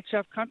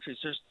IHF countries.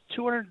 There's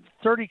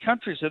 230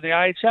 countries in the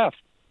IHF.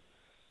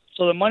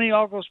 So the money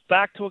all goes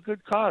back to a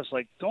good cause.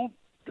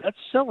 That's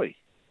silly.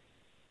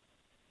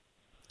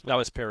 That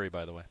was Perry,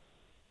 by the way.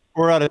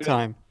 We're out of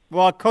time.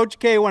 Well, Coach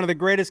K, one of the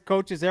greatest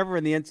coaches ever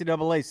in the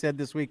NCAA, said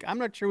this week, I'm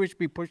not sure we should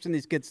be pushing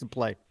these kids to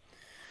play.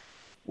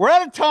 We're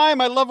out of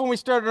time. I love when we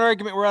start an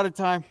argument. We're out of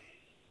time.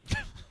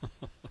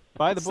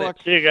 Buy the book.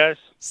 See you guys.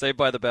 Saved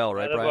by the bell,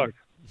 right, Brian?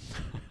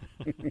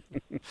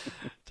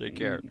 Take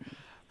care.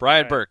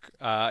 Brian Burke,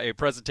 a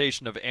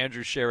presentation of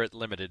Andrew Sherritt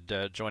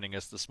Limited, joining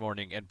us this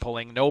morning and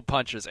pulling no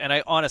punches. And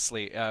I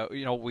honestly,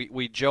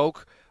 we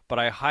joke, but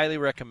I highly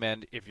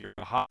recommend, if you're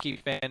a hockey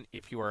fan,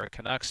 if you are a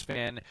Canucks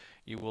fan,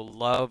 you will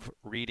love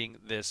reading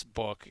this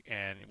book.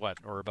 And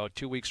we're about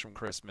 2 weeks from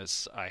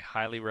Christmas. I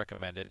highly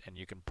recommend it, and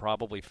you can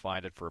probably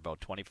find it for about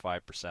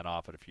 25%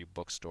 off at a few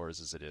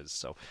bookstores as it is.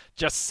 So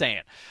just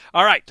saying.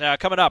 All right,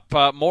 coming up,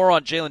 more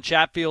on Jalen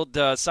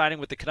Chatfield signing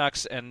with the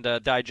Canucks, and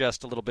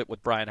digest a little bit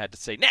what Brian had to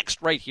say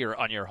next, right here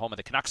on your home of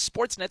the Canucks,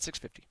 Sportsnet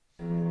 650.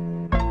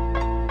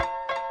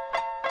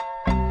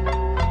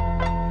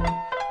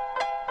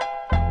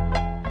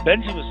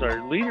 Benji was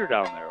our leader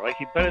down there.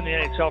 He'd been in the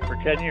NHL for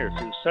 10 years.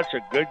 He was such a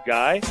good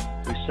guy.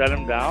 We set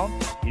him down.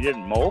 He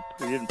didn't mope.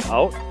 He didn't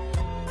pout.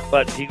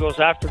 But he goes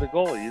after the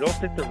goalie. You don't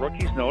think the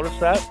rookies notice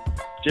that?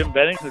 Jim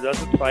Benning, who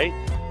doesn't fight,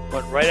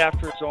 went right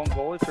after his own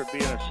goalie for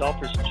being a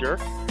selfish jerk.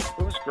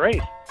 It was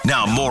great.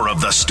 Now more of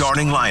the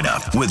starting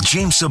lineup with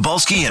James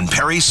Cebulski and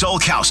Perry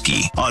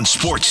Solkowski on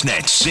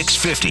Sportsnet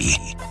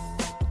 650.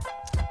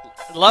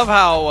 Love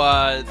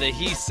how the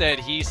he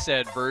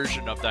said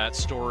version of that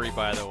story,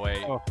 by the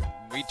way. Oh.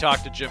 We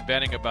talked to Jim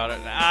Benning about it,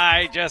 and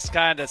I just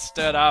kind of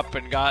stood up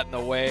and got in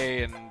the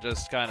way and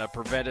just kind of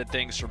prevented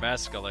things from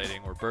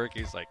escalating, where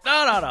Berkey's like,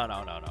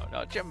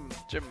 no, Jim.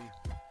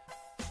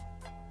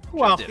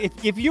 Well,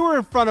 if you were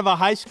in front of a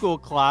high school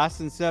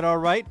class and said, all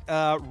right,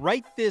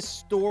 write this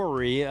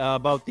story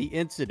about the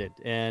incident,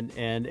 and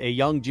a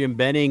young Jim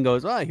Benning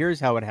goes, here's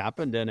how it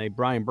happened, and a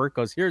Brian Burke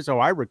goes, here's how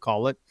I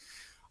recall it.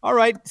 All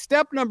right,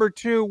 step number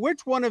 2,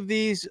 which one of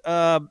these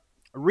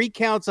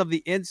recounts of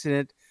the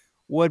incident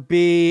would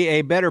be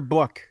a better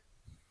book?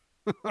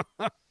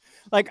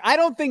 I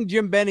don't think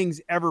Jim Benning's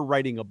ever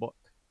writing a book.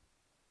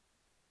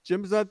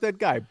 Jim's not that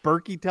guy.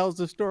 Berkey tells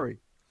the story.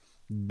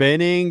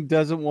 Benning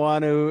doesn't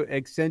want to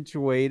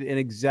accentuate and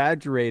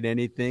exaggerate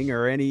anything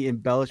or any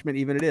embellishment,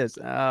 even it is.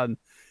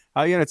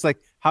 It's like,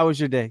 how was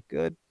your day?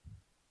 Good.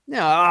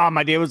 No,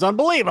 my day was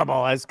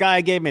unbelievable. This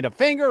guy gave me the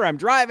finger. I'm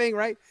driving,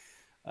 right?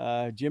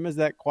 Jim is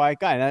that quiet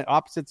guy. And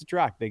opposites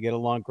attract. They get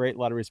along great, a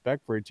lot of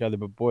respect for each other.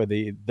 But boy,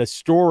 the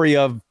story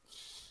of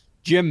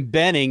Jim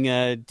Benning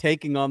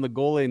taking on the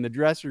goalie in the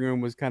dressing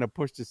room was kind of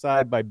pushed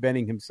aside by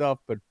Benning himself,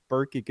 but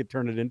Berkey could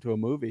turn it into a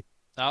movie.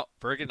 No,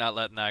 Berkey not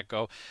letting that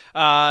go.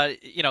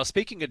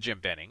 Speaking of Jim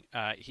Benning,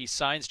 he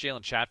signs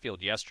Jalen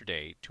Chatfield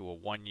yesterday to a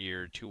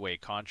 1-year, 2-way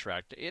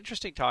contract.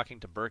 Interesting talking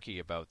to Berkey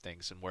about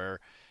things, and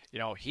where,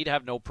 he'd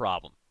have no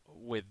problem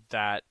with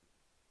that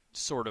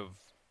sort of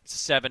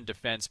 7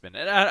 defensemen.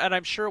 And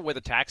I'm sure with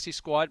a taxi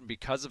squad, and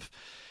because of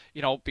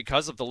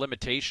the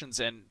limitations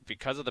and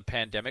because of the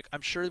pandemic,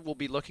 I'm sure we'll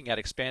be looking at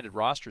expanded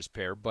rosters,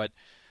 pair. But,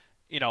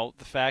 the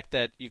fact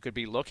that you could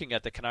be looking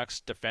at the Canucks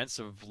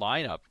defensive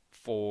lineup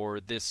for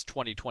this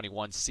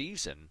 2021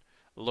 season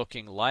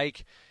looking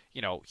like,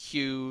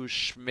 Hughes,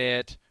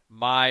 Schmidt,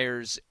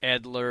 Myers,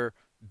 Edler,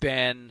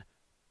 Ben,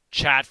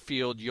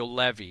 Chatfield,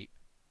 Juolevi.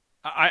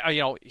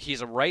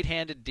 He's a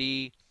right-handed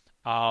D.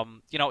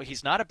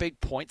 He's not a big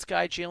points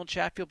guy, Jalen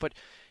Chatfield, but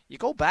you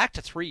go back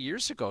to 3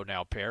 years ago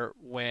now, Pear,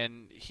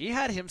 when he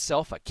had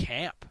himself a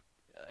camp.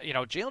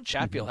 Jalen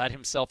Chatfield had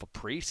himself a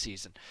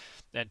preseason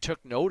and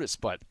took notice.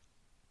 But,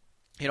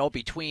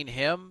 between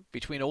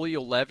Olli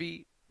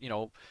Juolevi,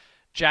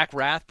 Jack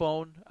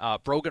Rathbone,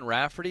 Brogan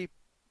Rafferty,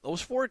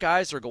 those 4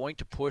 guys are going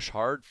to push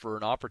hard for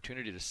an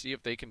opportunity to see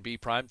if they can be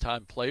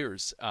primetime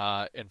players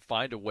and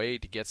find a way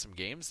to get some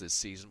games this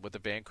season with the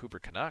Vancouver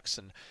Canucks.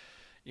 And,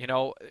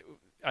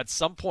 at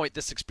some point,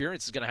 this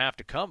experience is going to have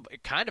to come.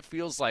 It kind of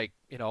feels like,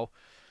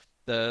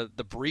 the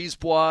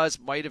Brisebois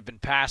might have been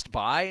passed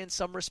by in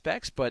some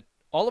respects, but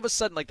all of a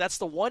sudden, that's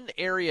the one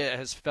area that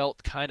has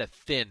felt kind of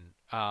thin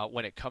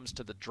when it comes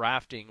to the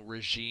drafting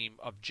regime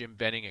of Jim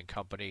Benning and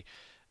company,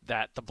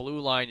 that the blue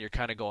line, you're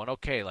kind of going,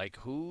 okay,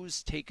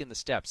 who's taking the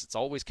steps? It's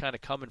always kind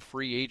of come in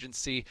free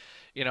agency.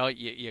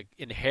 You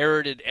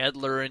inherited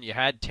Edler and you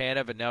had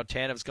Tanev, and now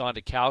Tanev's gone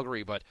to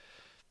Calgary, but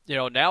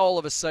now all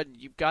of a sudden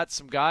you've got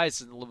some guys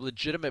in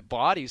legitimate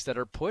bodies that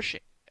are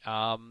pushing.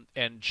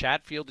 And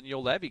Chatfield and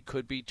Juolevi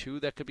could be 2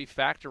 that could be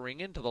factoring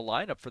into the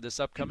lineup for this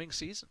upcoming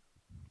season.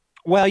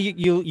 Well,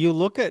 you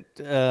look at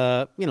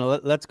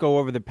let's go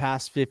over the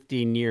past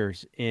 15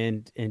 years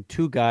and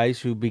two guys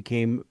who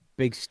became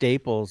big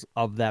staples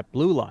of that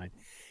blue line.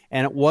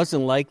 And it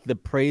wasn't like the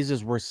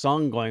praises were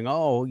sung going,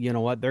 oh, you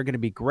know what, they're going to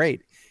be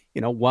great.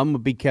 One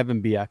would be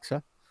Kevin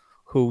Bieksa,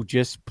 who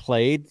just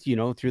played,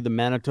 through the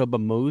Manitoba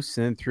Moose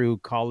and through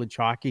college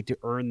hockey to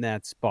earn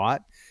that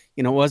spot.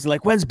 It was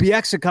like, when's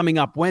Bieksa coming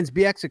up? When's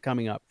Bieksa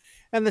coming up?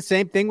 And the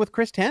same thing with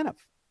Chris Tanev,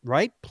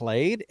 right?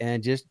 Played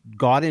and just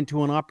got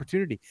into an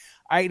opportunity.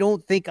 I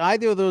don't think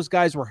either of those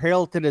guys were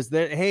heralded as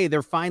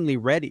they're finally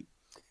ready.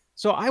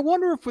 So I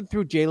wonder if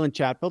through Jalen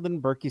Chatfield,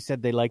 and Berkey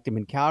said they liked him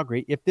in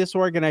Calgary, if this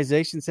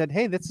organization said,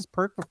 hey, this is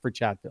perfect for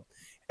Chatfield.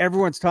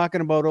 Everyone's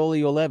talking about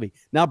Olli Juolevi.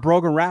 Now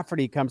Brogan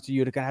Rafferty comes to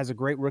Utica, has a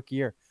great rookie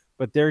year.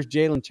 But there's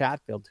Jalen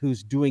Chatfield,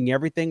 who's doing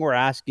everything we're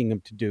asking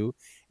him to do,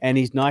 and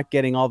he's not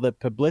getting all the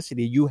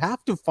publicity. You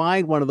have to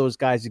find one of those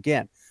guys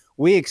again.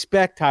 We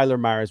expect Tyler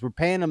Myers. We're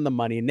paying him the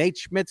money. Nate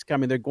Schmidt's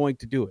coming. They're going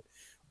to do it.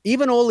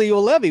 Even Olli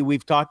Juolevi,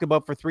 we've talked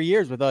about for 3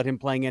 years without him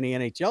playing any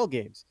NHL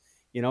games.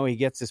 He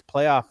gets this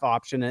playoff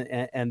option,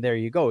 and there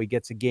you go. He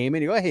gets a game,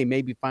 and you go, hey,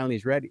 maybe finally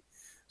he's ready.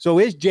 So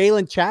is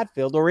Jalen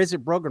Chatfield or is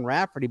it Brogan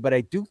Rafferty? But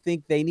I do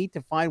think they need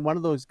to find one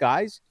of those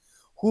guys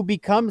who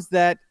becomes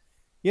that,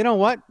 you know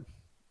what?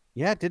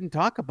 Yeah, didn't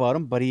talk about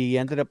him, but he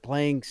ended up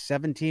playing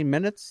 17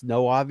 minutes.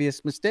 No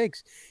obvious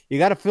mistakes. You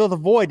got to fill the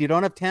void. You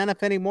don't have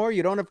Tanev anymore.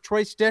 You don't have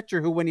Troy Stetcher,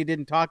 who when you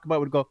didn't talk about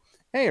would go,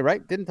 hey,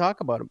 right, didn't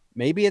talk about him.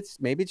 Maybe it's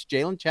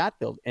Jalen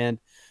Chatfield. And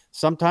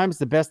sometimes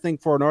the best thing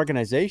for an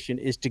organization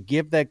is to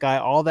give that guy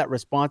all that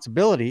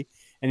responsibility,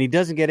 and he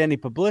doesn't get any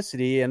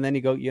publicity. And then you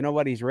go, you know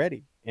what, he's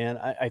ready. And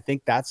I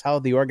think that's how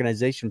the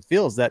organization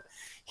feels, that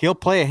he'll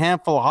play a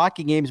handful of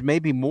hockey games,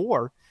 maybe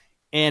more.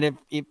 And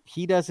if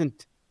he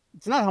doesn't,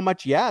 it's not how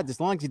much he adds, as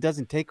long as he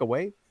doesn't take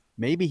away.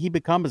 Maybe he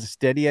becomes a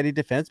steady Eddie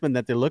defenseman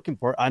that they're looking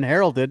for,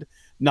 unheralded,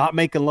 not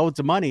making loads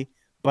of money,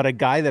 but a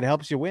guy that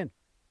helps you win.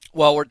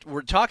 Well,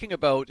 we're talking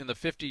about in the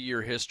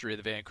 50-year history of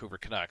the Vancouver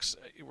Canucks,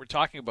 we're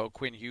talking about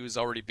Quinn Hughes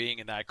already being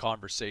in that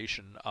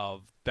conversation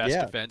of best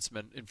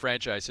defenseman in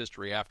franchise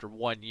history after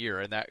 1 year,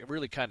 and that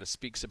really kind of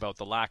speaks about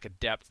the lack of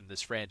depth in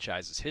this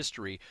franchise's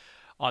history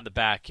on the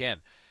back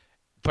end.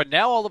 But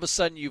now all of a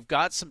sudden you've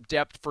got some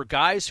depth for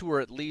guys who are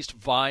at least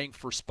vying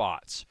for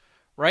spots,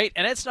 right?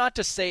 And it's not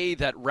to say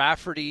that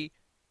Rafferty,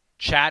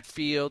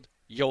 Chatfield,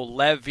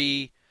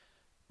 Juolevi,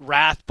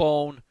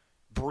 Rathbone,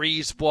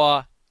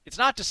 Brisebois, it's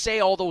not to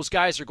say all those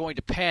guys are going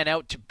to pan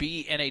out to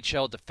be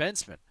NHL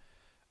defensemen.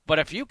 But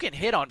if you can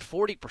hit on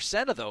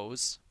 40% of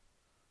those,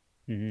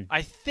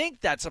 I think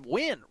that's a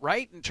win,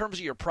 right? In terms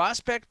of your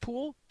prospect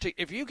pool,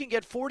 if you can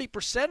get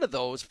 40% of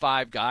those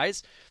 5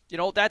 guys,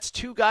 that's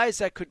 2 guys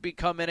that could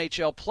become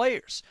NHL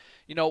players.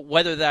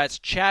 Whether that's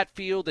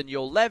Chatfield and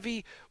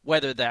Juolevi,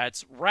 whether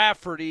that's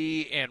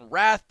Rafferty and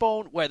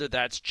Rathbone, whether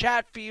that's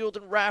Chatfield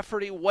and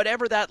Rafferty,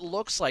 whatever that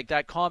looks like,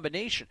 that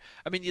combination.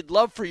 I mean, you'd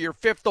love for your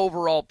 5th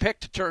overall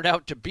pick to turn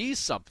out to be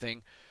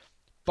something,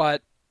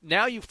 but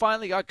now you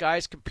finally got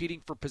guys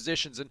competing for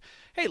positions. And,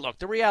 hey, look,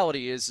 the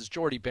reality is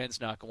Jordy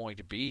Benn's not going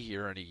to be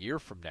here in a year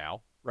from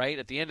now, right?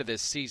 At the end of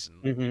this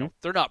season,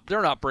 they're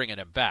not bringing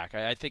him back.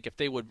 I think if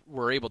they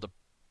were able to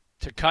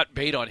cut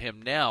bait on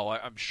him now,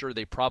 I'm sure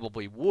they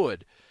probably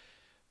would.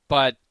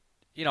 But,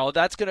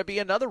 that's going to be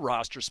another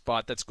roster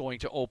spot that's going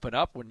to open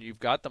up when you've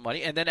got the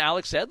money. And then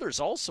Alex Edler's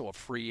also a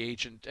free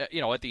agent,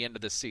 at the end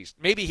of this season.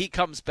 Maybe he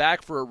comes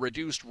back for a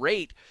reduced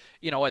rate,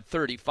 at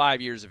 35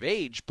 years of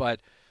age,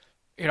 but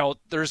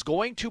there's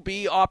going to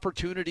be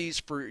opportunities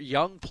for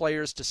young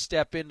players to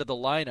step into the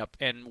lineup,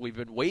 and we've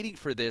been waiting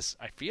for this,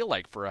 I feel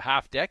like, for a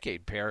half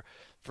decade,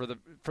 for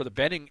the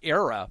Benning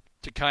era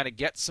to kind of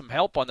get some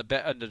help on the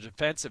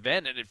defensive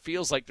end, and it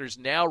feels like there's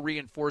now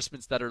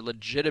reinforcements that are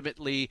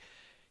legitimately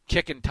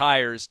kicking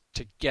tires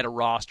to get a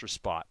roster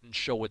spot and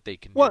show what they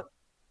can do.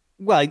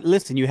 Well,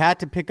 listen, you had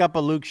to pick up a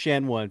Luke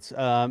Shen once.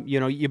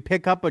 You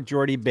pick up a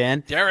Jordy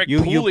Ben. Derek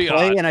you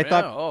play, and I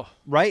thought,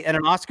 right, and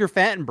an Oscar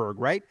Fantenberg,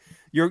 right?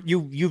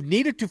 You've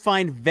needed to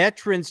find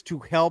veterans to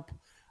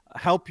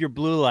help your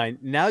blue line.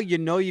 Now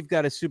you've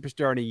got a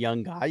superstar and a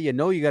young guy. You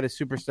got a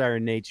superstar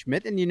in Nate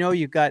Schmidt, and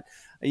you've got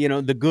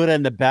the good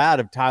and the bad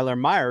of Tyler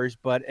Myers,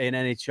 but an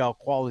NHL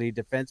quality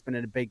defenseman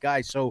and a big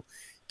guy. So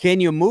can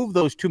you move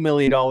those $2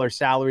 million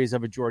salaries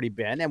of a Jordy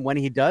Ben? And when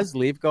he does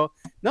leave, go,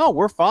 no,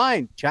 we're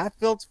fine.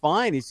 Chatfield's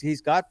fine.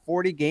 He's got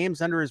 40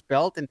 games under his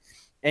belt,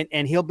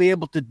 and he'll be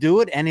able to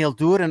do it, and he'll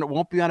do it, and it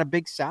won't be on a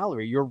big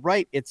salary. You're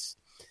right. It's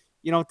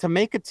to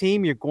make a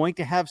team, you're going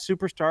to have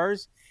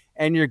superstars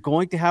and you're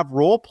going to have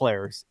role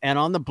players. And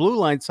on the blue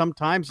line,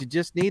 sometimes you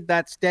just need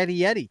that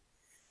steady Eddie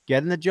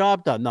getting the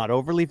job done. Not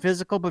overly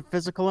physical, but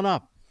physical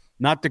enough.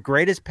 Not the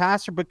greatest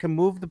passer, but can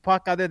move the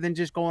puck other than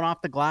just going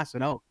off the glass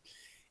and out.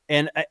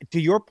 And to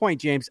your point,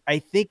 James, I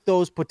think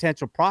those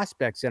potential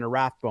prospects in a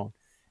Rathbone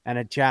and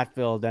a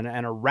Chatfield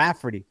and a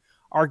Rafferty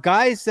are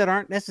guys that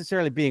aren't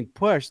necessarily being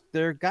pushed.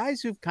 They're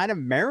guys who've kind of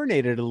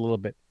marinated a little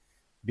bit,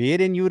 be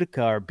it in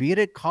Utica or be it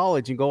at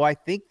college, and go, I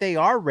think they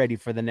are ready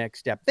for the next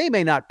step. They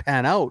may not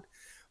pan out,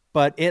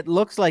 but it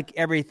looks like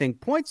everything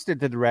points to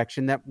the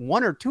direction that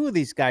one or two of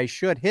these guys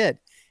should hit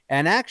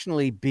and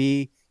actually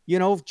be,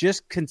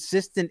 just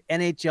consistent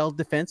NHL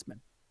defensemen.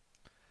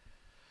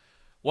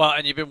 Well,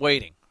 and you've been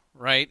waiting,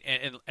 right?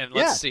 And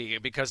let's see,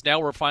 because now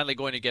we're finally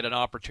going to get an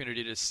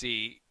opportunity to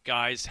see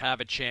guys have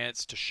a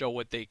chance to show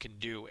what they can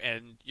do.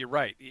 And you're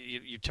right.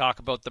 You talk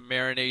about the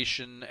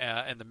marination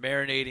and the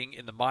marinating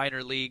in the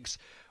minor leagues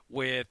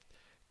with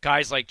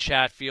guys like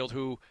Chatfield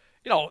who,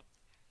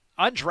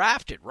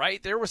 undrafted,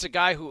 right? There was a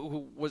guy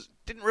who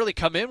didn't really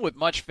come in with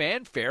much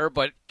fanfare,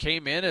 but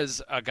came in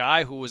as a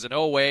guy who was an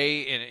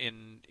OA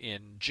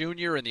in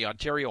junior in the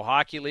Ontario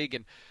Hockey League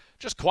and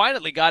just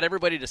quietly got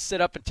everybody to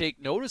sit up and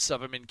take notice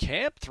of him in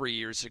camp 3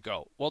 years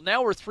ago. Well,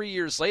 now we're 3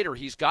 years later.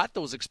 He's got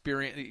those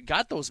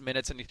got those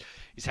minutes, and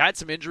he's had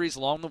some injuries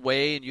along the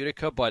way in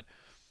Utica. But,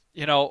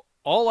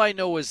 all I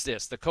know is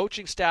this. The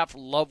coaching staff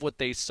love what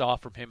they saw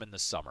from him in the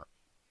summer,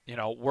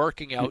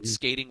 working out,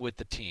 skating with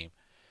the team.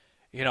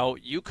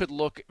 You could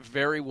look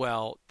very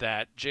well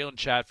that Jalen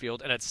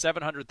Chatfield, and at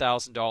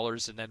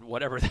 $700,000, and then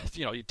whatever,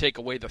 you take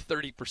away the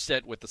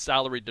 30% with the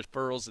salary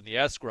deferrals and the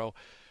escrow.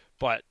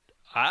 But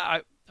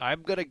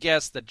I'm going to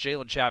guess that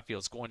Jalen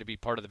Chatfield is going to be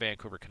part of the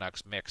Vancouver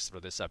Canucks mix for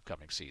this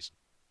upcoming season.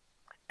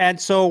 And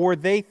so were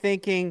they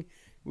thinking,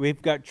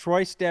 we've got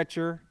Troy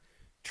Stetcher,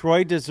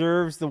 Troy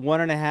deserves the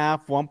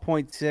 1.5,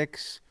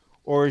 1.6,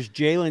 or is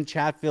Jalen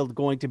Chatfield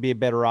going to be a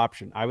better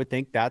option? I would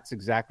think that's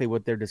exactly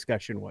what their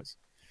discussion was.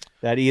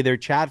 That either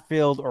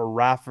Chatfield or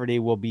Rafferty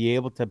will be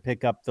able to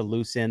pick up the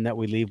loose end that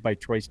we leave by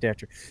Troy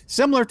Stetcher.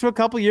 Similar to a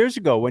couple years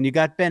ago when you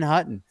got Ben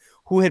Hutton,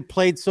 who had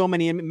played so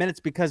many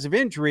minutes because of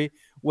injury,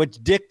 which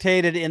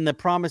dictated in the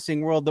promising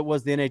world that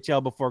was the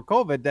NHL before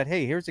COVID that,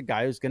 hey, here's a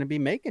guy who's going to be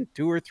making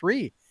 2 or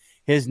 3.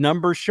 His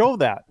numbers show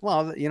that.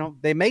 Well,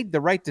 they made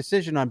the right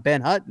decision on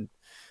Ben Hutton,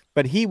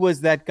 but he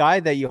was that guy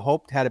that you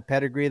hoped had a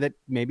pedigree that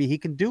maybe he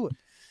can do it.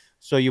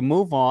 So you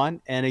move on,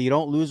 and you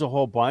don't lose a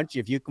whole bunch.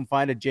 If you can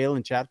find a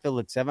Jalen Chatfield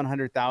at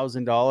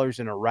 $700,000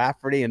 and a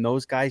Rafferty and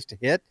those guys to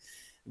hit,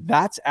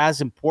 that's as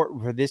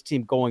important for this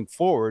team going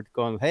forward.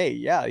 Going, hey,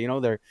 yeah,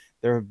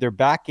 their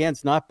back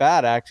end's not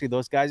bad actually.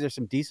 Those guys are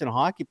some decent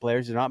hockey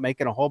players. They're not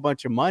making a whole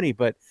bunch of money,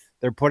 but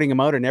they're putting them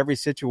out in every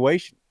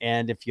situation.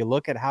 And if you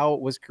look at how it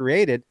was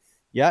created,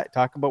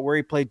 talk about where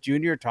he played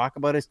junior, talk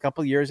about his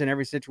couple years in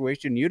every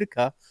situation in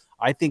Utica.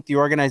 I think the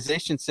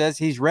organization says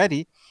he's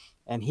ready.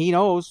 And he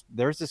knows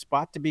there's a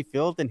spot to be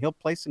filled, and he'll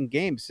play some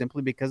games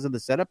simply because of the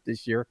setup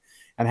this year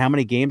and how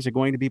many games are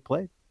going to be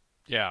played.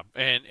 Yeah,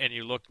 and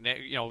you look,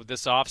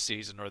 this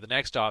offseason or the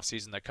next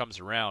offseason that comes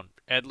around,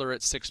 Edler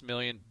at $6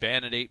 million,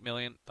 Ben at $8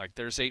 million. Like,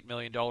 there's $8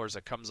 million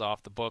that comes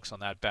off the books on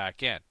that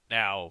back end.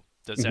 Now,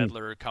 does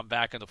Edler come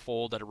back in the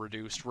fold at a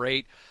reduced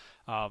rate?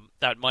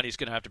 That money's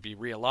going to have to be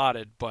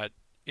reallotted, but,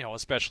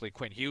 especially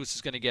Quinn Hughes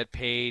is going to get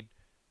paid.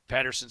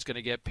 Pedersen's going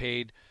to get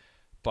paid.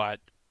 But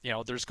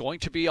there's going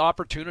to be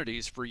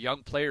opportunities for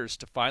young players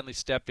to finally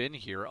step in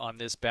here on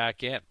this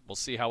back end. We'll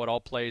see how it all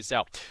plays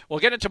out. We'll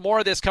get into more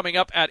of this coming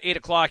up at 8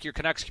 o'clock. Your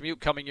Canucks Commute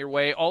coming your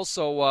way.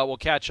 Also, we'll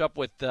catch up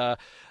with the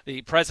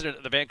president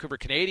of the Vancouver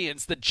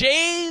Canadians. The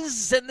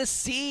Jays and the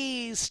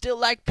C's still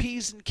like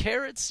peas and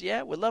carrots.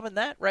 Yeah, we're loving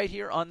that right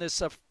here on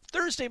this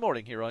Thursday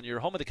morning here on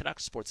your home of the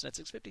Canucks, Sportsnet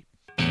 650.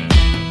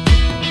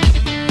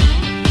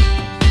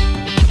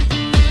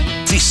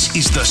 This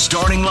is the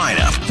starting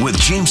lineup with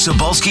James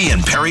Cebulski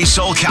and Perry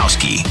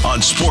Solkowski on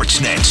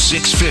Sportsnet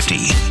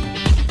 650.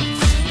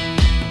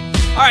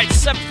 All right,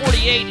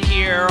 7:48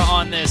 here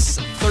on this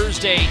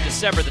Thursday,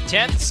 December the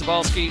 10th.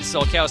 Cebulski,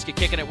 Solkowski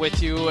kicking it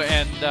with you.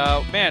 And,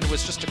 man, it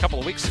was just a couple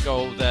of weeks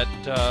ago that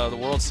the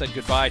world said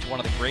goodbye to one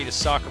of the greatest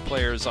soccer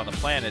players on the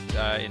planet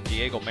in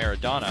Diego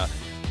Maradona,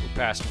 who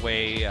passed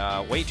away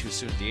way too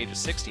soon at the age of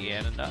 60.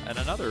 And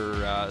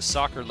another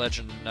soccer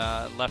legend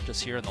left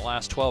us here in the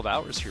last 12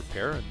 hours here,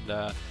 Per.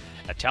 And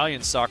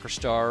Italian soccer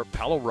star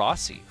Paolo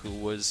Rossi, who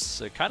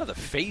was kind of the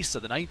face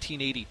of the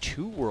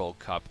 1982 World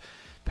Cup,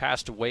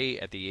 passed away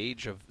at the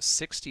age of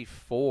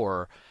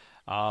 64.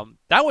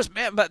 That was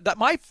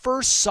my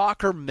first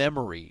soccer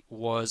memory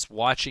was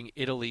watching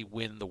Italy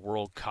win the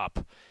World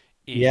Cup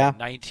in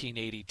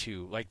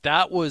 1982. Like,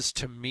 that was,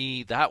 to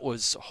me, that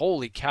was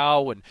holy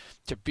cow, and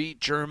to beat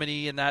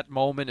Germany in that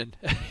moment. And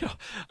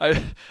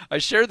I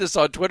shared this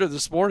on Twitter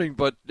this morning,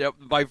 but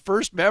my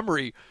first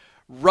memory,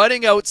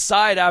 running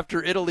outside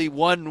after Italy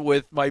won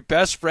with my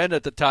best friend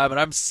at the time, and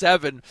I'm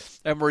 7,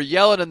 and we're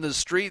yelling in the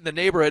street in the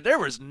neighborhood. There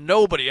was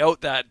nobody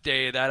out that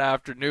day, that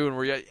afternoon.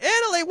 We're yelling,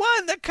 Italy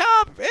won the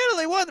cup!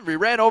 Italy won! We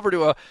ran over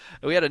to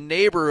we had a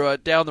neighbor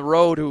down the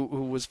road who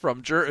was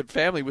from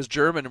family was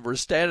German, and we're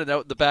standing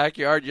out in the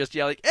backyard just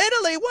yelling,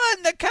 Italy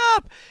won the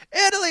cup!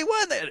 Italy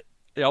won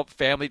the...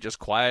 family just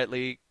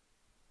quietly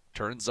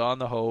turns on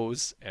the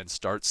hose and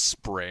starts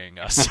spraying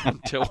us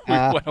until we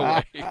went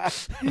away.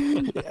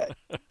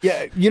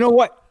 Yeah, you know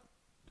what?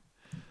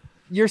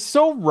 You're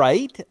so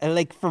right.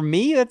 Like, for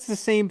me, that's the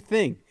same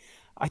thing.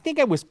 I think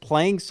I was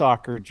playing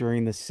soccer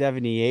during the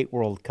 78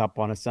 World Cup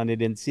on a Sunday,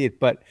 didn't see it.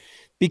 But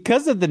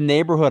because of the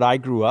neighborhood I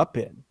grew up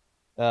in,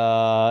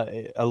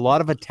 a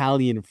lot of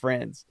Italian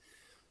friends,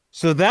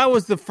 So that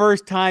was the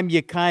first time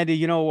you kind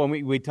of,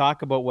 when we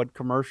talk about what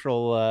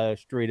Commercial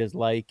Street is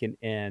like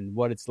and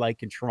what it's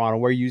like in Toronto,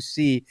 where you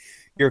see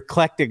your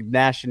eclectic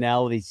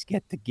nationalities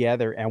get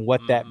together and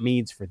what that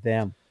means for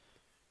them.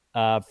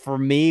 For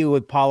me,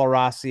 with Paolo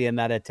Rossi and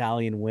that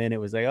Italian win, it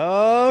was like,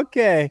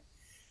 okay,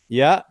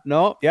 I'm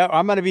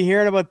going to be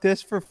hearing about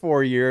this for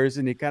 4 years.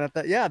 And you kind of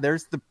thought,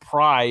 there's the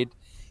pride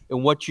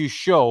in what you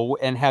show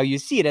and how you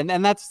see it.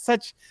 And that's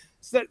such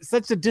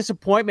a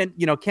disappointment,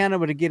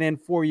 Canada to get in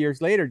 4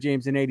 years later,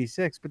 James, in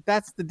 86. But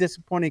that's the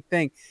disappointing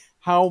thing,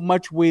 how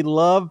much we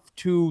love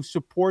to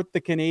support the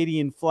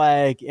Canadian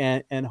flag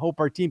and hope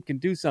our team can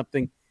do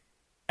something.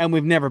 And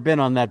we've never been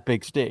on that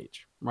big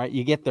stage, right?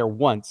 You get there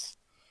once.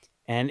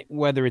 And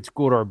whether it's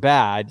good or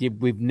bad,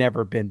 we've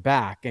never been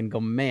back and go,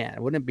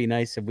 man, wouldn't it be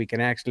nice if we can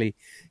actually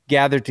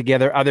gather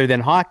together other than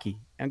hockey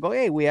and go,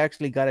 hey, we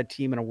actually got a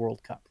team in a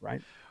World Cup,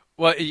 right?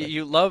 Well,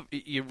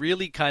 you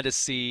really kind of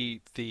see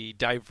the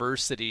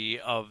diversity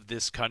of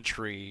this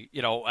country,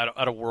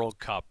 at a World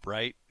Cup,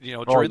 right?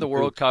 During the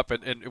World Cup,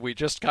 and we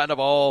just kind of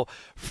all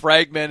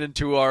fragment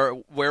into our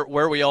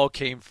where we all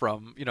came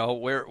from,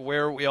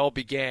 where we all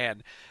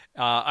began.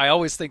 I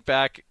always think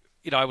back,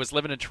 I was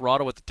living in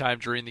Toronto at the time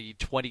during the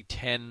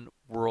 2010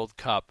 World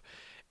Cup,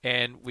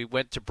 and we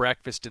went to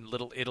breakfast in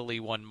Little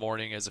Italy one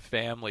morning as a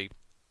family,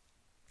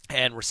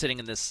 and we're sitting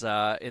in this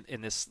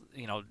in this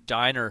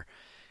diner.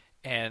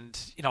 And,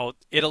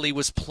 Italy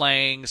was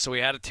playing, so we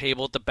had a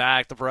table at the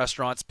back. The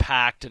restaurant's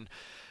packed, and,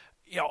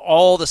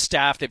 all the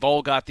staff, they've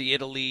all got the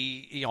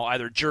Italy,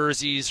 either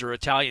jerseys or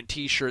Italian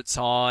T-shirts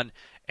on.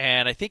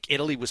 And I think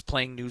Italy was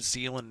playing New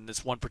Zealand in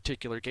this one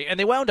particular game, and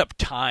they wound up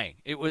tying.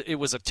 It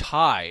was a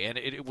tie, and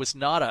it was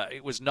not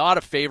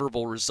a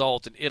favorable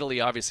result. And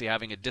Italy obviously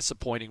having a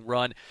disappointing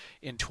run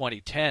in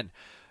 2010.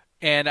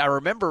 And I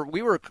remember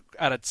we were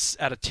at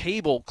a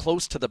table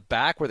close to the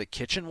back where the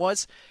kitchen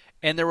was.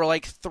 And there were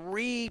like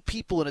 3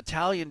 people in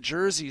Italian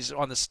jerseys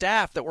on the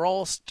staff that were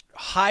all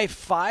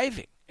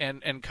high-fiving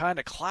and kind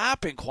of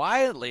clapping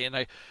quietly. And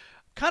I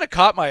kind of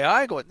caught my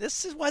eye going,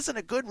 wasn't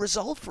a good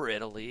result for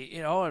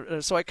Italy,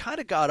 So I kind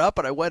of got up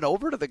and I went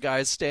over to the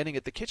guys standing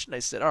at the kitchen. I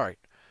said, all right,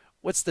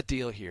 what's the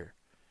deal here?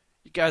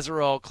 You guys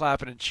are all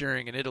clapping and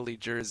cheering in Italy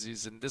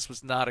jerseys, and this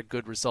was not a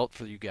good result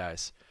for you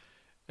guys.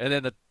 And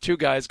then the 2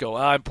 guys go,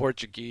 I'm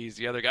Portuguese.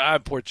 The other guy,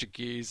 I'm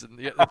Portuguese. And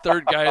the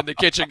third guy in the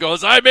kitchen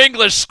goes, I'm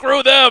English.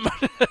 Screw them.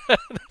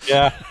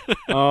 Yeah.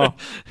 Oh,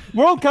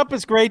 World Cup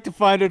is great to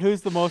find out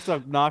who's the most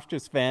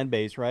obnoxious fan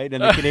base, right?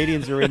 And the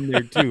Canadians are in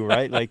there too,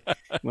 right? Like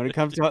when it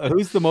comes to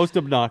who's the most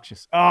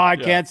obnoxious. Oh, I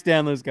can't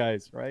stand those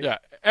guys, right? Yeah.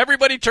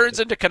 Everybody turns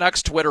into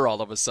Canucks Twitter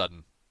all of a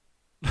sudden.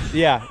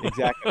 Yeah,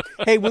 exactly.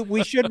 Hey,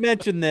 we should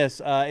mention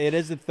this. It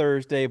is a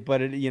Thursday,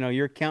 but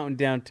you're counting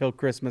down till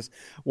Christmas.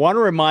 Want to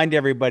remind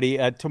everybody,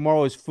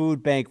 tomorrow is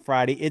Food Bank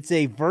Friday. It's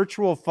a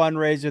virtual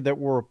fundraiser that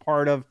we're a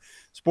part of.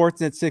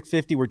 Sportsnet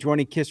 650. We're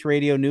joining Kiss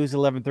Radio News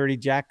 1130,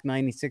 Jack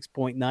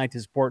 96.9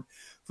 to support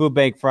Food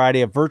Bank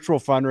Friday, a virtual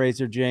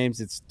fundraiser, James.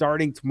 It's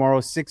starting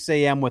tomorrow, 6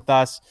 a.m. with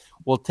us.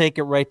 We'll take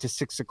it right to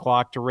 6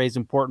 o'clock to raise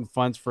important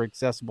funds for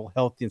accessible,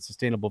 healthy, and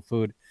sustainable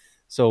food.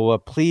 So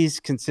please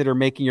consider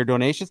making your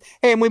donations.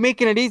 Hey, and we're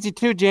making it easy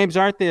too, James,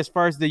 aren't they, as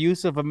far as the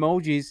use of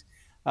emojis?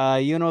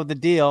 You know the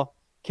deal.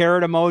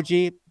 Carrot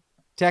emoji,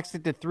 text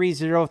it to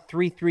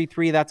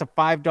 30333. That's a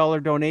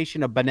 $5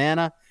 donation. A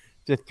banana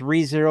to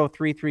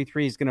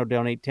 30333 is going to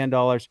donate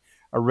 $10.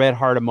 A red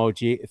heart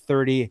emoji,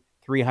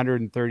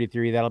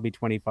 333. That'll be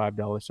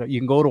 $25. So you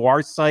can go to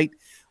our site.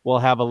 We'll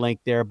have a link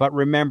there. But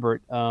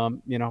remember,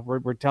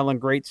 we're telling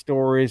great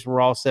stories.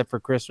 We're all set for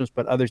Christmas,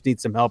 but others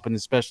need some help, and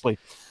especially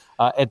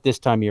at this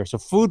time of year. So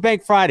Food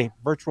Bank Friday,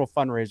 virtual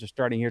fundraiser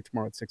starting here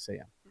tomorrow at 6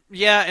 a.m.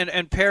 Yeah,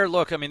 and Per,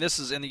 look, I mean, this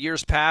is in the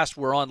years past,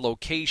 we're on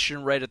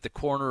location right at the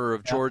corner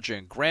of Georgia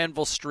and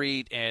Granville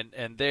Street and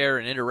there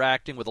and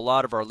interacting with a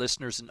lot of our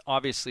listeners. And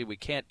obviously we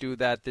can't do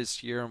that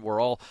this year, and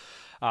we're all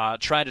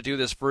trying to do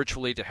this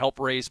virtually to help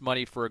raise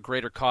money for a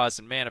greater cause.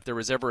 And, man, if there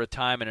was ever a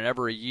time and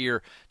ever a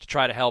year to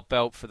try to help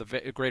out for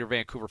the Greater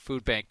Vancouver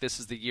Food Bank, this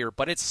is the year.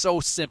 But it's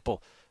so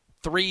simple,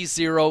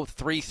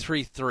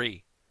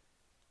 30333.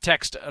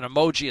 Text an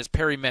emoji, as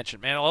Perry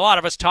mentioned. Man, a lot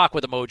of us talk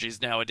with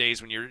emojis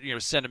nowadays when you're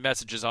sending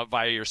messages out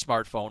via your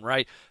smartphone,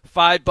 right?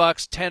 $5,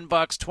 $10,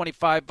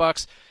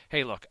 $25.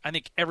 Hey, look, I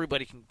think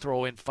everybody can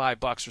throw in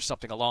 $5 or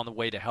something along the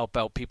way to help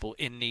out people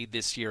in need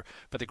this year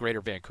for the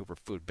Greater Vancouver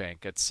Food Bank.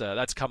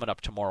 That's coming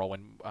up tomorrow,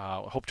 and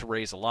hope to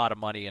raise a lot of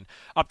money. And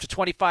up to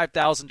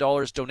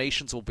 $25,000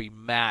 donations will be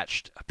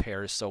matched,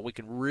 Per, so we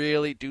can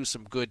really do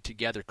some good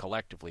together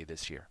collectively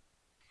this year.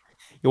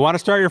 You want to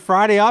start your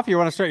Friday off? You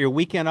want to start your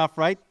weekend off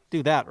right?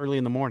 Do that early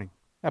in the morning.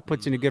 That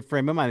puts you in a good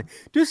frame of mind.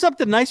 Do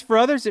something nice for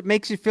others. It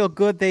makes you feel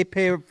good. They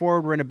pay it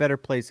forward. We're in a better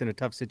place in a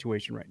tough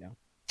situation right now.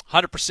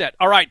 100%.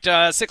 All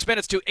right, 6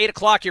 minutes to 8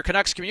 o'clock. Your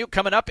Canucks commute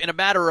coming up in a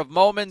matter of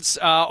moments.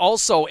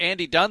 Also,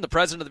 Andy Dunn, the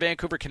president of the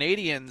Vancouver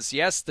Canadians.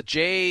 Yes, the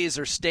Jays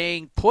are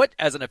staying put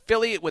as an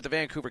affiliate with the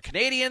Vancouver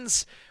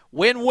Canadians.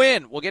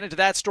 Win-win. We'll get into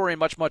that story and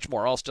much, much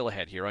more. All still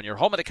ahead here on your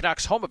home of the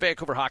Canucks, home of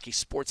Vancouver Hockey,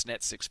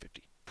 Sportsnet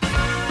 650.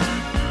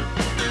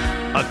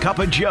 a cup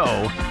of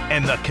joe,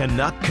 and the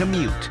Canuck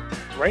commute.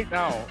 Right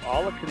now,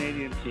 all the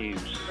Canadian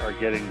teams are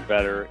getting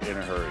better in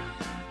a hurry.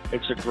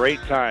 It's a great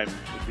time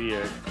to be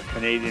a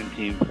Canadian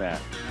team fan.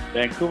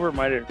 Vancouver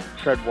might have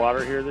tread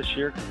water here this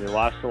year because they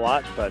lost a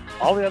lot, but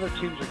all the other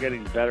teams are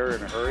getting better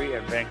in a hurry,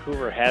 and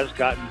Vancouver has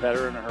gotten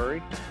better in a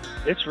hurry.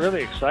 It's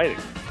really exciting.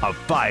 A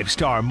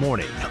 5-star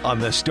morning on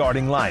the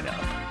starting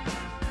lineup.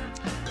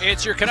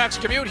 It's your Canucks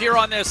commute here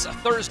on this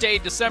Thursday,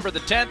 December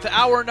the 10th,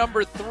 hour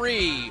number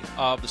 3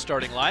 of the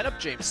starting lineup.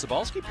 James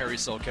Cybulski, Perry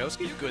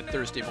Solkowski. Good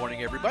Thursday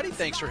morning, everybody.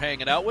 Thanks for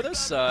hanging out with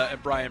us.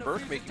 And Brian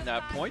Burke making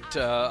that point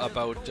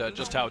about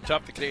just how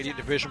tough the Canadian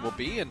division will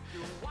be. And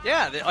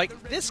yeah,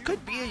 this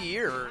could be a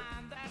year,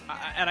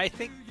 and I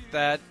think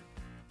that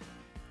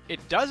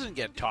it doesn't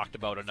get talked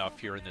about enough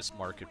here in this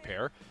market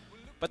pair.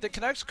 But the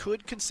Canucks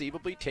could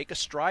conceivably take a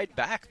stride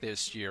back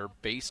this year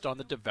based on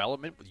the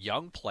development with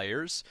young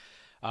players.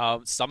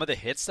 Some of the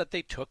hits that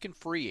they took in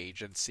free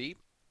agency,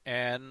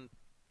 and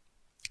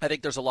I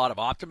think there's a lot of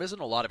optimism,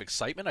 a lot of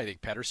excitement. I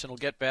think Pettersson will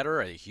get better.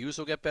 I think Hughes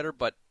will get better.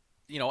 But,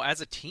 as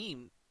a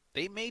team,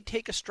 they may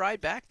take a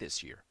stride back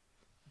this year.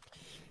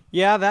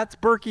 Yeah, that's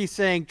Berkey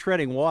saying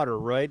treading water,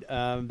 right?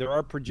 There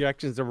are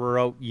projections that were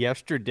out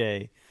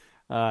yesterday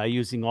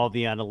using all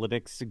the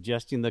analytics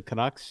suggesting the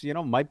Canucks,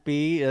 might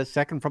be a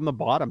second from the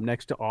bottom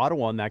next to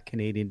Ottawa in that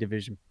Canadian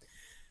division.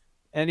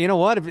 And you know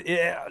what?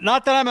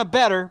 Not that I'm a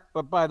better,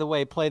 but by the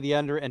way, play the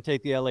under and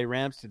take the LA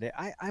Rams today.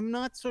 I'm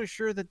not so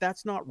sure that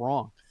that's not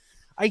wrong.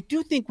 I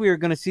do think we are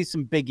going to see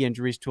some big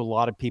injuries to a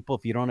lot of people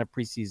if you don't have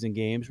preseason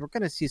games. We're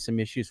going to see some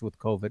issues with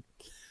COVID.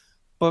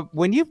 But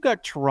when you've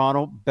got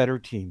Toronto, better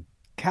team.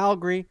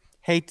 Calgary,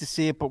 hate to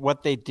see it, but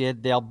what they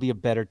did, they'll be a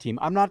better team.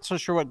 I'm not so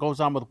sure what goes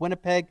on with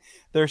Winnipeg.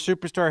 Their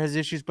superstar has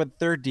issues, but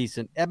they're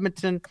decent.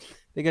 Edmonton,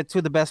 they got two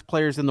of the best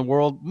players in the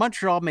world.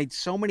 Montreal made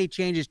so many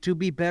changes to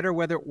be better.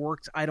 Whether it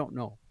works, I don't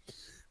know.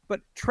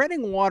 But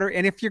treading water,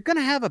 and if you're going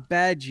to have a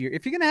bad year,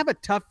 if you're going to have a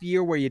tough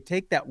year where you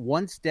take that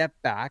one step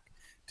back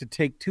to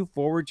take two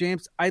forward,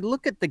 James, I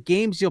look at the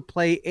games you'll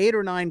play, 8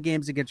 or 9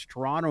 games against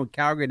Toronto and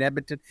Calgary and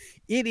Edmonton.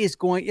 It's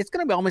going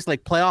to be almost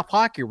like playoff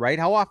hockey, right?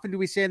 How often do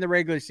we say in the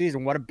regular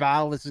season, what a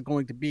battle this is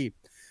going to be?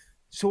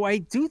 So I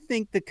do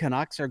think the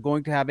Canucks are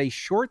going to have a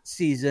short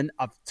season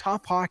of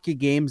tough hockey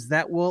games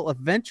that will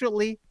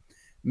eventually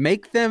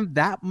make them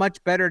that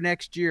much better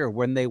next year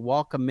when they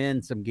welcome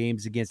in some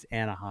games against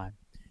Anaheim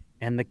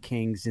and the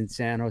Kings in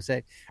San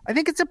Jose. I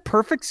think it's a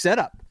perfect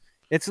setup.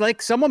 It's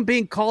like someone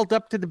being called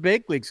up to the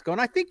big leagues going,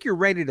 I think you're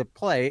ready to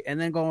play,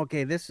 and then going,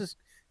 okay, this is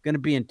going to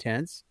be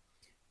intense.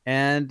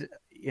 And,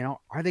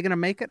 are they going to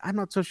make it? I'm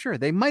not so sure.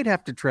 They might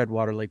have to tread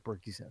water, like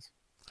Berkey says.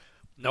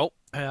 Nope.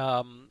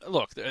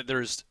 Look,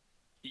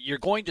 you're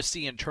going to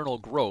see internal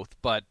growth,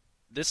 but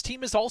this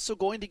team is also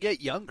going to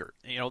get younger.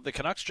 The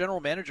Canucks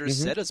general manager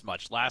said as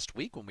much last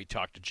week when we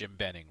talked to Jim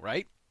Benning,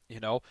 right?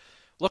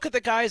 Look at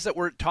the guys that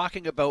we're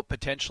talking about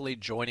potentially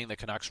joining the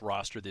Canucks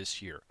roster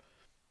this year.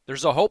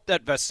 There's a hope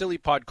that Vasily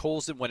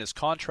Podkolzin, when his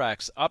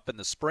contract's up in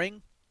the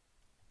spring,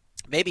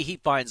 maybe he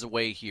finds a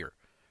way here,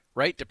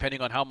 right?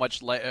 Depending on how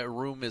much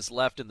room is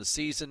left in the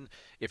season,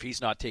 if he's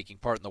not taking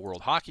part in the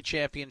World Hockey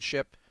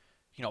Championship,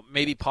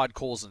 maybe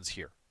Podkolzin's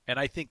here. And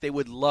I think they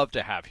would love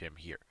to have him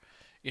here.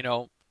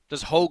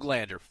 Does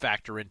Höglander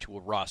factor into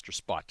a roster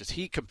spot? Does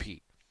he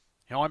compete?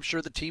 I'm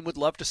sure the team would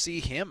love to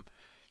see him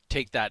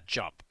take that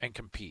jump and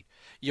compete.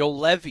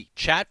 Levy,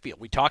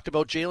 Chatfield. We talked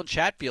about Jalen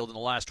Chatfield in the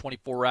last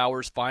 24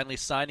 hours finally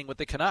signing with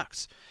the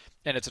Canucks.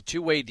 And it's a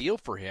two-way deal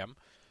for him.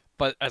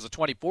 But as a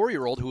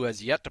 24-year-old who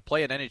has yet to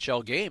play an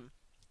NHL game,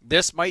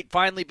 this might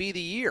finally be the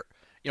year.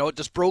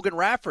 Does Brogan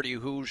Rafferty,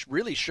 who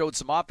really showed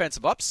some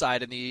offensive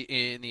upside in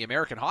the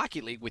American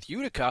Hockey League with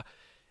Utica,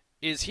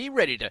 is he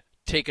ready to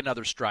take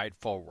another stride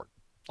forward?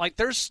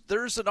 There's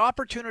an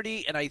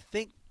opportunity, and I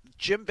think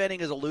Jim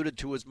Benning has alluded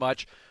to as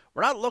much.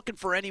 We're not looking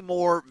for any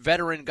more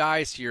veteran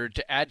guys here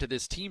to add to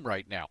this team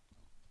right now.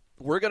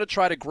 We're going to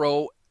try to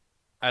grow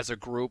as a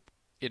group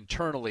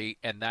internally,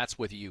 and that's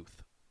with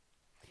youth.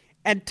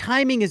 And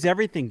timing is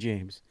everything,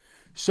 James.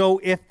 So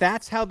if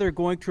that's how they're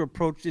going to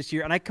approach this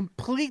year, and I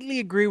completely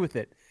agree with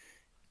it,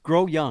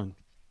 grow young.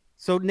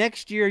 So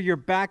next year, you're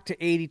back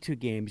to 82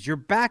 games. You're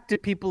back to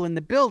people in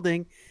the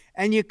building,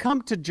 and you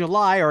come to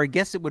July, or I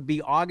guess it would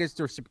be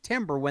August or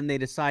September when they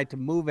decide to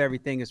move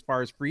everything as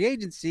far as free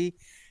agency.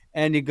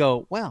 And you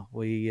go, well,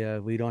 we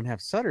don't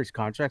have Sutter's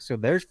contract, so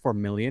there's $4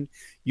 million.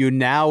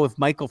 If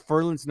Michael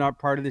Furlan's not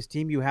part of this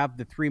team, you have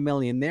the $3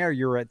 million there.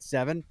 You're at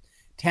 $7 million.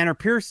 Tanner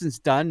Pearson's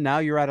done. Now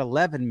you're at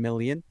 $11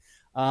 million.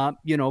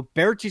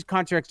 Berchi's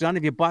contract's done.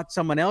 If you bought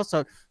someone else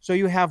out, so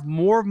you have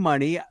more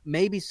money,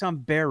 maybe some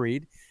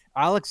buried.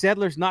 Alex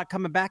Edler's not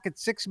coming back at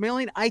 $6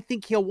 million. I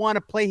think he'll want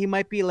to play. He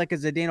might be like a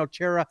Zdeno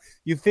Chara.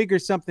 You figure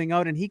something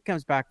out, and he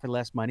comes back for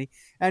less money.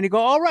 And you go,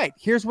 all right,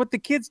 here's what the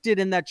kids did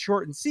in that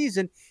shortened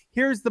season.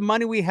 Here's the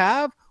money we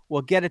have.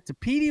 We'll get it to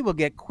Petey. We'll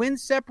get Quinn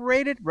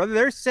separated. Brother,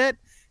 they're set.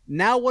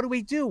 Now what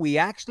do? We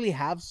actually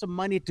have some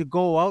money to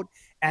go out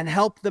and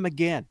help them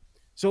again.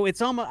 So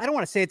it's almost, I don't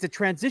want to say it's a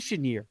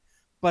transition year,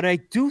 but I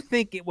do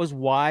think it was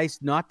wise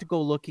not to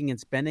go looking and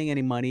spending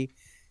any money.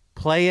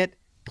 Play it,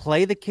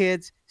 play the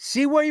kids,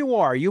 see where you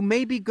are. You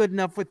may be good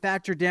enough with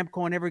Thatcher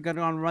Demko and every good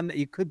on run that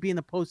you could be in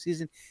the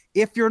postseason.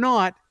 If you're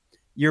not,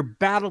 you're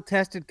battle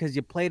tested because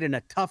you played in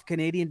a tough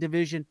Canadian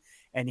division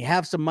and you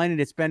have some money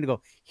to spend to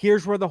go,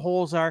 here's where the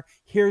holes are.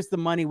 Here's the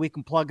money. We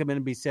can plug them in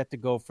and be set to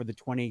go for the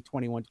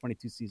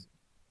 2021-22 season.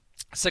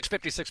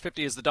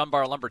 650 is the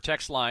Dunbar Lumber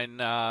text line.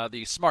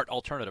 The smart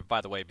alternative,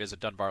 by the way. Visit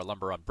Dunbar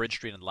Lumber on Bridge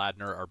Street in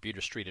Ladner, or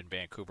Buda Street in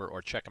Vancouver,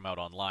 or check them out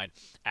online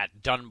at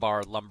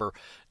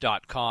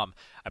dunbarlumber.com.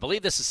 I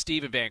believe this is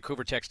Steve in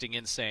Vancouver texting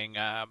in saying,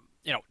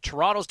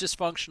 Toronto's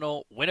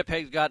dysfunctional,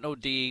 Winnipeg's got no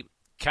D,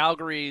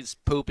 Calgary's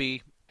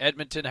poopy,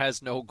 Edmonton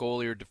has no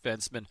goalie or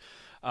defenseman.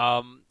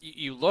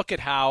 You look at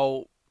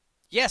how,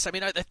 yes, I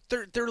mean,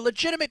 there are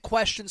legitimate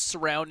questions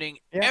surrounding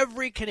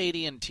every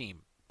Canadian team.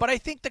 But I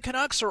think the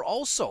Canucks are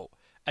also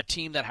a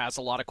team that has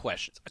a lot of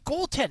questions.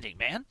 Goaltending,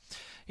 man.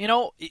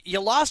 You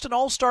lost an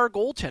all-star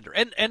goaltender.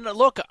 And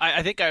look,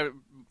 I think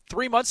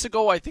 3 months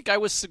ago, I think I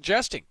was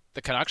suggesting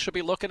the Canucks should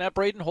be looking at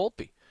Braden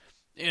Holtby.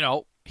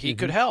 He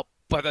could help.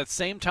 But at the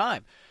same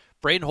time,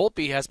 Braden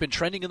Holtby has been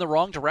trending in the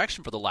wrong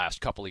direction for the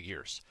last couple of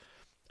years.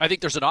 I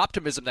think there's an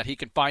optimism that he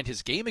can find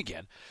his game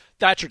again.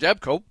 Thatcher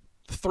Demko,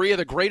 3 of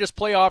the greatest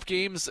playoff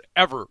games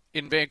ever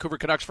in Vancouver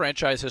Canucks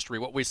franchise history.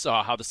 What we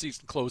saw, how the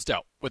season closed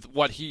out with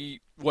what he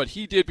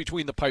did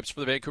between the pipes for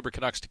the Vancouver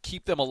Canucks to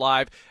keep them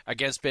alive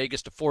against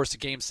Vegas, to force a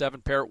Game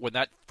 7 pair when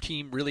that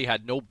team really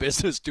had no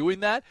business doing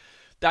that.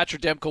 Thatcher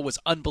Demko was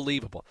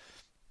unbelievable.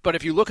 But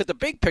if you look at the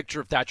big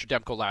picture of Thatcher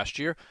Demko last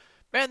year,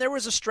 man, there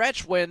was a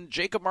stretch when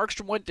Jacob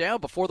Markstrom went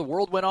down before the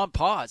world went on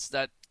pause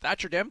that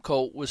Thatcher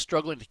Demko was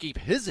struggling to keep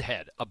his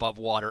head above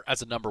water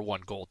as a number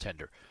 1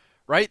 goaltender.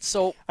 Right?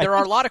 So there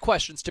are a lot of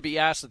questions to be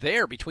asked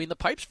there between the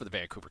pipes for the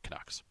Vancouver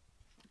Canucks.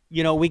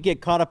 We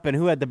get caught up in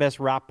who had the best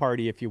rap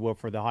party, if you will,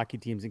 for the hockey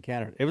teams in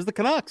Canada. It was the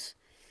Canucks.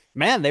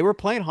 Man, they were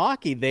playing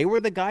hockey. They were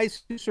the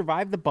guys who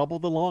survived the bubble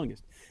the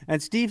longest.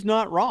 And Steve's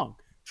not wrong.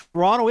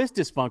 Toronto is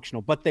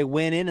dysfunctional, but they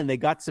went in and they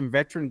got some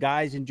veteran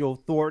guys in Joe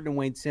Thornton and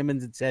Wayne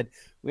Simmons and said,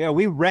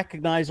 we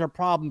recognize our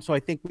problem, so I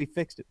think we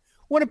fixed it.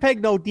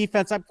 Winnipeg, no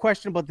defense. I'm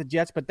questioning about the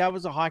Jets, but that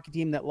was a hockey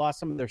team that lost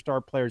some of their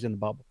star players in the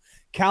bubble.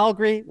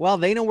 Calgary, well,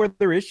 they know where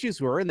their issues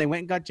were, and they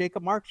went and got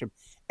Jacob Markstrom.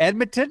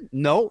 Edmonton,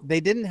 no,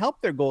 they didn't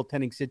help their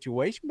goaltending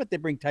situation, but they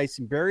bring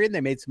Tyson Barrie in. They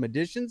made some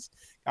additions.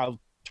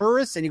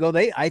 Tourists, and you go,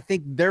 I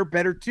think they're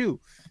better too.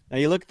 Now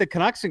you look at the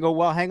Canucks and go,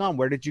 well, hang on,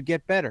 where did you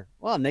get better?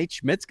 Well, Nate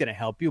Schmidt's going to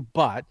help you,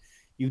 but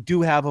you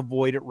do have a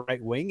void at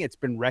right wing. It's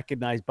been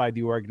recognized by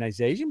the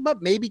organization,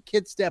 but maybe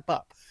kids step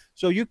up.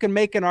 So you can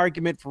make an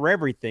argument for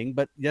everything.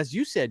 But as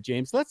you said,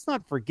 James, let's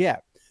not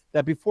forget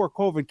that before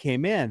COVID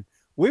came in,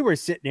 we were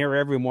sitting here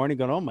every morning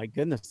going, oh, my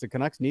goodness, the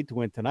Canucks need to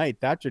win tonight.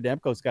 Thatcher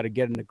Demko's got to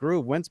get in the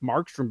groove. When's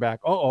Markstrom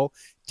back?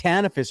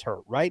 Tanev is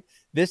hurt, right?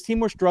 This team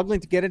was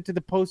struggling to get into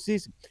the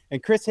postseason.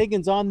 And Chris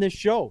Higgins on this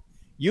show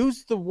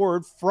used the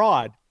word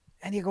fraud.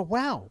 And you go,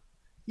 wow.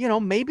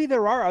 Maybe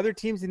there are other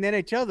teams in the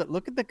NHL that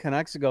look at the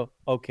Canucks and go,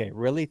 okay,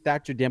 really?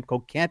 Thatcher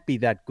Demko can't be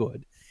that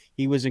good.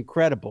 He was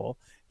incredible.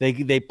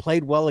 They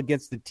played well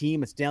against the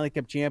team of Stanley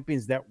Cup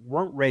champions that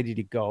weren't ready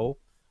to go.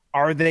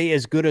 Are they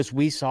as good as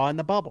we saw in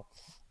the bubble?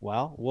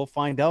 Well, we'll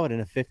find out in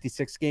a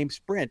 56-game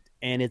sprint,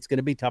 and it's going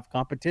to be tough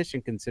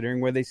competition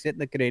considering where they sit in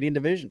the Canadian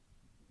division.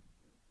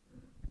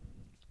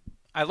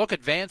 I look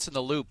at Vance in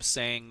the Loop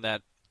saying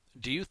that,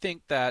 do you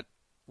think that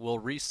we'll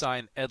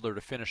re-sign Edler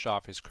to finish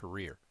off his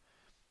career?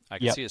 I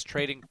can see us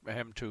trading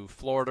him to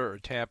Florida or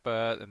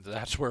Tampa, and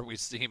that's where we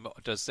seem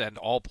to send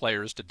all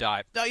players to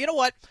die. Now, you know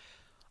what?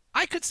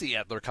 I could see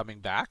Edler coming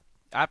back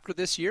after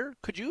this year.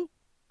 Could you?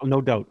 Oh, no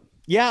doubt.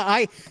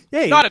 Yeah,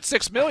 not at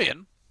 $6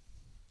 million.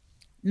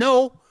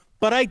 No,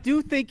 but I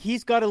do think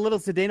he's got a little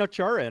Zdeno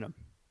Chara in him.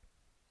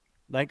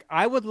 Like,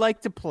 I would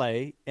like to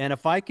play, and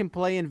if I can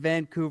play in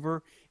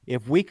Vancouver,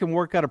 if we can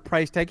work out a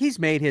price tag, he's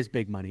made his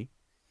big money.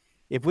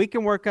 If we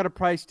can work out a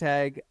price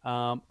tag,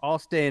 I'll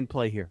stay and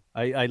play here.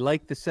 I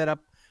like the setup.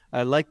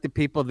 I like the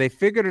people. They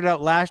figured it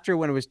out last year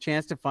when it was a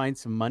chance to find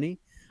some money.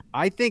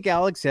 I think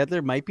Alex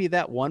Edler might be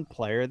that one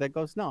player that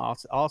goes, no,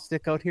 I'll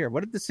stick out here.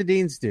 What did the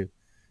Sedins do?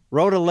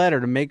 Wrote a letter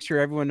to make sure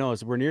everyone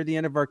knows we're near the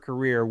end of our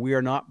career. We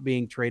are not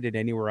being traded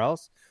anywhere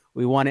else.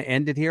 We want to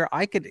end it here.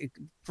 I could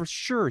for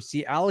sure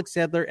see Alex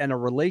Edler and a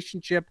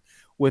relationship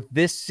with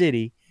this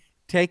city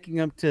taking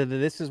him to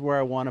this is where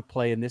I want to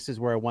play and this is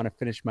where I want to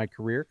finish my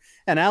career.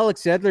 And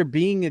Alex Edler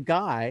being a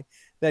guy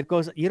that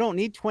goes, you don't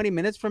need 20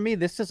 minutes from me.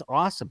 This is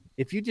awesome.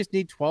 If you just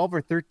need 12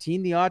 or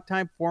 13 the odd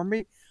time for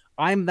me,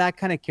 I'm that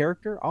kind of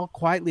character. I'll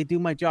quietly do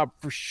my job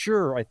for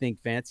sure. I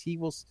think Vance, he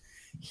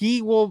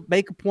will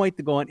make a point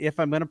to go on. If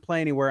I'm going to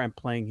play anywhere, I'm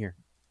playing here.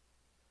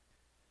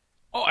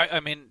 Oh, I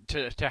mean,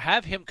 to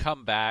have him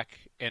come back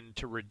and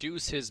to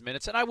reduce his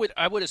minutes, and I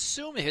would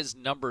assume his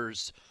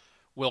numbers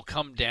will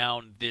come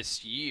down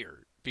this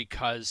year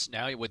because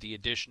now with the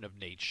addition of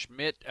Nate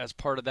Schmidt as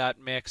part of that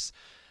mix,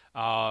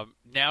 now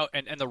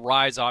and the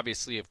rise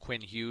obviously of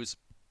Quinn Hughes,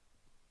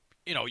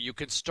 you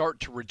can start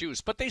to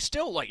reduce. But they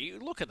still, like, you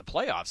look at the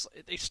playoffs,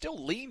 they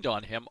still leaned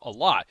on him a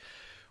lot,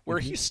 where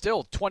he's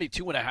still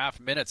 22 and a half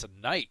minutes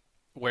a night,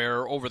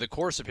 where over the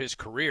course of his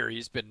career,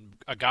 he's been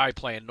a guy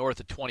playing north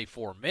of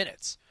 24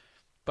 minutes.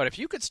 But if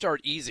you could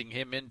start easing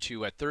him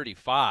into at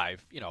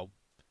 35,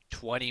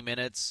 20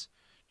 minutes,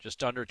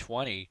 just under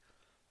 20,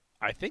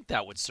 I think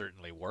that would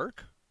certainly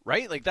work,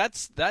 right? Like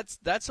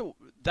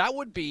that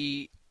would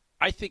be,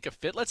 I think, a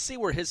fit. Let's see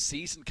where his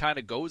season kind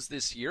of goes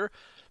this year.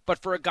 But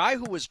for a guy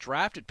who was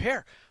drafted,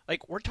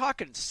 like we're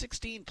talking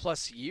 16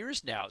 plus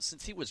years now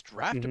since he was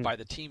drafted by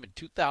the team in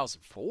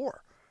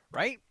 2004,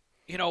 right?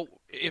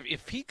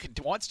 If he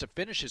wants to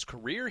finish his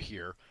career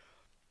here,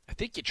 I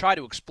think you try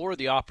to explore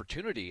the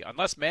opportunity,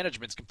 unless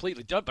management's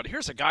completely done. But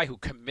here's a guy who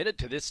committed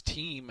to this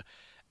team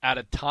at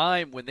a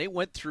time when they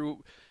went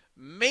through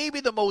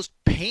maybe the most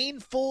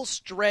painful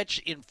stretch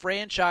in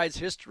franchise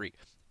history.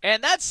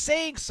 And that's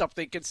saying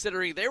something,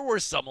 considering there were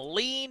some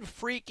lean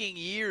freaking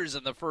years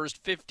in the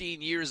first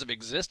 15 years of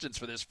existence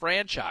for this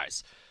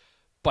franchise.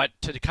 But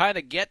to kind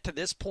of get to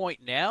this point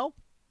now,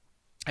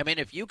 I mean,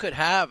 if you could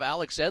have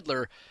Alex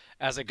Edler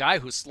as a guy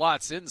who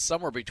slots in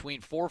somewhere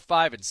between 4,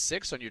 5, and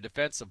 6 on your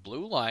defensive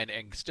blue line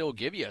and still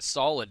give you a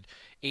solid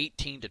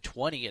 18 to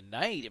 20 a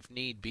night if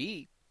need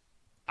be,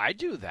 I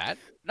do that.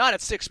 Not at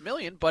 $6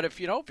 million, but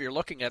if you're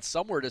looking at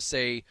somewhere to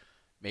say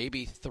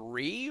maybe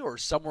 3 or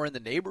somewhere in the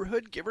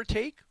neighborhood, give or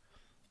take,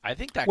 I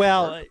think that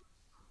can work.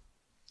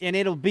 And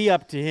it'll be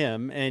up to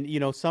him.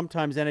 And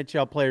sometimes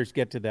NHL players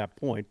get to that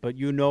point, but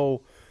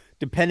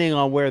depending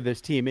on where this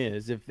team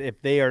is,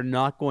 if they are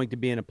not going to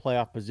be in a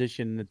playoff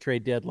position and the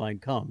trade deadline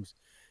comes,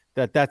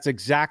 that's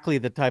exactly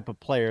the type of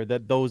player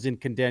that those in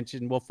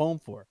contention will phone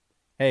for.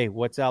 Hey,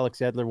 what's Alex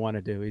Edler want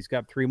to do? He's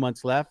got 3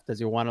 months left. Does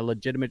he want a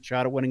legitimate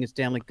shot at winning a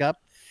Stanley Cup?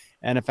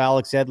 And if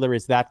Alex Edler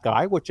is that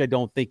guy, which I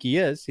don't think he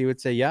is, he would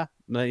say, yeah,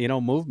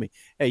 move me.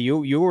 Hey,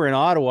 you were in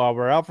Ottawa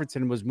where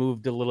Alfredson was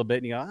moved a little bit,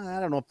 and you go, I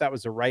don't know if that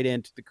was the right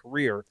end to the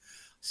career.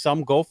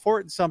 Some go for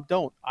it and some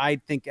don't. I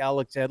think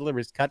Alex Edler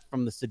is cut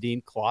from the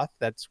Sedin cloth,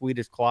 that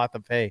Swedish cloth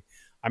of, hey,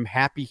 I'm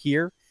happy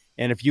here.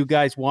 And if you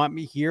guys want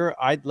me here,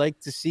 I'd like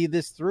to see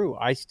this through.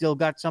 I still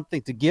got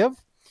something to give,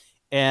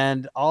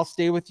 and I'll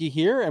stay with you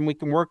here, and we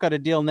can work out a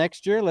deal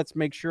next year. Let's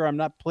make sure I'm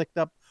not picked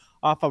up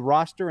off a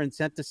roster and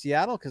sent to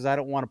Seattle because I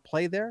don't want to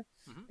play there.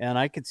 And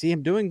I could see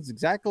him doing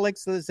exactly like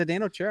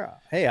Zdeno Chara.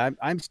 Hey,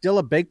 I'm still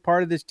a big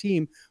part of this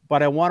team,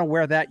 but I want to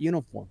wear that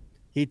uniform.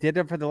 He did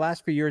it for the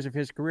last few years of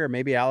his career.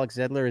 Maybe Alex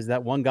Edler is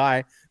that one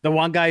guy, the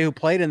one guy who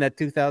played in that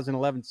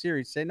 2011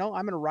 series. Say, no,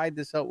 I'm going to ride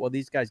this out while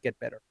these guys get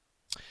better.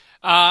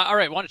 All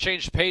right, want to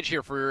change the page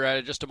here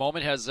for just a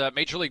moment. Has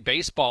Major League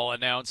Baseball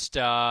announced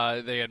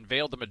they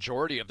unveiled the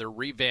majority of their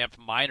revamped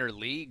minor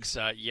leagues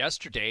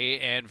yesterday,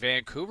 and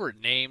Vancouver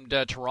named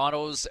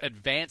Toronto's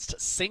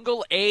advanced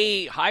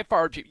single-A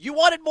high-powered team. You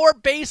wanted more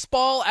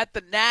baseball at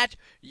the Nat?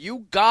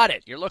 You got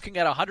it. You're looking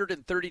at a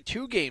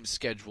 132-game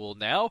schedule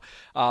now,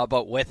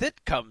 but with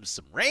it comes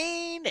some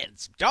rain and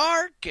some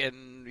dark,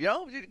 and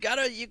you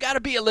gotta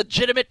be a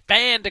legitimate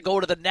fan to go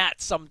to the Nat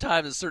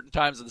sometimes at certain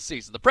times of the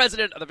season. The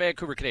president of the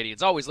Vancouver Canadians.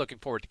 Always looking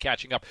forward to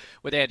catching up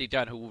with Andy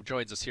Dunn, who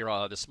joins us here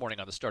this morning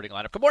on the starting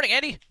lineup. Good morning,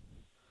 Andy.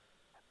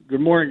 Good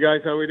morning,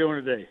 guys. How are we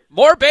doing today?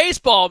 More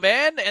baseball,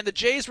 man, and the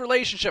Jays'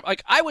 relationship.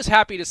 Like, I was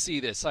happy to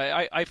see this.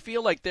 I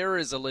feel like there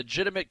is a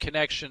legitimate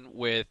connection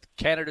with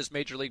Canada's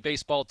Major League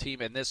Baseball team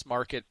and this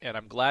market, and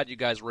I'm glad you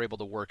guys were able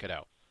to work it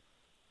out.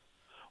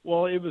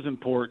 Well, it was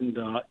important.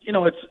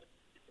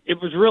 It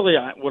was really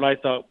what I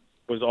thought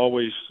was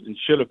always and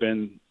should have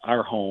been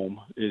our home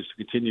is to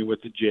continue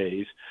with the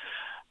Jays.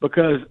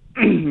 Because,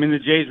 the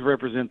Jays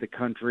represent the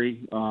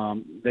country.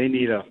 They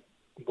need a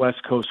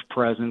West Coast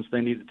presence. They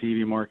need the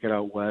TV market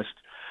out west.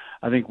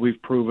 I think we've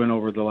proven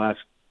over the last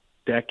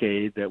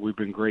decade that we've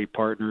been great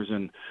partners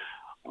in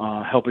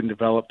helping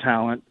develop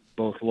talent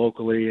both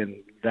locally, and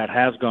that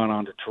has gone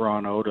on to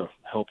Toronto to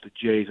help the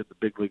Jays at the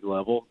big league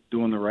level,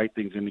 doing the right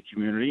things in the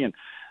community. And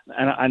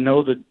I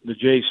know that the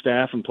Jays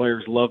staff and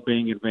players love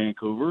being in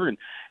Vancouver, and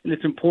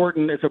it's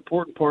important. It's an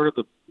important part of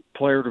the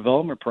player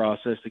development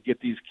process to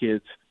get these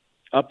kids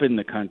up in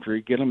the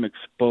country, get them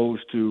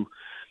exposed to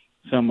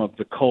some of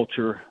the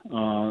culture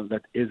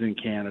that is in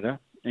Canada.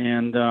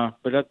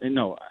 But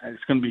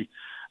it's going to be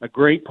a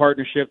great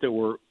partnership that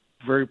we're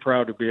very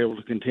proud to be able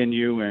to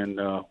continue and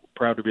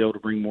proud to be able to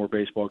bring more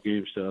baseball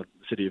games to the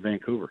city of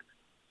Vancouver.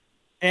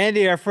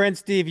 Andy, our friend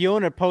Steve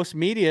Yoon at Post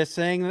Media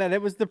saying that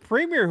it was the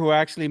Premier who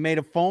actually made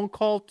a phone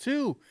call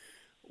too.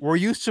 Were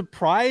you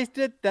surprised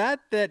at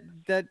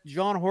that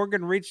John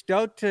Horgan reached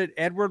out to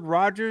Edward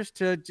Rogers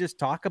to just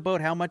talk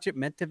about how much it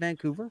meant to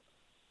Vancouver?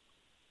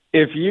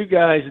 If you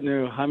guys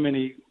knew how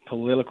many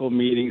political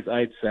meetings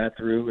I'd sat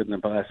through in the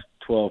past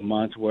 12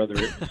 months, whether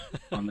it's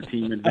on the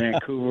team in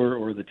Vancouver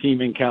or the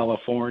team in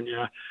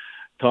California,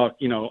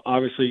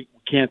 obviously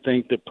can't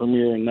thank the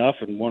Premier enough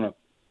and want to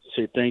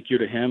say thank you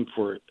to him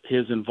for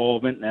his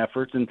involvement and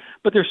efforts.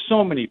 But there's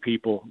so many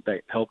people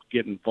that helped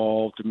get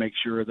involved to make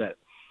sure that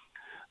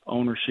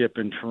ownership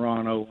in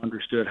Toronto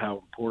understood how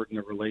important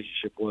the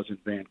relationship was in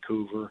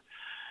Vancouver.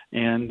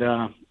 And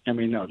I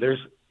mean, no, there's,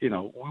 we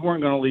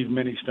weren't going to leave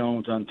many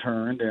stones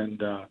unturned.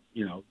 And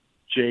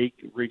Jake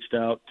reached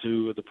out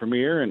to the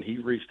Premier, and he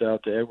reached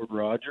out to Edward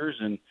Rogers,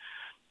 and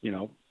you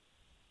know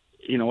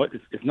what?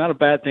 It's not a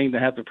bad thing to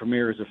have the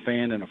Premier as a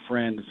fan and a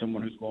friend and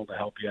someone who's willing to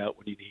help you out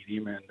when you need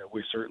him, and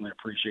we certainly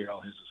appreciate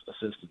all his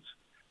assistance.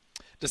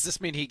 Does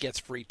this mean he gets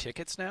free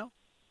tickets now?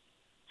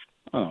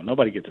 Oh,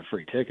 nobody gets a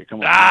free ticket. Come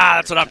on.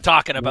 That's what I'm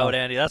talking about,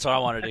 Andy. That's what I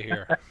wanted to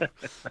hear.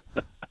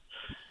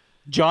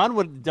 John's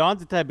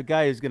the type of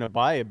guy who's going to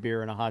buy a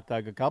beer and a hot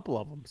dog, a couple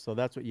of them. So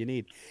that's what you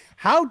need.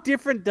 How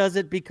different does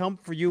it become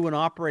for you in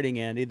operating,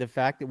 Andy, the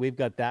fact that we've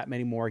got that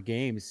many more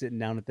games sitting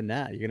down at the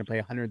net? You're going to play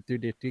a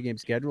 132-game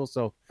schedule,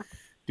 so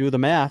do the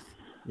math.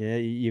 Yeah,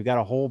 you've got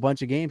a whole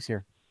bunch of games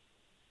here.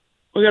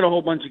 We got a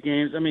whole bunch of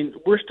games. I mean,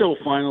 we're still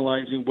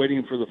finalizing,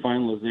 waiting for the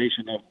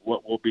finalization of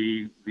what will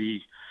be the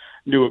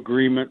new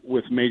agreement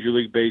with Major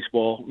League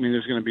Baseball. I mean,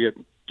 there's going to be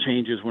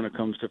changes when it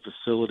comes to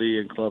facility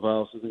and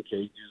clubhouses and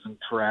cages and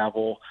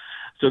travel.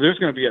 So there's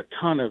going to be a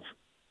ton of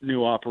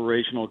new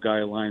operational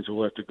guidelines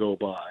we'll have to go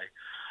by.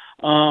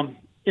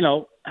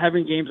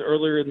 Having games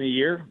earlier in the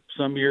year,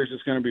 some years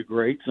it's going to be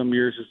great. Some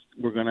years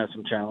we're going to have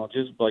some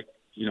challenges, like,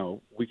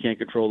 we can't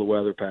control the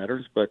weather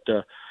patterns. But,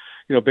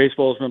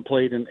 baseball has been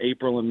played in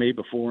April and May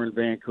before in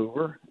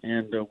Vancouver,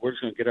 and we're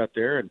just going to get out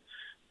there and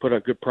put a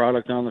good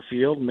product on the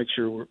field and make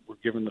sure we're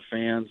giving the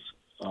fans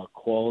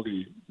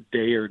quality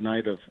day or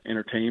night of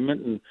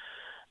entertainment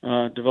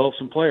and develop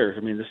some players.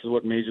 I mean, this is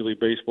what Major League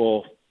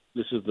Baseball,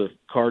 this is the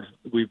cards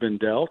we've been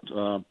dealt.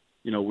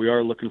 We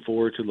are looking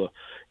forward to the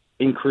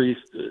increase,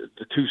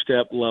 the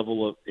two-step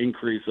level of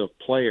increase of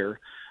player.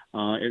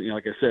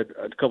 Like I said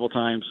a couple of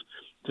times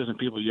to some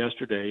people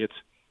yesterday,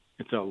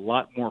 it's a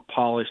lot more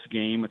polished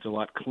game. It's a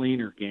lot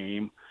cleaner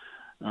game.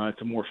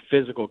 It's a more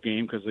physical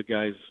game because the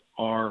guys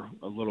are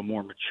a little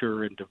more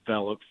mature and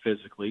developed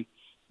physically.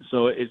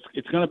 So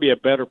it's going to be a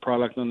better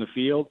product on the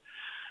field.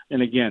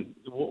 And again,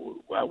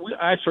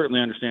 I certainly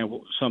understand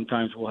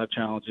sometimes we'll have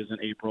challenges in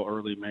April,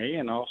 early May,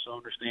 and also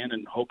understand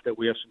and hope that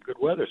we have some good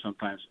weather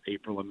sometimes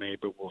April and May,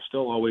 but we'll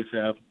still always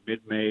have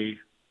mid-May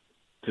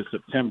to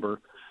September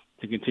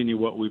to continue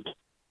what we've done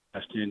the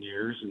last 10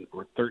 years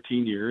or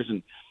 13 years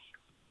and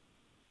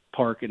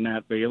park in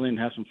Nat Bailey and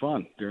have some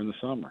fun during the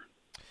summer.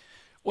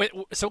 Wait,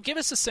 so give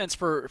us a sense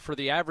for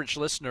the average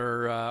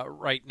listener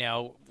right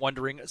now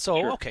wondering. So,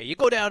 Sure. Okay, you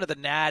go down to the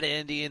Nat,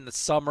 Andy, in the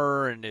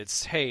summer, and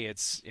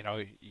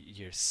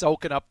you're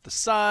soaking up the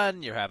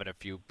sun, you're having a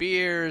few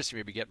beers, you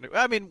maybe getting.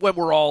 I mean, when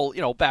we're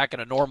all back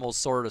in a normal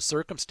sort of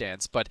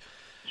circumstance, but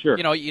sure,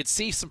 you'd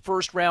see some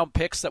first round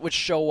picks that would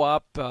show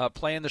up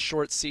playing the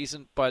short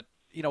season. But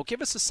give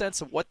us a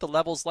sense of what the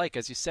level's like.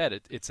 As you said,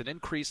 it's an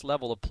increased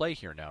level of play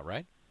here now,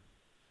 right?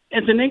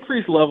 It's an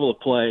increased level of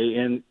play,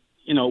 and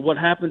what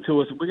happened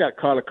to us, we got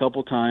caught a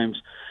couple times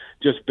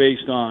just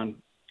based on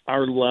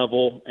our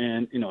level.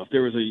 And, if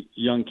there was a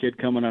young kid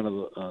coming out of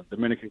the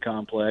Dominican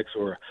complex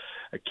or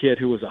a kid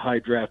who was a high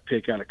draft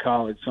pick out of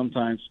college,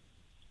 sometimes,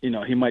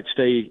 he might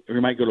stay or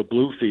he might go to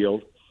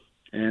Bluefield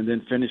and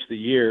then finish the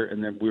year.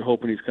 And then we're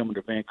hoping he's coming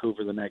to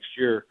Vancouver the next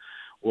year.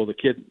 Well, the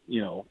kid,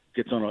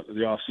 gets on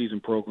the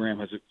off-season program,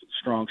 has a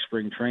strong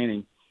spring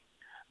training.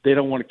 They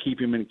don't want to keep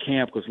him in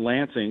camp because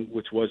Lansing,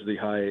 which was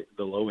the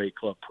low A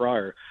club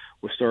prior,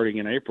 was starting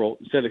in April.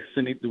 Instead of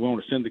they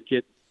want to send the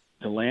kid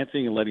to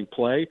Lansing and let him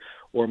play,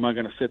 or am I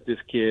going to sit this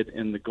kid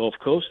in the Gulf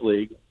Coast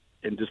League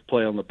and just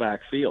play on the back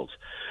fields?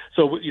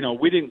 So we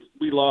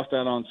lost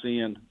out on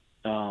seeing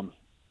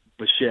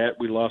Bichette.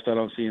 We lost out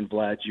on seeing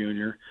Vlad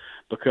Jr.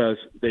 because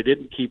they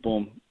didn't keep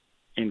him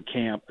in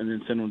camp and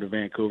then send him to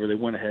Vancouver. They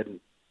went ahead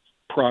and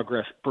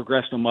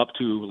progressed him up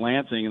to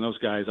Lansing, and those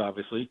guys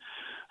obviously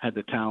had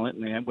the talent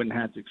and they wouldn't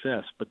have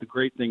success. But the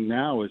great thing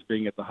now is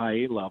being at the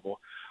high A level,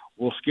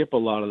 we'll skip a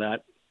lot of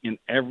that in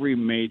every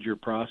major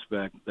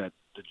prospect that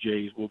the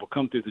Jays will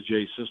come through the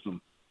Jays system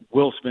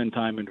will spend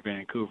time in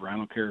Vancouver. I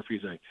don't care if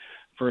he's a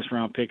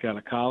first-round pick out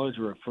of college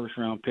or a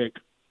first-round pick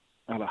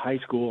out of high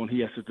school and he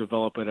has to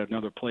develop at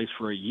another place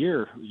for a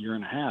year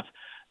and a half.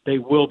 They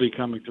will be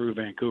coming through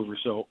Vancouver.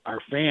 So our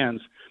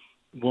fans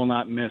will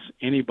not miss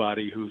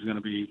anybody who's going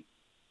to be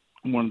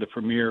one of the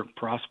premier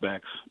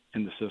prospects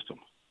in the system.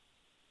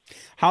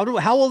 How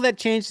will that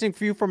change things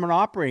for you from an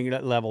operating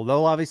level?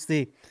 They'll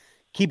obviously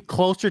keep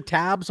closer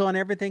tabs on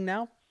everything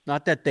now.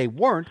 Not that they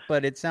weren't,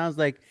 but it sounds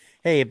like,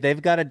 hey, if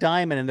they've got a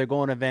diamond and they're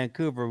going to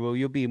Vancouver, will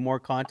you be more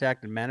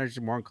contact and manage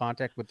more in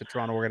contact with the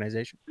Toronto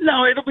organization?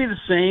 No, it'll be the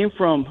same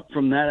from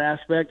that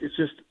aspect. It's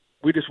just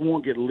we just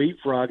won't get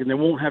leapfrog, and there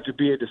won't have to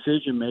be a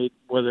decision made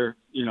whether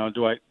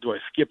do I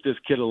skip this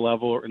kid a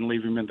level and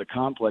leave him in the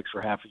complex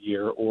for half a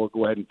year, or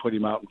go ahead and put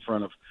him out in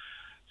front of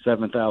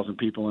 7,000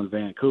 people in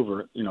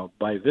Vancouver.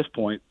 By this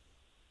point,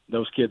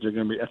 those kids are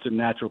going to be, that's a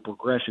natural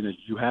progression, is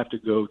you have to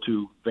go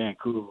to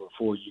Vancouver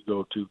before you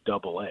go to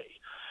Double A.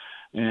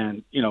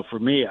 And, for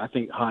me, I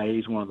think high A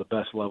is one of the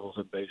best levels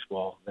in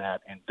baseball,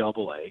 that and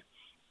Double A.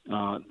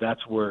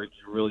 That's where you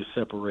really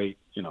separate,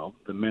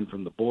 the men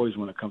from the boys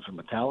when it comes from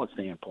a talent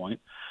standpoint.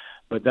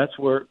 But that's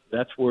where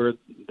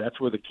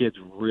the kids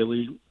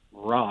really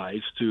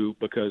rise to,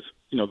 because,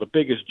 the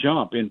biggest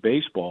jump in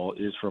baseball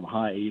is from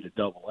high A to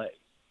double A.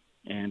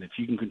 And if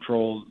you can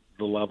control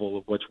the level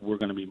of which we're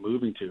going to be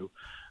moving to,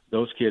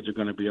 those kids are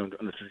going to be on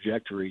a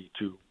trajectory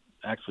to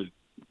actually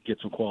get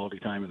some quality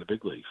time in the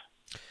big leagues.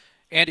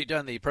 Andy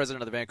Dunn, the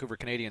president of the Vancouver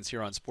Canadians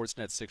here on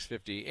Sportsnet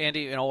 650.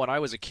 Andy, when I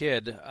was a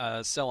kid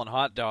selling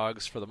hot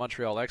dogs for the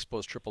Montreal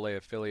Expos AAA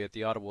affiliate,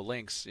 the Ottawa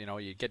Lynx,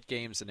 you get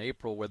games in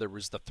April where there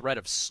was the threat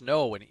of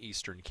snow in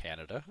eastern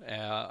Canada.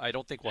 I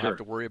don't think we'll have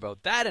to worry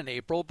about that in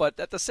April, but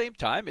at the same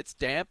time, it's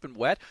damp and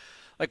wet.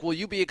 Like, will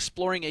you be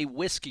exploring a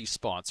whiskey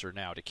sponsor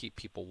now to keep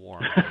people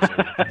warm?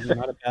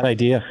 Not a bad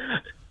idea.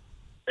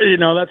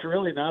 That's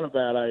really not a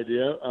bad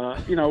idea.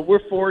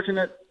 We're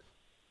fortunate.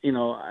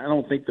 I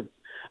don't think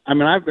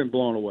I've been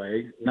blown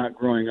away not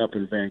growing up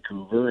in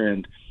Vancouver,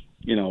 and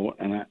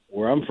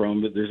where I'm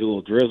from, there's a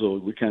little drizzle.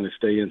 We kind of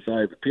stay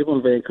inside. But people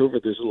in Vancouver,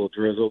 there's a little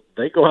drizzle.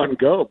 They go out and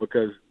go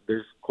because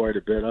there's quite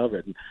a bit of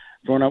it. And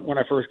when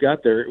I first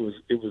got there, it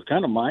was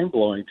kind of mind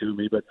blowing to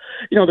me. But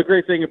the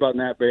great thing about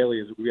Nat Bailey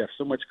is we have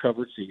so much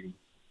covered seating.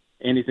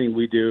 Anything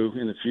we do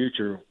in the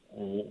future,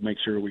 we'll make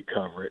sure we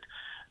cover it.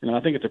 I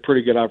think it's a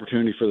pretty good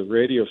opportunity for the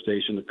radio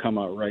station to come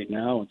out right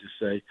now and just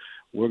say,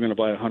 we're going to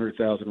buy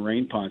 100,000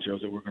 rain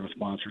ponchos that we're going to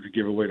sponsor to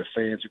give away to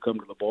fans who come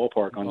to the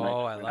ballpark on night.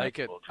 Oh, I like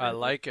it. I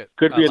like it.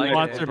 Could be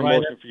sponsored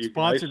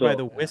by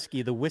the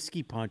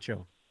whiskey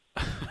poncho.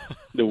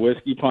 The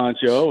whiskey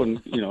poncho, and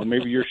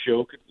maybe your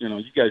show could,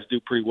 you guys do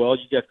pretty well.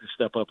 You guys could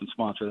step up and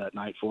sponsor that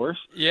night for us.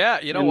 Yeah,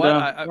 what?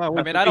 I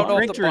don't know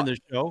if in the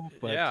show.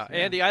 But,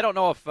 Andy, I don't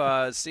know if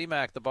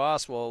CMAC, the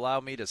boss, will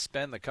allow me to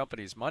spend the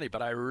company's money,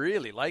 but I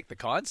really like the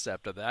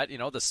concept of that.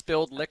 The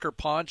spilled liquor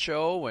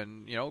poncho,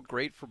 and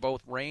great for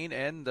both rain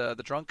and the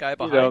drunk guy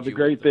behind you. The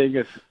great thing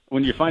is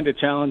when you find a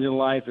challenge in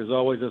life, there's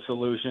always a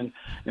solution,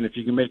 and if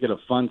you can make it a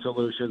fun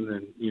solution,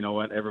 then you know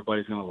what,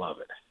 everybody's going to love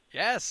it.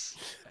 Yes.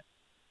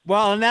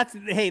 Well, and that's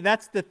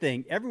the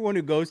thing. Everyone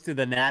who goes to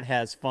the Nat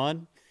has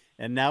fun,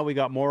 and now we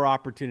got more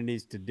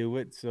opportunities to do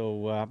it.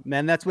 So,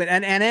 man, that's what.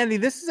 And Andy,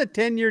 this is a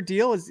 10-year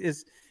deal.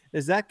 Is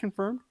that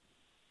confirmed?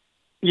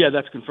 Yeah,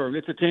 that's confirmed.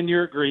 It's a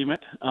 10-year agreement.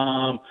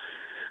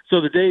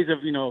 So the days of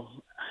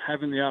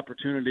having the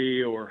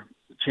opportunity or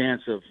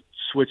chance of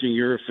switching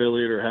your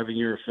affiliate or having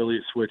your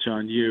affiliate switch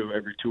on you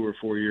every 2 or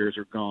 4 years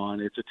are gone.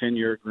 It's a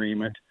 10-year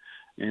agreement,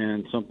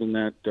 and something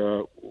that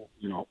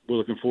we're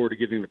looking forward to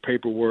getting the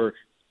paperwork,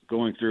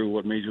 going through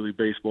what Major League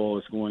Baseball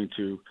is going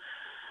to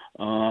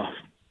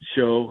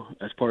show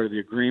as part of the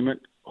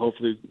agreement,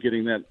 hopefully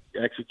getting that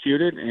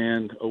executed,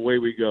 and away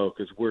we go,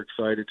 because we're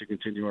excited to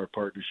continue our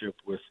partnership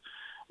with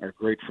our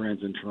great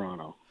friends in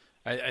Toronto.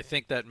 I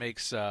think that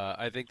makes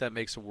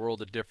a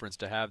world of difference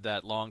to have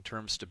that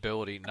long-term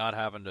stability, not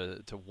having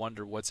to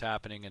wonder what's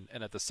happening,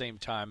 and at the same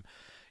time,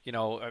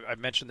 I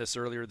mentioned this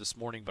earlier this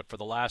morning, but for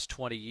the last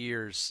 20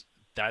 years,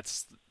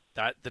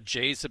 the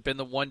Jays have been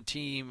the one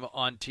team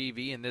on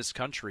TV in this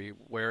country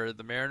where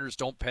the Mariners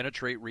don't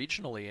penetrate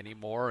regionally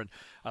anymore, and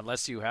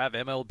unless you have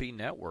MLB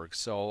Network.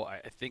 So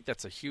I think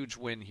that's a huge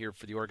win here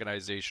for the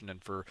organization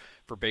and for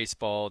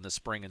baseball in the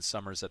spring and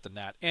summers at the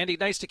Nat. Andy,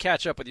 nice to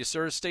catch up with you,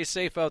 sir. Stay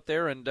safe out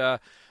there, and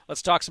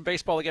let's talk some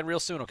baseball again real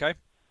soon, okay?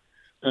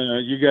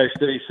 You guys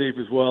stay safe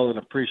as well, and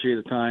appreciate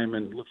the time,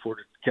 and look forward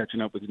to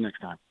catching up with you next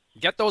time.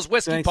 Get those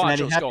whiskey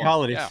ponchos Happy going.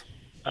 holidays. Yeah.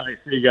 All right,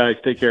 see you guys.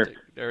 Take care.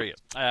 There you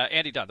go.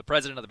 Andy Dunn, the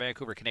president of the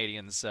Vancouver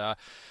Canadians.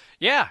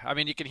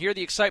 You can hear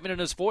the excitement in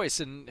his voice.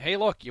 And, hey,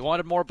 look, you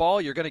wanted more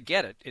ball, you're going to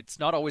get it. It's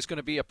not always going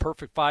to be a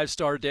perfect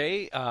 5-star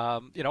day,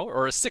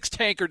 or a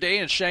 6-tanker day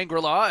in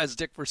Shangri-La, as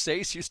Dick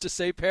Versace used to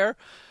say, Pear.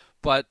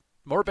 But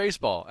more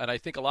baseball. And I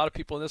think a lot of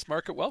people in this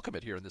market welcome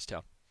it here in this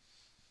town.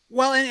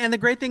 Well, and the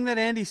great thing that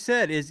Andy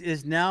said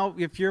is now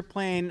if you're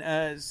playing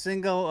a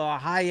single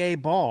high A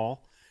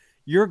ball,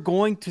 you're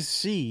going to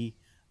see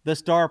the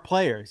star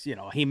players.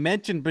 He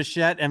mentioned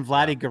Bichette and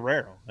Vladdy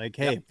Guerrero. Like,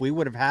 hey, if we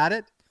would have had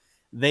it,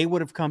 they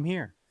would have come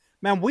here.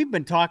 Man, we've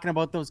been talking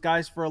about those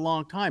guys for a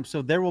long time.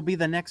 So there will be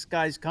the next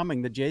guys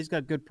coming. The Jays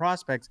got good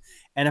prospects.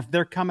 And if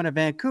they're coming to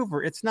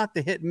Vancouver, it's not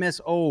the hit and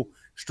miss. Oh,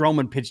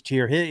 Stroman pitched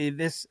here.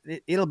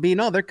 It'll be,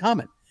 no, they're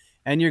coming.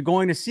 And you're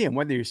going to see them.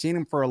 Whether you're seeing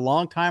them for a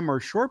long time or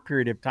a short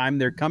period of time,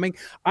 they're coming.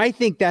 I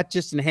think that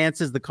just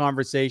enhances the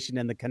conversation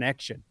and the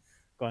connection.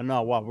 Going,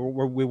 no, well,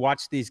 we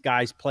watched these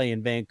guys play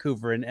in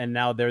Vancouver, and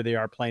now there they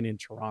are playing in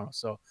Toronto.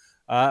 So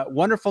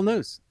wonderful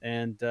news.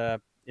 And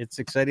it's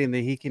exciting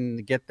that he can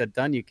get that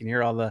done. You can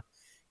hear all the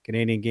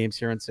Canadian games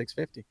here on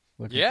 650.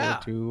 Looking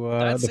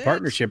forward to the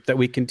partnership that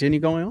we continue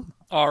going on.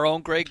 Our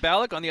own Greg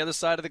Ballack on the other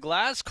side of the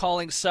glass,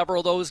 calling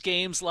several of those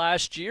games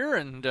last year.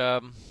 And,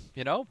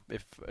 if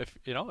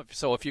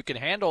you can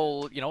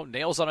handle,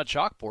 nails on a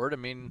chalkboard, I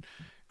mean,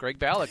 Greg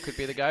Ballack could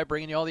be the guy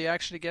bringing you all the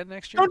action again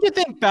next year. Don't you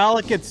think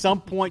Ballack at some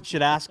point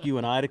should ask you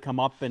and I to come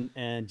up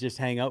and just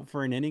hang out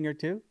for an inning or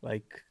two?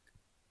 Like,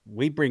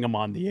 we bring him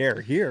on the air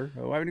here.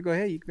 Why would you go,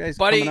 hey, you guys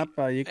coming up?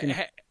 You can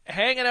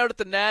hanging out at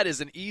the Nat is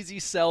an easy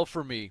sell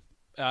for me.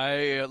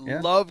 I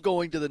love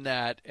going to the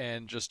Nat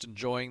and just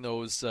enjoying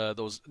those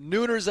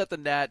nooners at the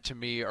Nat. To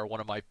me, are one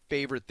of my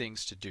favorite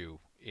things to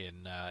do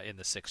in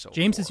the 604.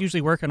 James is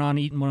usually working on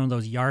eating one of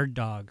those yard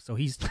dogs, so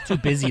he's too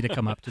busy to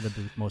come up to the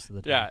booth most of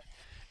the time. Yeah,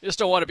 you just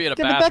don't want to be in a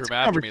bathroom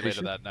after me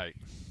later that night.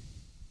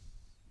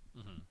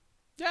 Mm-hmm.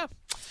 Yeah.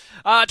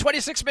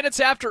 26 minutes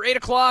after 8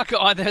 o'clock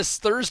on this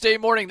Thursday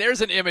morning.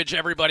 There's an image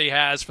everybody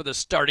has for the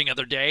starting of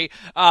their day.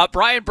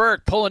 Brian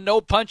Burke pulling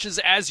no punches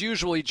as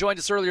usual. He joined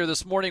us earlier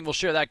this morning. We'll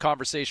share that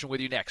conversation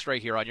with you next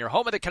right here on your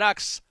home of the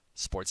Canucks,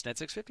 Sportsnet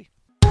 650.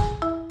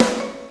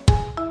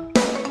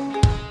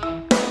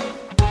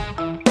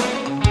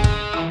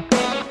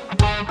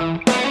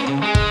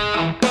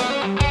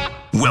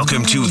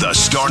 Welcome to the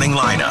starting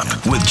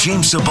lineup with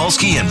James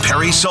Cebulski and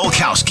Perry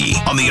Solkowski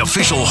on the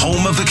official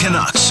home of the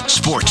Canucks,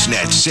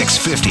 Sportsnet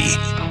 650.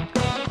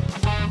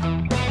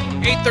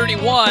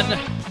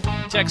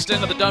 8:31. Text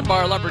into the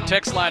Dunbar Lumber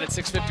text line at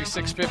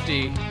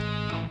 650-650.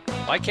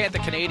 Why can't the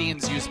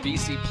Canadians use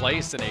BC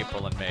Place in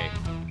April and May?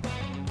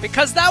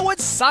 Because that would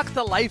suck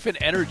the life and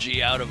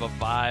energy out of a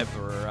Vibe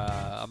or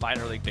a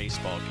minor league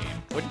baseball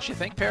game. Wouldn't you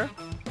think, Perry?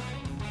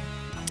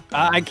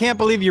 I can't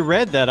believe you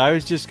read that. I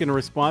was just going to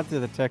respond to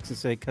the text and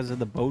say, because of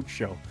the boat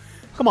show.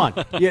 Come on.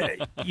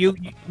 you,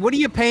 what are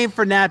you paying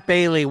for Nat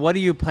Bailey? What are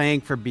you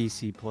paying for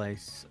BC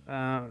Place?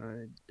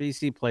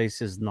 BC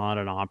Place is not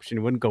an option.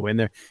 It wouldn't go in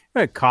there.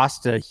 It costs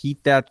to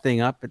heat that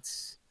thing up.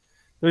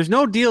 There's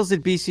no deals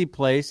at BC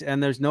Place,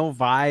 and there's no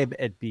Vibe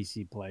at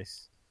BC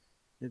Place.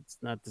 It's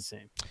not the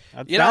same.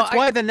 That's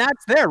why the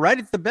Nat's there, right?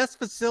 It's the best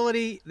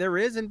facility there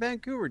is in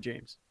Vancouver,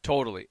 James.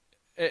 Totally.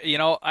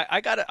 I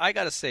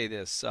gotta say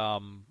this.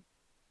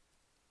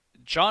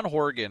 John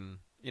Horgan,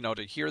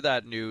 to hear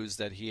that news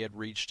that he had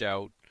reached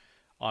out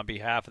on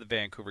behalf of the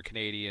Vancouver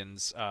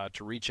Canadians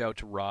to reach out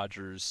to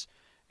Rogers,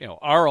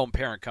 our own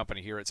parent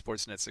company here at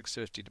Sportsnet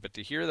 650, but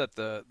to hear that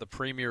the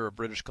Premier of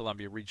British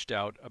Columbia reached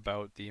out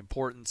about the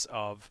importance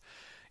of,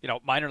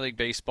 minor league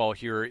baseball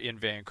here in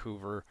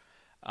Vancouver,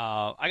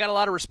 I got a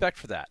lot of respect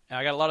for that. And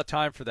I got a lot of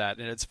time for that.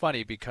 And it's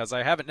funny because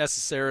I haven't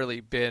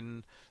necessarily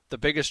been the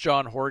biggest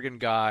John Horgan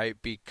guy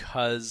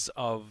because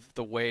of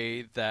the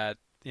way that,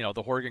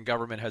 the Horgan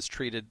government has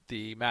treated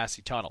the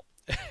Massey Tunnel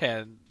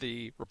and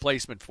the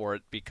replacement for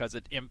it, because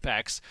it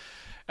impacts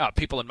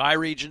people in my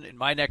region, in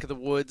my neck of the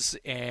woods,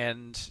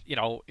 and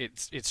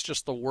it's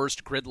just the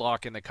worst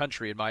gridlock in the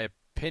country in my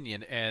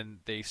opinion, and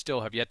they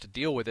still have yet to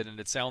deal with it, and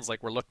it sounds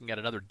like we're looking at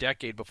another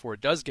decade before it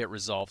does get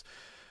resolved.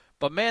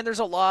 But man, there's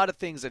a lot of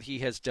things that he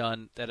has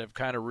done that have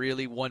kind of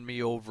really won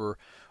me over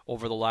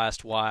the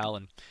last while,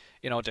 and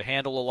to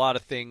handle a lot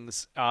of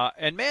things.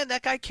 And man,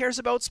 that guy cares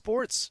about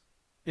sports.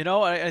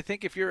 I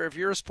think if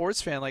you're a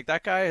sports fan, like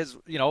that guy has,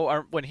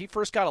 when he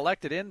first got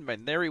elected in,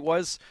 and there he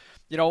was,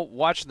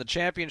 watching the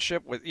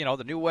championship with,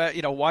 the New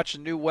West,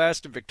 watching New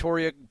West and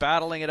Victoria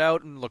battling it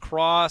out in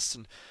lacrosse,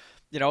 and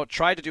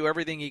tried to do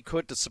everything he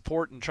could to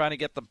support and trying to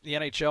get the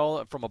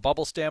NHL from a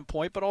bubble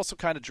standpoint, but also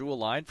kind of drew a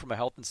line from a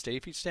health and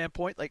safety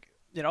standpoint. Like,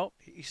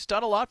 he's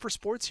done a lot for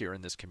sports here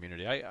in this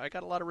community. I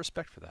got a lot of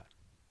respect for that.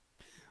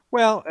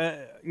 Well,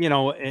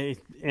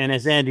 and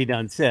as Andy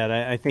Dunn said,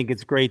 I think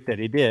it's great that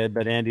he did,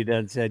 but Andy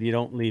Dunn said you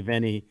don't leave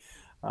any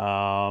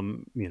rock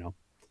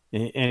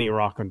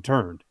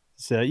unturned.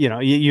 So,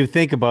 you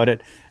think about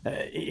it.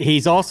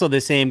 He's also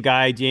the same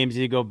guy, James,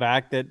 you go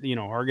back that,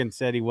 Horgan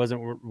said he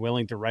wasn't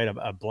willing to write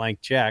a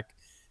blank check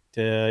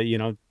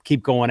to,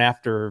 keep going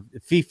after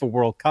FIFA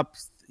World Cup,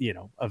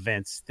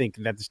 events,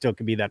 thinking that there still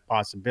could be that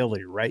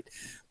possibility, right?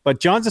 But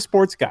John's a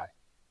sports guy.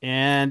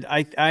 And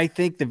I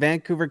think the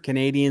Vancouver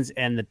Canadians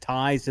and the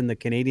ties and the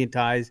Canadian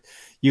ties,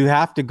 you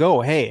have to go,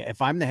 hey,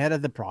 if I'm the head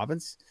of the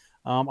province,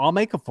 I'll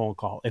make a phone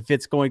call. If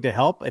it's going to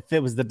help, if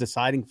it was the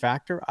deciding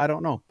factor, I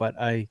don't know. But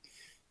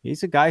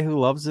he's a guy who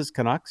loves his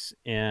Canucks.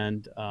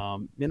 And,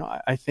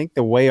 I think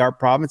the way our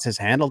province has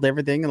handled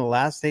everything in the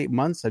last 8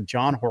 months of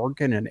John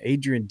Horgan and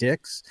Adrian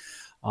Dix,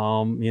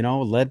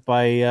 led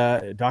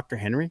by Dr.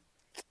 Henry,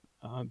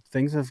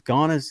 things have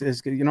gone as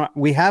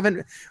we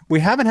haven't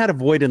had a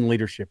void in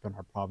leadership in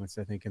our province,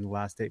 I think, in the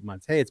last 8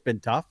 months. Hey, it's been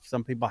tough.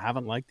 Some people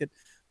haven't liked it,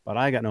 but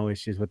I got no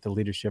issues with the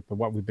leadership of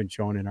what we've been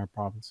showing in our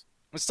province.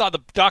 We saw the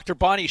Dr.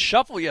 Bonnie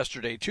shuffle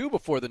yesterday, too,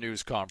 before the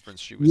news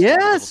conference. She was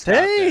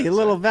a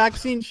little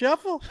vaccine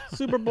shuffle,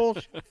 Super Bowl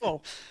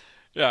shuffle.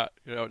 Yeah,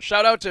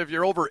 shout out to if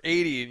you're over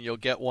 80 and you'll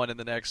get one in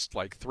the next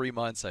 3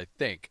 months, I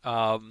think.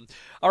 All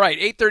right,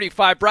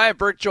 8:35. Brian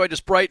Burke joined us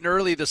bright and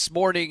early this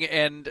morning,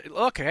 and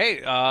look,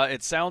 hey,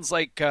 it sounds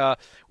like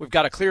we've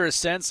got a clearer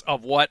sense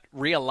of what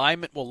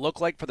realignment will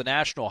look like for the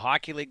National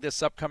Hockey League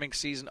this upcoming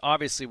season.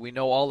 Obviously, we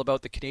know all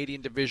about the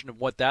Canadian division and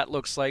what that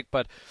looks like,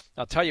 but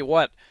I'll tell you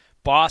what,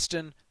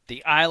 Boston,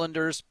 the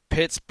Islanders,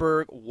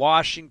 Pittsburgh,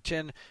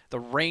 Washington, the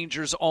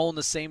Rangers all in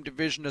the same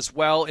division as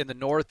well in the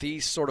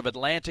Northeast, sort of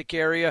Atlantic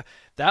area.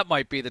 That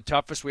might be the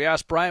toughest. We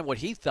asked Brian what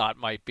he thought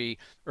might be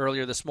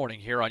earlier this morning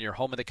here on your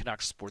home of the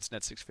Canucks,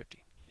 Sportsnet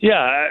 650. Yeah,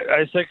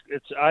 I think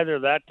it's either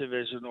that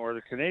division or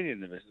the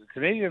Canadian division. The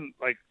Canadian,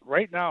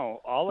 right now,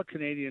 all the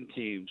Canadian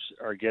teams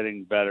are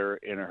getting better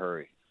in a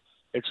hurry.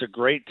 It's a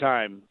great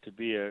time to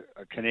be a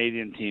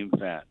Canadian team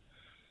fan.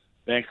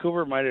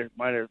 Vancouver might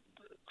have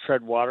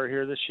tread water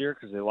here this year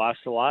because they lost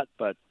a lot,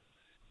 but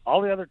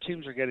all the other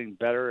teams are getting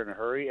better in a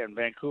hurry, and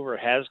Vancouver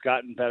has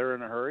gotten better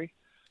in a hurry.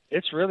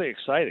 It's really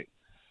exciting.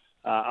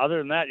 Other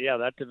than that,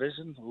 that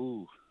division,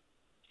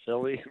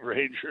 Philly,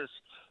 Rangers,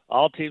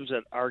 all teams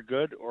that are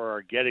good or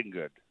are getting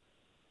good.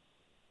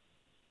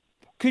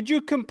 Could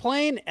you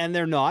complain? And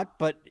they're not,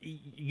 but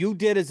you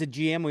did as a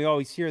GM. We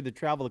always hear the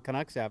travel the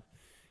Canucks have.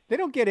 They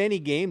don't get any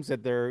games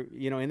that they're,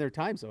 in their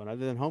time zone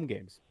other than home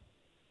games.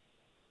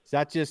 Is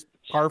that just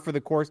par for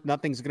the course?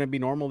 Nothing's going to be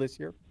normal this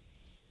year?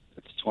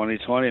 It's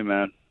 2020,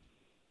 man.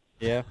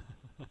 Yeah.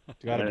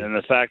 And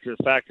the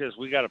fact is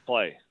we got to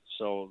play.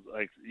 So,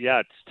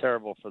 it's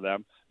terrible for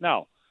them.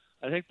 Now,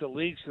 I think the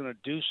league's going to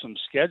do some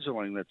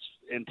scheduling that's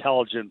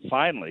intelligent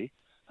finally.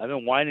 I've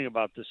been whining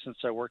about this since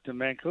I worked in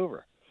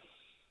Vancouver.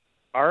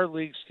 Our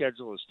league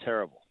schedule is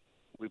terrible.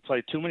 We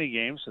play too many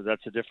games, so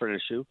that's a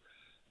different issue.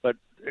 But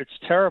it's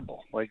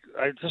terrible. I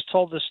just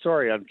told this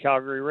story on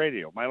Calgary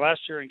radio. My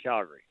last year in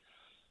Calgary,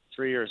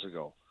 3 years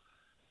ago,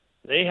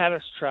 they had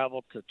us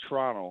travel to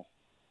Toronto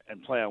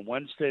and play on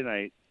Wednesday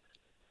night,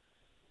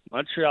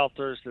 Montreal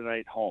Thursday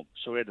night, home.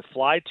 So we had to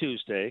fly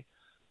Tuesday,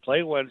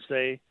 play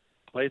Wednesday,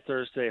 play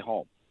Thursday,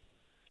 home.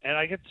 And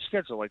I get the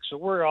schedule. So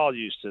we're all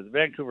used to the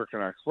Vancouver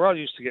Canucks. We're all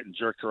used to getting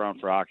jerked around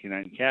for Hockey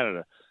Night in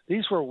Canada.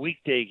 These were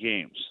weekday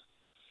games.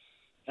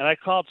 And I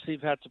called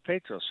Steve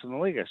Hatzapetros from the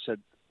league. I said,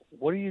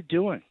 what are you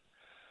doing?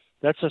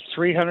 That's a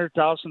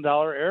 $300,000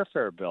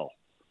 airfare bill.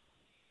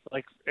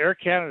 Air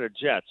Canada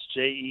Jets,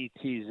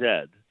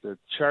 JETZ, the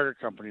charter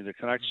company the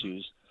Canucks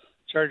use,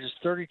 charges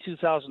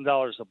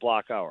 $32,000 a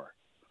block hour.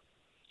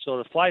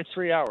 So to fly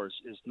 3 hours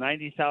is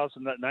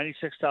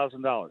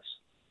 $96,000.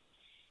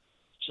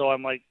 So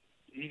I'm like,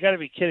 you got to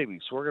be kidding me.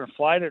 So we're going to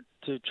fly to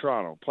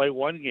Toronto, play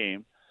one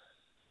game,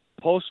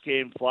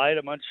 post-game fly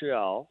to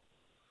Montreal,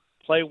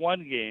 play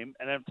one game,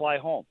 and then fly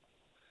home.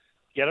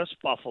 Get us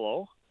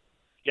Buffalo,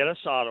 get us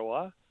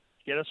Ottawa,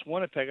 get us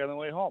Winnipeg on the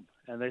way home.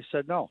 And they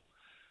said no.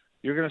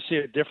 You're going to see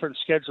a different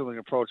scheduling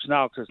approach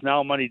now because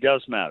now money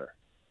does matter.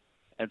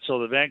 And so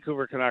the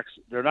Vancouver Canucks,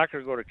 they're not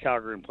going to go to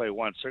Calgary and play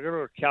once. They're going to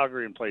go to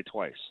Calgary and play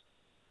twice.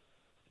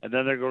 And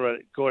then they're going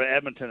to go to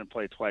Edmonton and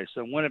play twice,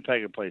 then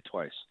Winnipeg and play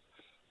twice.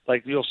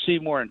 You'll see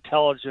more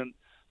intelligent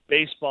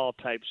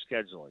baseball-type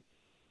scheduling.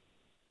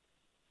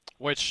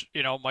 Which,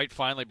 might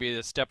finally be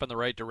a step in the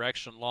right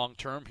direction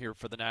long-term here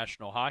for the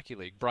National Hockey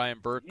League. Brian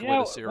Burke with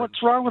us here.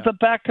 What's wrong with the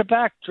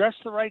back-to-back? Dress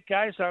the right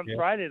guys on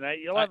Friday night.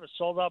 You'll have a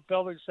sold-out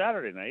building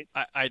Saturday night.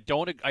 I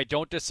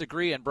don't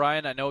disagree. And,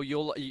 Brian, I know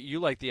you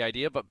like the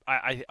idea, but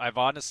I've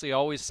honestly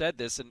always said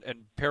this, and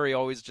Perry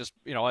always just,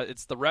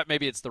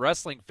 maybe it's the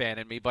wrestling fan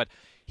in me, but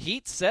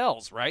heat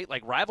sells, right?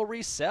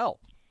 Rivalries sell.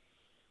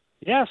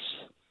 Yes.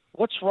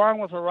 What's wrong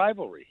with a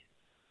rivalry?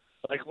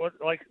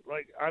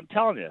 I'm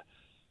telling you.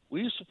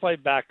 We used to play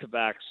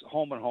back-to-backs,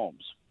 home and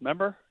homes.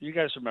 Remember? You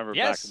guys remember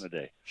back in the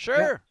day.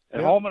 Sure.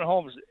 And home and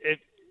homes,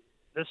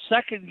 the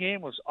second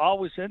game was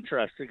always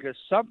interesting because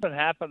something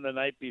happened the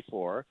night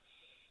before.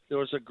 There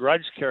was a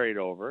grudge carried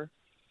over.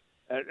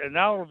 And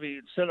now it'll be,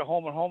 instead of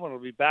home and home, it'll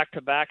be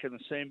back-to-back in the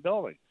same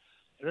building.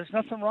 And there's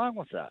nothing wrong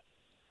with that.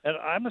 And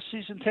I'm a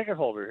season ticket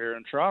holder here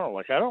in Toronto.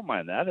 I don't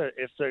mind that.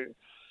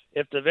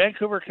 If the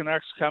Vancouver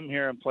Canucks come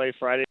here and play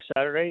Friday,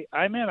 Saturday,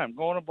 I'm in. I'm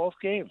going to both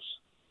games.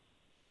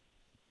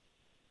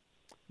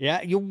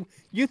 Yeah, you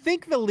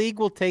think the league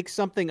will take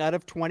something out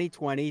of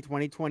 2020,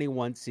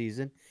 2021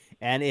 season,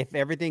 and if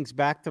everything's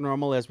back to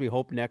normal as we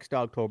hope next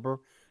October,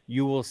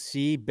 you will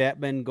see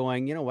Bettman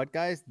going, you know what,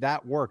 guys,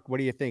 that worked. What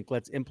do you think?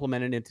 Let's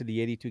implement it into the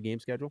 82-game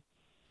schedule?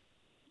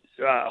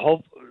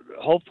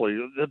 Hopefully.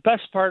 The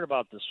best part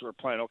about this, we're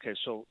playing, okay,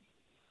 so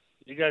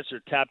you guys are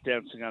tap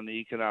dancing on the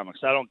economics.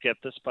 I don't get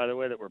this, by the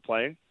way, that we're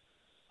playing.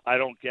 I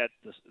don't get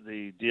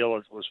the deal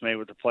that was made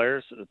with the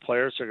players. The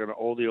players are going to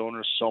owe the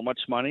owners so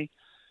much money.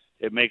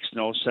 It makes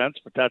no sense,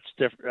 but that's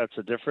different. That's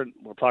a different.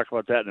 We'll talk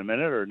about that in a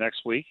minute or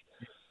next week.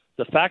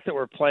 The fact that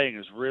we're playing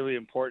is really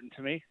important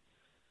to me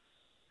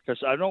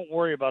because I don't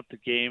worry about the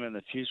game and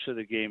the future of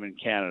the game in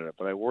Canada,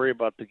 but I worry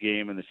about the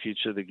game and the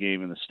future of the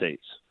game in the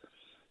States.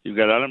 You've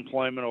got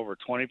unemployment over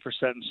 20%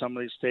 in some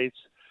of these states.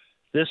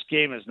 This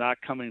game is not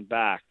coming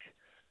back.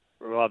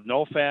 We'll have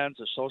no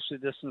fans, a socially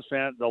distanced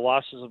fan. The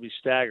losses will be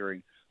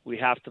staggering. We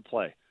have to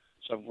play.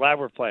 So I'm glad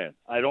we're playing.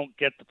 I don't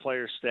get the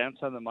players'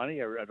 stance on the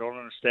money. I don't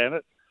understand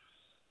it.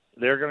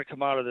 They're going to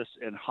come out of this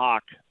in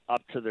hock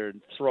up to their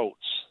throats,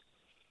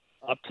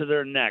 up to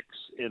their necks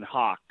in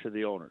hock to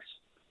the owners.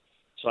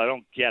 So I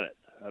don't get it.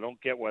 I don't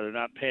get why they're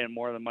not paying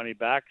more of the money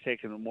back,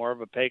 taking more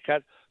of a pay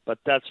cut, but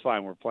that's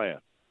fine. We're playing.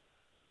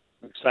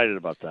 I'm excited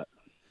about that.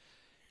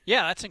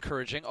 Yeah, that's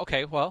encouraging.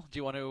 Okay, well, do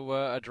you want to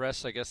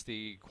address, I guess,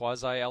 the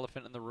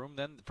quasi-elephant in the room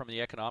then, from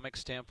the economic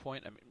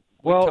standpoint? I mean,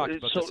 well, talked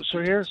about this so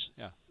here's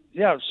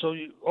so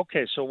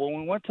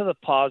when we went to the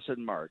pause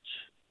in March,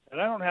 and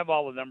I don't have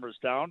all the numbers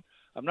down.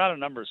 I'm not a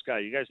numbers guy.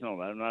 You guys know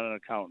that. I'm not an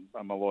accountant.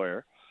 I'm a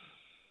lawyer.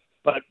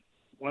 But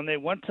when they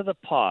went to the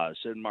pause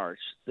in March,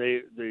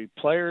 the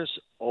players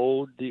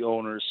owed the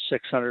owners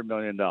 $600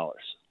 million.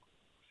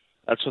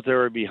 That's what they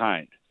were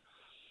behind.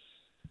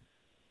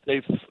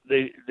 They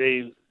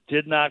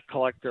did not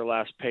collect their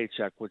last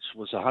paycheck, which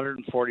was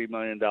 $140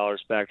 million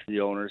back to the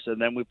owners. And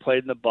then we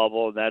played in the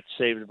bubble, and that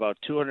saved about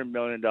 $200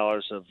 million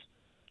of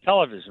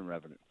television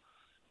revenue.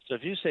 So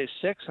if you say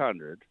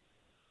 600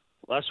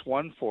 less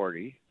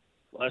 140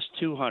 less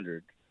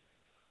 200,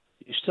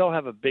 you still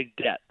have a big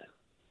debt.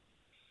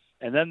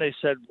 And then they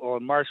said, well,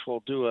 in March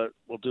we'll do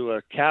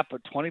a cap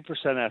of 20%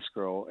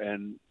 escrow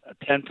and a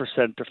 10%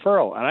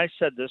 deferral. And I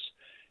said this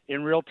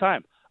in real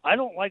time. I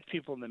don't like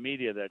people in the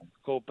media that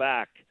go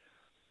back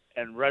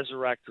and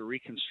resurrect or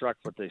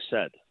reconstruct what they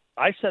said.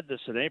 I said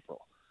this in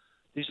April.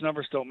 These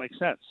numbers don't make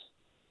sense.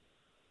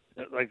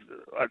 Like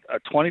a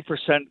 20%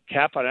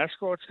 cap on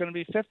escrow, it's going to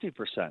be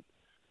 50%.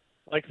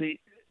 Like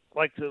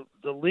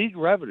the league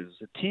revenues,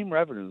 the team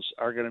revenues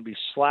are going to be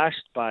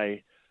slashed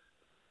by.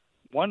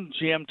 One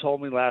GM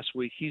told me last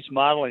week he's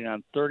modeling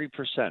on 30%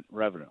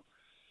 revenue.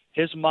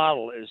 His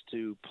model is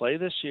to play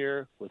this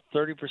year with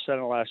 30%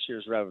 of last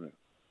year's revenue.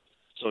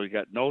 So you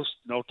got no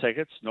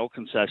tickets, no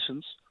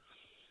concessions.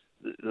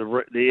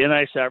 The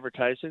in-ice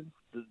advertising,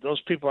 those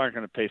people aren't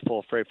going to pay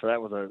full freight for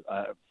that with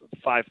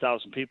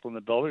 5,000 people in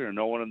the building or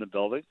no one in the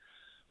building.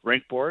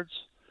 Rink boards,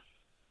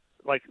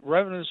 like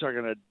revenues are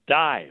going to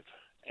dive.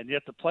 And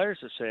yet the players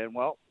are saying,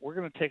 well, we're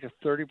going to take a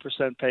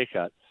 30% pay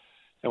cut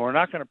and we're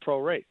not going to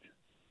prorate.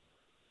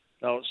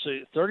 Now, so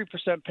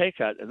 30% pay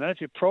cut, and then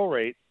if you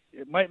prorate,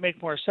 it might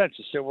make more sense.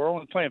 You say, we're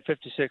only playing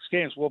 56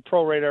 games, we'll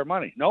prorate our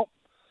money. Nope.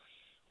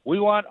 We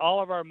want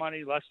all of our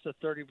money less than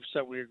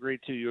 30% we agreed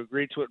to. You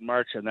agreed to it in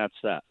March, and that's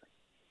that.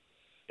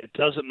 It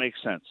doesn't make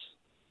sense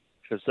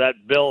because that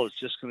bill is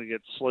just going to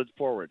get slid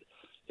forward.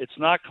 It's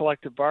not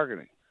collective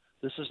bargaining.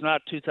 This is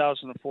not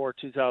 2004,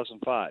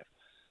 2005.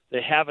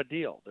 They have a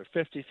deal. They're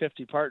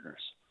 50-50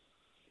 partners.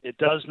 It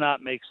does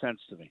not make sense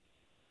to me.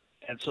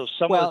 And so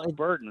some of those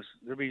burdens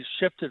will be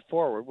shifted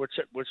forward,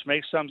 which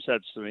makes some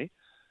sense to me.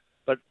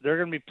 But there are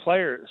going to be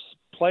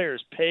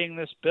players paying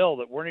this bill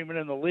that weren't even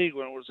in the league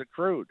when it was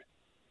accrued.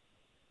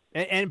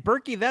 And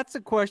Berkey, that's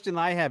a question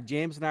I have.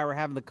 James and I were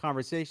having the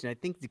conversation. I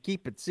think to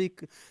keep it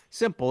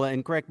simple,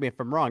 and correct me if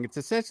I'm wrong, it's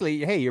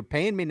essentially, hey, you're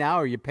paying me now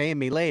or you're paying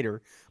me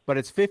later, but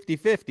it's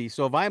 50-50.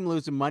 So if I'm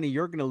losing money,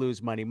 you're going to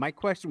lose money. My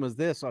question was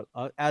this,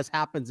 as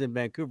happens in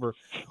Vancouver,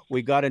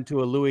 we got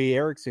into a Louis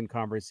Eriksson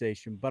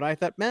conversation. But I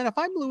thought, man, if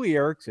I'm Louis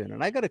Eriksson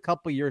and I got a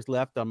couple years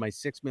left on my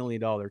 $6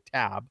 million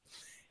tab,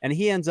 and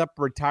he ends up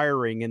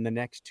retiring in the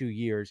next 2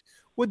 years,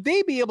 would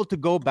they be able to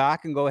go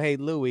back and go, hey,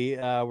 Louis,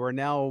 we're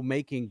now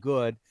making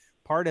good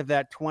part of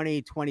that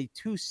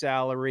 2022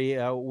 salary,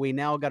 we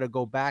now got to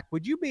go back.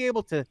 Would you be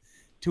able to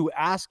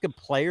ask a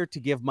player to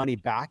give money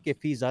back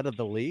if he's out of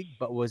the league,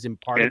 but was in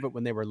part of it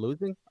when they were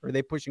losing? Or are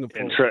they pushing it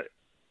forward?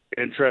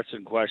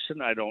 Interesting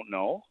question. I don't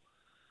know.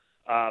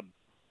 A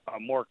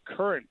more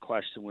current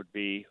question would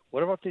be,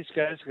 what about these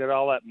guys who got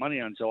all that money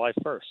on July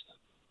 1st?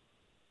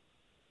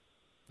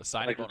 The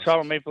signing like the bonuses.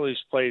 Toronto Maple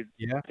Leafs paid,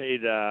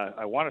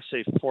 I want to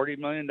say $40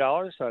 million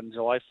on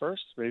July 1st,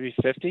 maybe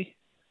 50.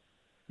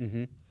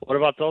 Mm-hmm. What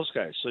about those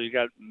guys? So you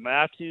got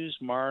Matthews,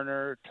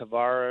 Marner,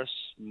 Tavares,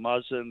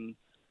 Muzzin,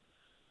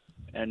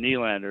 and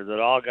Nylander that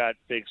all got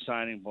big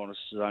signing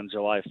bonuses on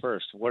July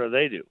 1st. What do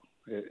they do?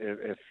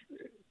 If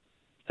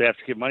they have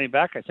to give money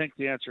back, I think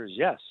the answer is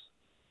yes.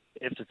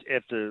 If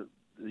the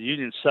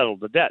union settled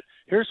the debt.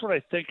 Here's what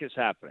I think is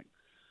happening.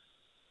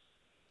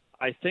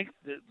 I think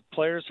the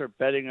players are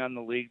betting on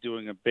the league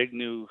doing a big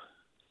new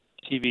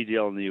TV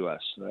deal in the U.S.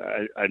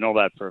 I know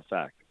that for a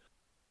fact.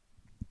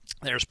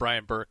 There's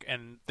Brian Burke,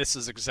 and this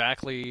is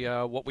exactly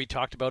what we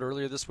talked about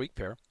earlier this week,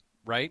 Per,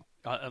 right?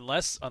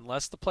 Unless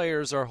the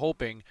players are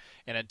hoping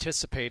and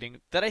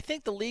anticipating that, I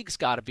think the league's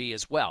got to be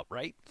as well,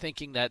 right?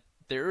 Thinking that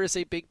there is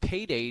a big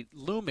payday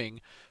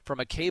looming from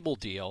a cable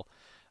deal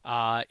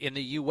in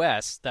the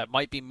U.S. that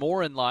might be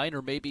more in line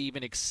or maybe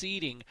even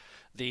exceeding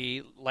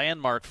the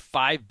landmark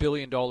 $5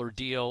 billion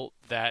deal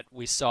that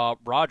we saw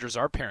Rogers,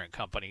 our parent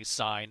company,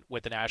 sign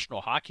with the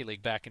National Hockey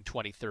League back in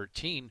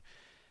 2013.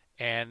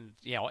 And,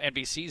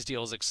 NBC's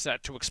deal is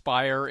set to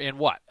expire in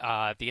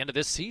at the end of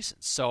this season.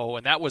 So,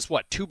 and that was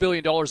 $2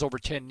 billion over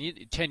 10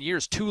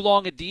 years, too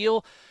long a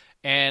deal.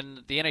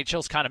 And the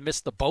NHL's kind of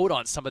missed the boat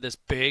on some of this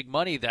big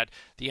money that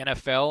the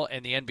NFL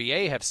and the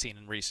NBA have seen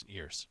in recent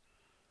years.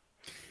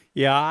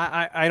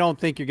 Yeah, I don't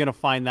think you're going to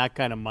find that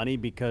kind of money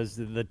because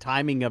the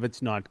timing of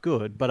it's not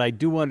good. But I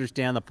do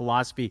understand the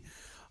philosophy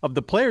of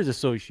the Players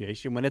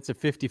Association when it's a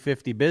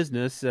 50-50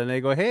 business and they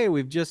go, hey,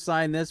 we've just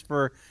signed this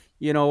for,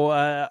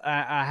 a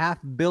 $500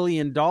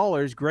 million,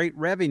 great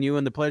revenue.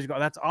 And the players go,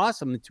 that's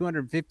awesome. The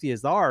 250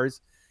 is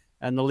ours.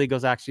 And the league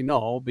goes, actually,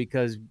 no,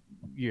 because,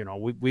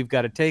 we've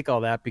got to take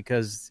all that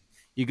because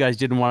you guys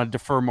didn't want to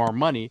defer more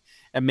money.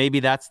 And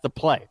maybe that's the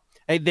play.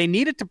 Hey, they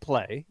needed to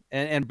play.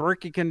 And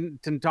Berkey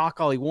can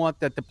talk all he wants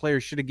that the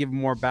players should have given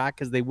more back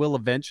because they will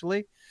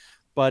eventually.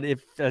 But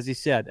if, as he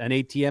said, an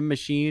ATM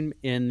machine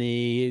in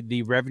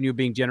the revenue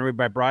being generated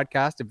by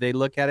broadcast, if they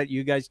look at it,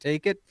 you guys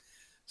take it.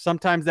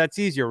 Sometimes that's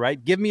easier,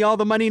 right? Give me all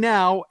the money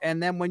now,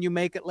 and then when you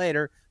make it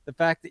later, the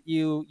fact that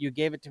you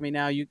gave it to me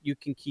now, you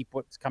can keep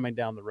what's coming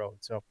down the road.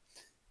 So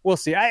we'll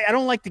see. I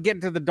don't like to get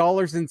into the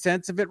dollars and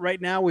cents of it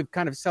right now. We've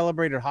kind of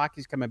celebrated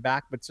hockey's coming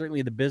back, but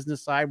certainly the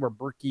business side where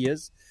Berkey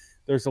is,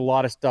 there's a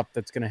lot of stuff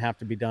that's going to have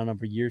to be done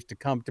over years to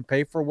come to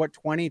pay for what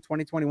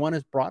 2021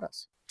 has brought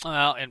us.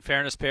 Well, in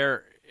fairness,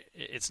 Per,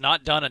 it's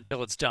not done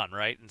until it's done,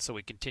 right? And so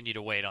we continue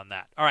to wait on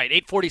that. All right,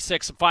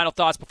 8:46, some final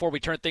thoughts before we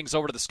turn things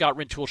over to the Scott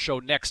Rintoul Show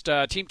next.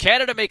 Team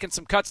Canada making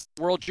some cuts.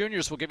 World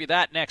Juniors, we'll give you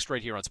that next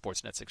right here on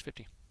Sportsnet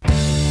 650.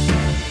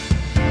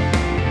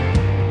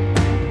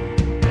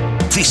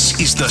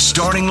 This is the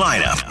starting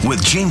lineup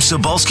with James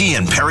Cebulski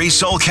and Perry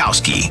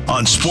Solkowski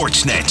on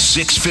Sportsnet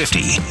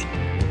 650.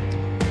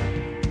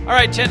 All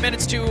right, 10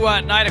 minutes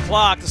to 9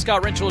 o'clock. The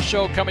Scott Rintoul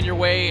Show coming your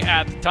way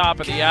at the top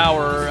of the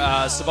hour.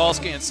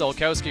 Cebulski and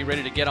Solkowski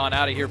ready to get on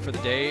out of here for the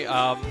day.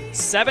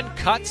 7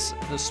 cuts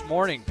this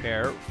morning,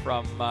 Per,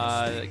 from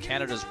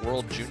Canada's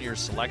World Junior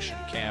Selection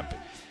Camp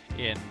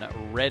in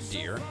Red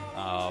Deer.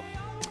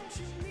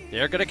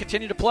 They're going to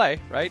continue to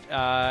play, right?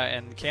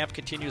 And camp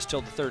continues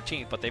till the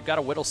 13th, but they've got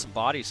to whittle some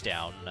bodies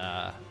down,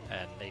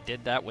 and they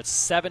did that with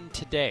 7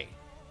 today.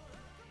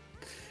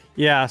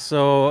 Yeah,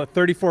 so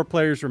 34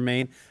 players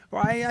remain.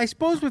 Well, I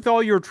suppose with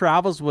all your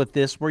travels with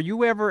this, were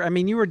you ever, I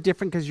mean, you were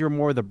different because you're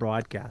more the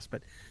broadcast,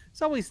 but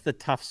it's always the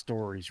tough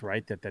stories,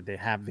 right? That they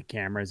have the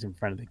cameras in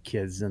front of the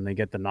kids and they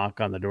get the knock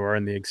on the door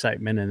and the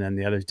excitement and then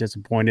the other's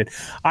disappointed.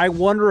 I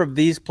wonder if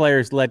these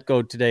players let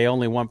go today,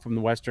 only one from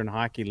the Western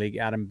Hockey League,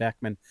 Adam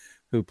Beckman,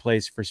 who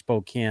plays for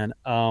Spokane.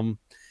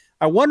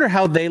 I wonder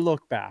how they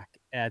look back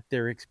at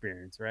their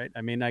experience, right?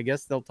 I mean, I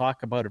guess they'll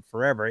talk about it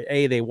forever.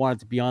 They wanted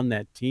to be on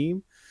that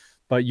team,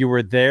 but you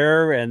were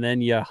there and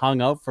then you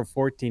hung out for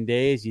 14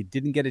 days. You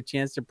didn't get a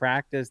chance to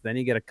practice. Then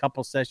you get a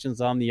couple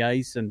sessions on the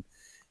ice and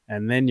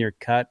then you're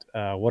cut.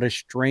 What a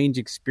strange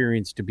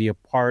experience to be a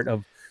part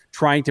of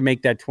trying to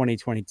make that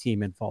 2020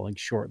 team and falling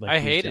short. Like I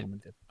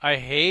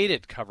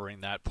hated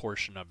covering that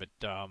portion of it.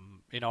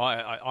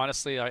 I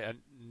honestly,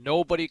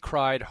 nobody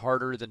cried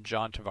harder than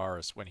John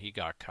Tavares when he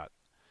got cut.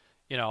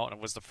 And it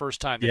was the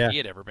first time that he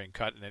had ever been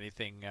cut in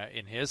anything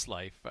in his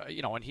life.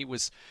 And he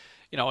was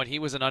an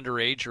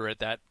underager at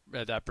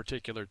that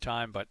particular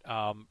time. But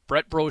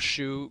Brett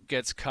Brochu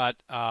gets cut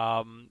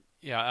out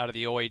of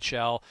the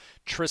OHL.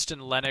 Tristan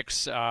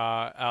Lennox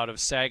out of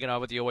Saginaw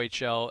with the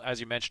OHL. As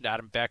you mentioned,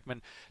 Adam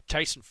Beckman.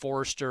 Tyson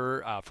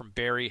Forrester from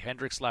Barrie.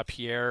 Hendrix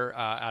Lapierre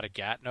out of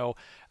Gatineau.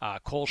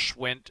 Cole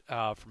Schwint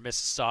from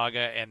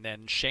Mississauga. And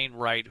then Shane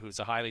Wright, who's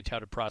a highly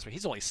touted prospect.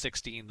 He's only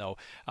 16, though,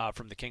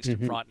 from the Kingston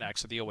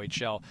Frontenacs of the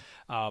OHL.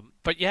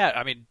 But, yeah,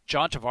 I mean,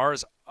 John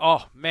Tavares,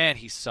 oh, man,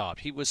 he sobbed.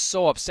 He was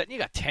so upset. And you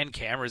got 10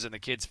 cameras in the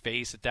kid's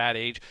face at that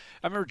age.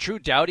 I remember Drew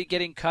Doughty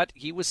getting cut.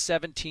 He was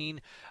 17.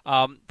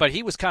 But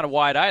he was kind of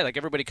wide-eyed. Like,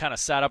 everybody kind of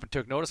sat up and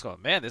took notice,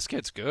 going, man, this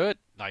kid's good.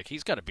 Like,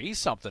 he's going to be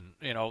something.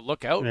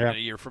 Look out in a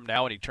year from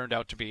now. And he turned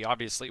out to be,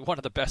 obviously, one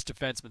of the best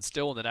defensemen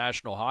still in the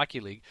National Hockey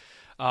League.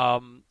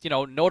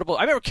 Notable.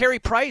 I remember Carey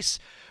Price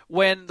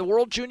when the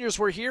World Juniors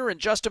were here and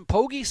Justin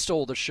Pogge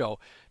stole the show.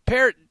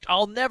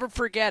 I'll never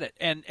forget it.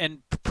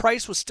 And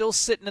Price was still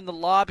sitting in the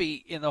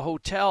lobby in the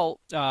hotel,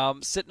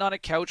 sitting on a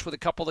couch with a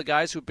couple of the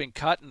guys who've been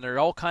cut, and they're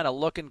all kind of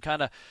looking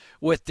kind of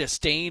with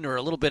disdain or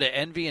a little bit of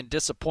envy and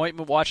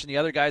disappointment, watching the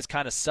other guys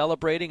kind of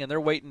celebrating, and they're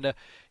waiting to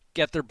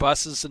get their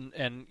buses and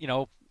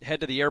head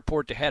to the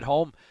airport to head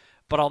home.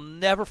 But I'll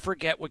never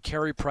forget what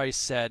Carey Price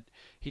said.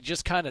 He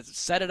just kind of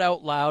said it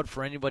out loud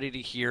for anybody to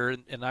hear,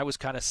 and I was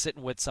kind of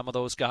sitting with some of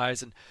those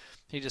guys, and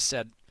he just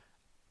said,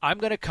 I'm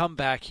going to come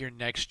back here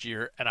next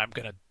year, and I'm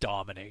going to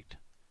dominate.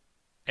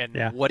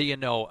 And what do you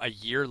know? A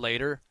year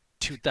later,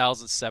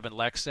 2007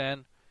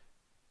 Lexan,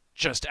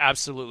 just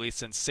absolutely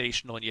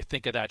sensational. And you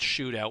think of that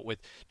shootout with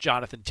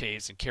Jonathan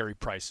Toews and Carey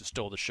Price, who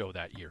stole the show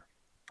that year.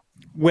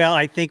 Well,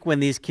 I think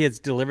when these kids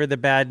deliver the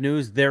bad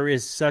news, there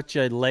is such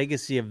a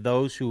legacy of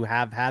those who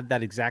have had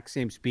that exact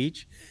same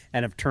speech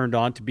and have turned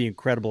on to be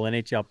incredible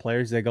NHL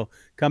players. They go,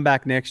 come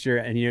back next year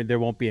and there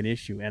won't be an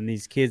issue. And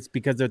these kids,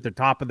 because they're at the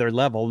top of their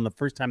level, and the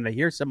first time they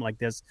hear something like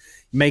this,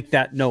 make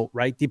that note,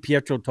 right?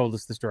 DiPietro told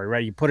us the story,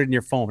 right? You put it in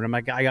your phone. And I'm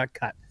like, I got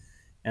cut.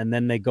 And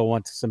then they go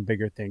on to some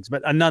bigger things.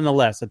 But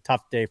nonetheless, a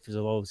tough day for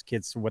those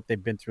kids for what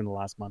they've been through in the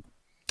last month.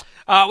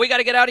 We got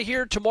to get out of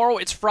here. Tomorrow,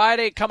 it's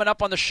Friday. Coming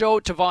up on the show,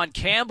 Tavon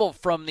Campbell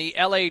from the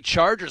LA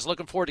Chargers.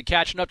 Looking forward to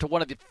catching up to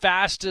one of the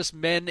fastest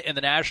men in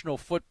the National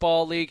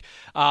Football League.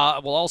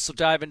 We'll also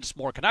dive into some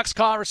more Canucks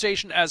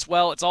conversation as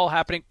well. It's all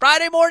happening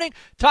Friday morning.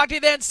 Talk to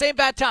you then. Same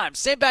bad time,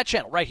 same bad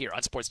channel, right here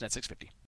on Sportsnet 650.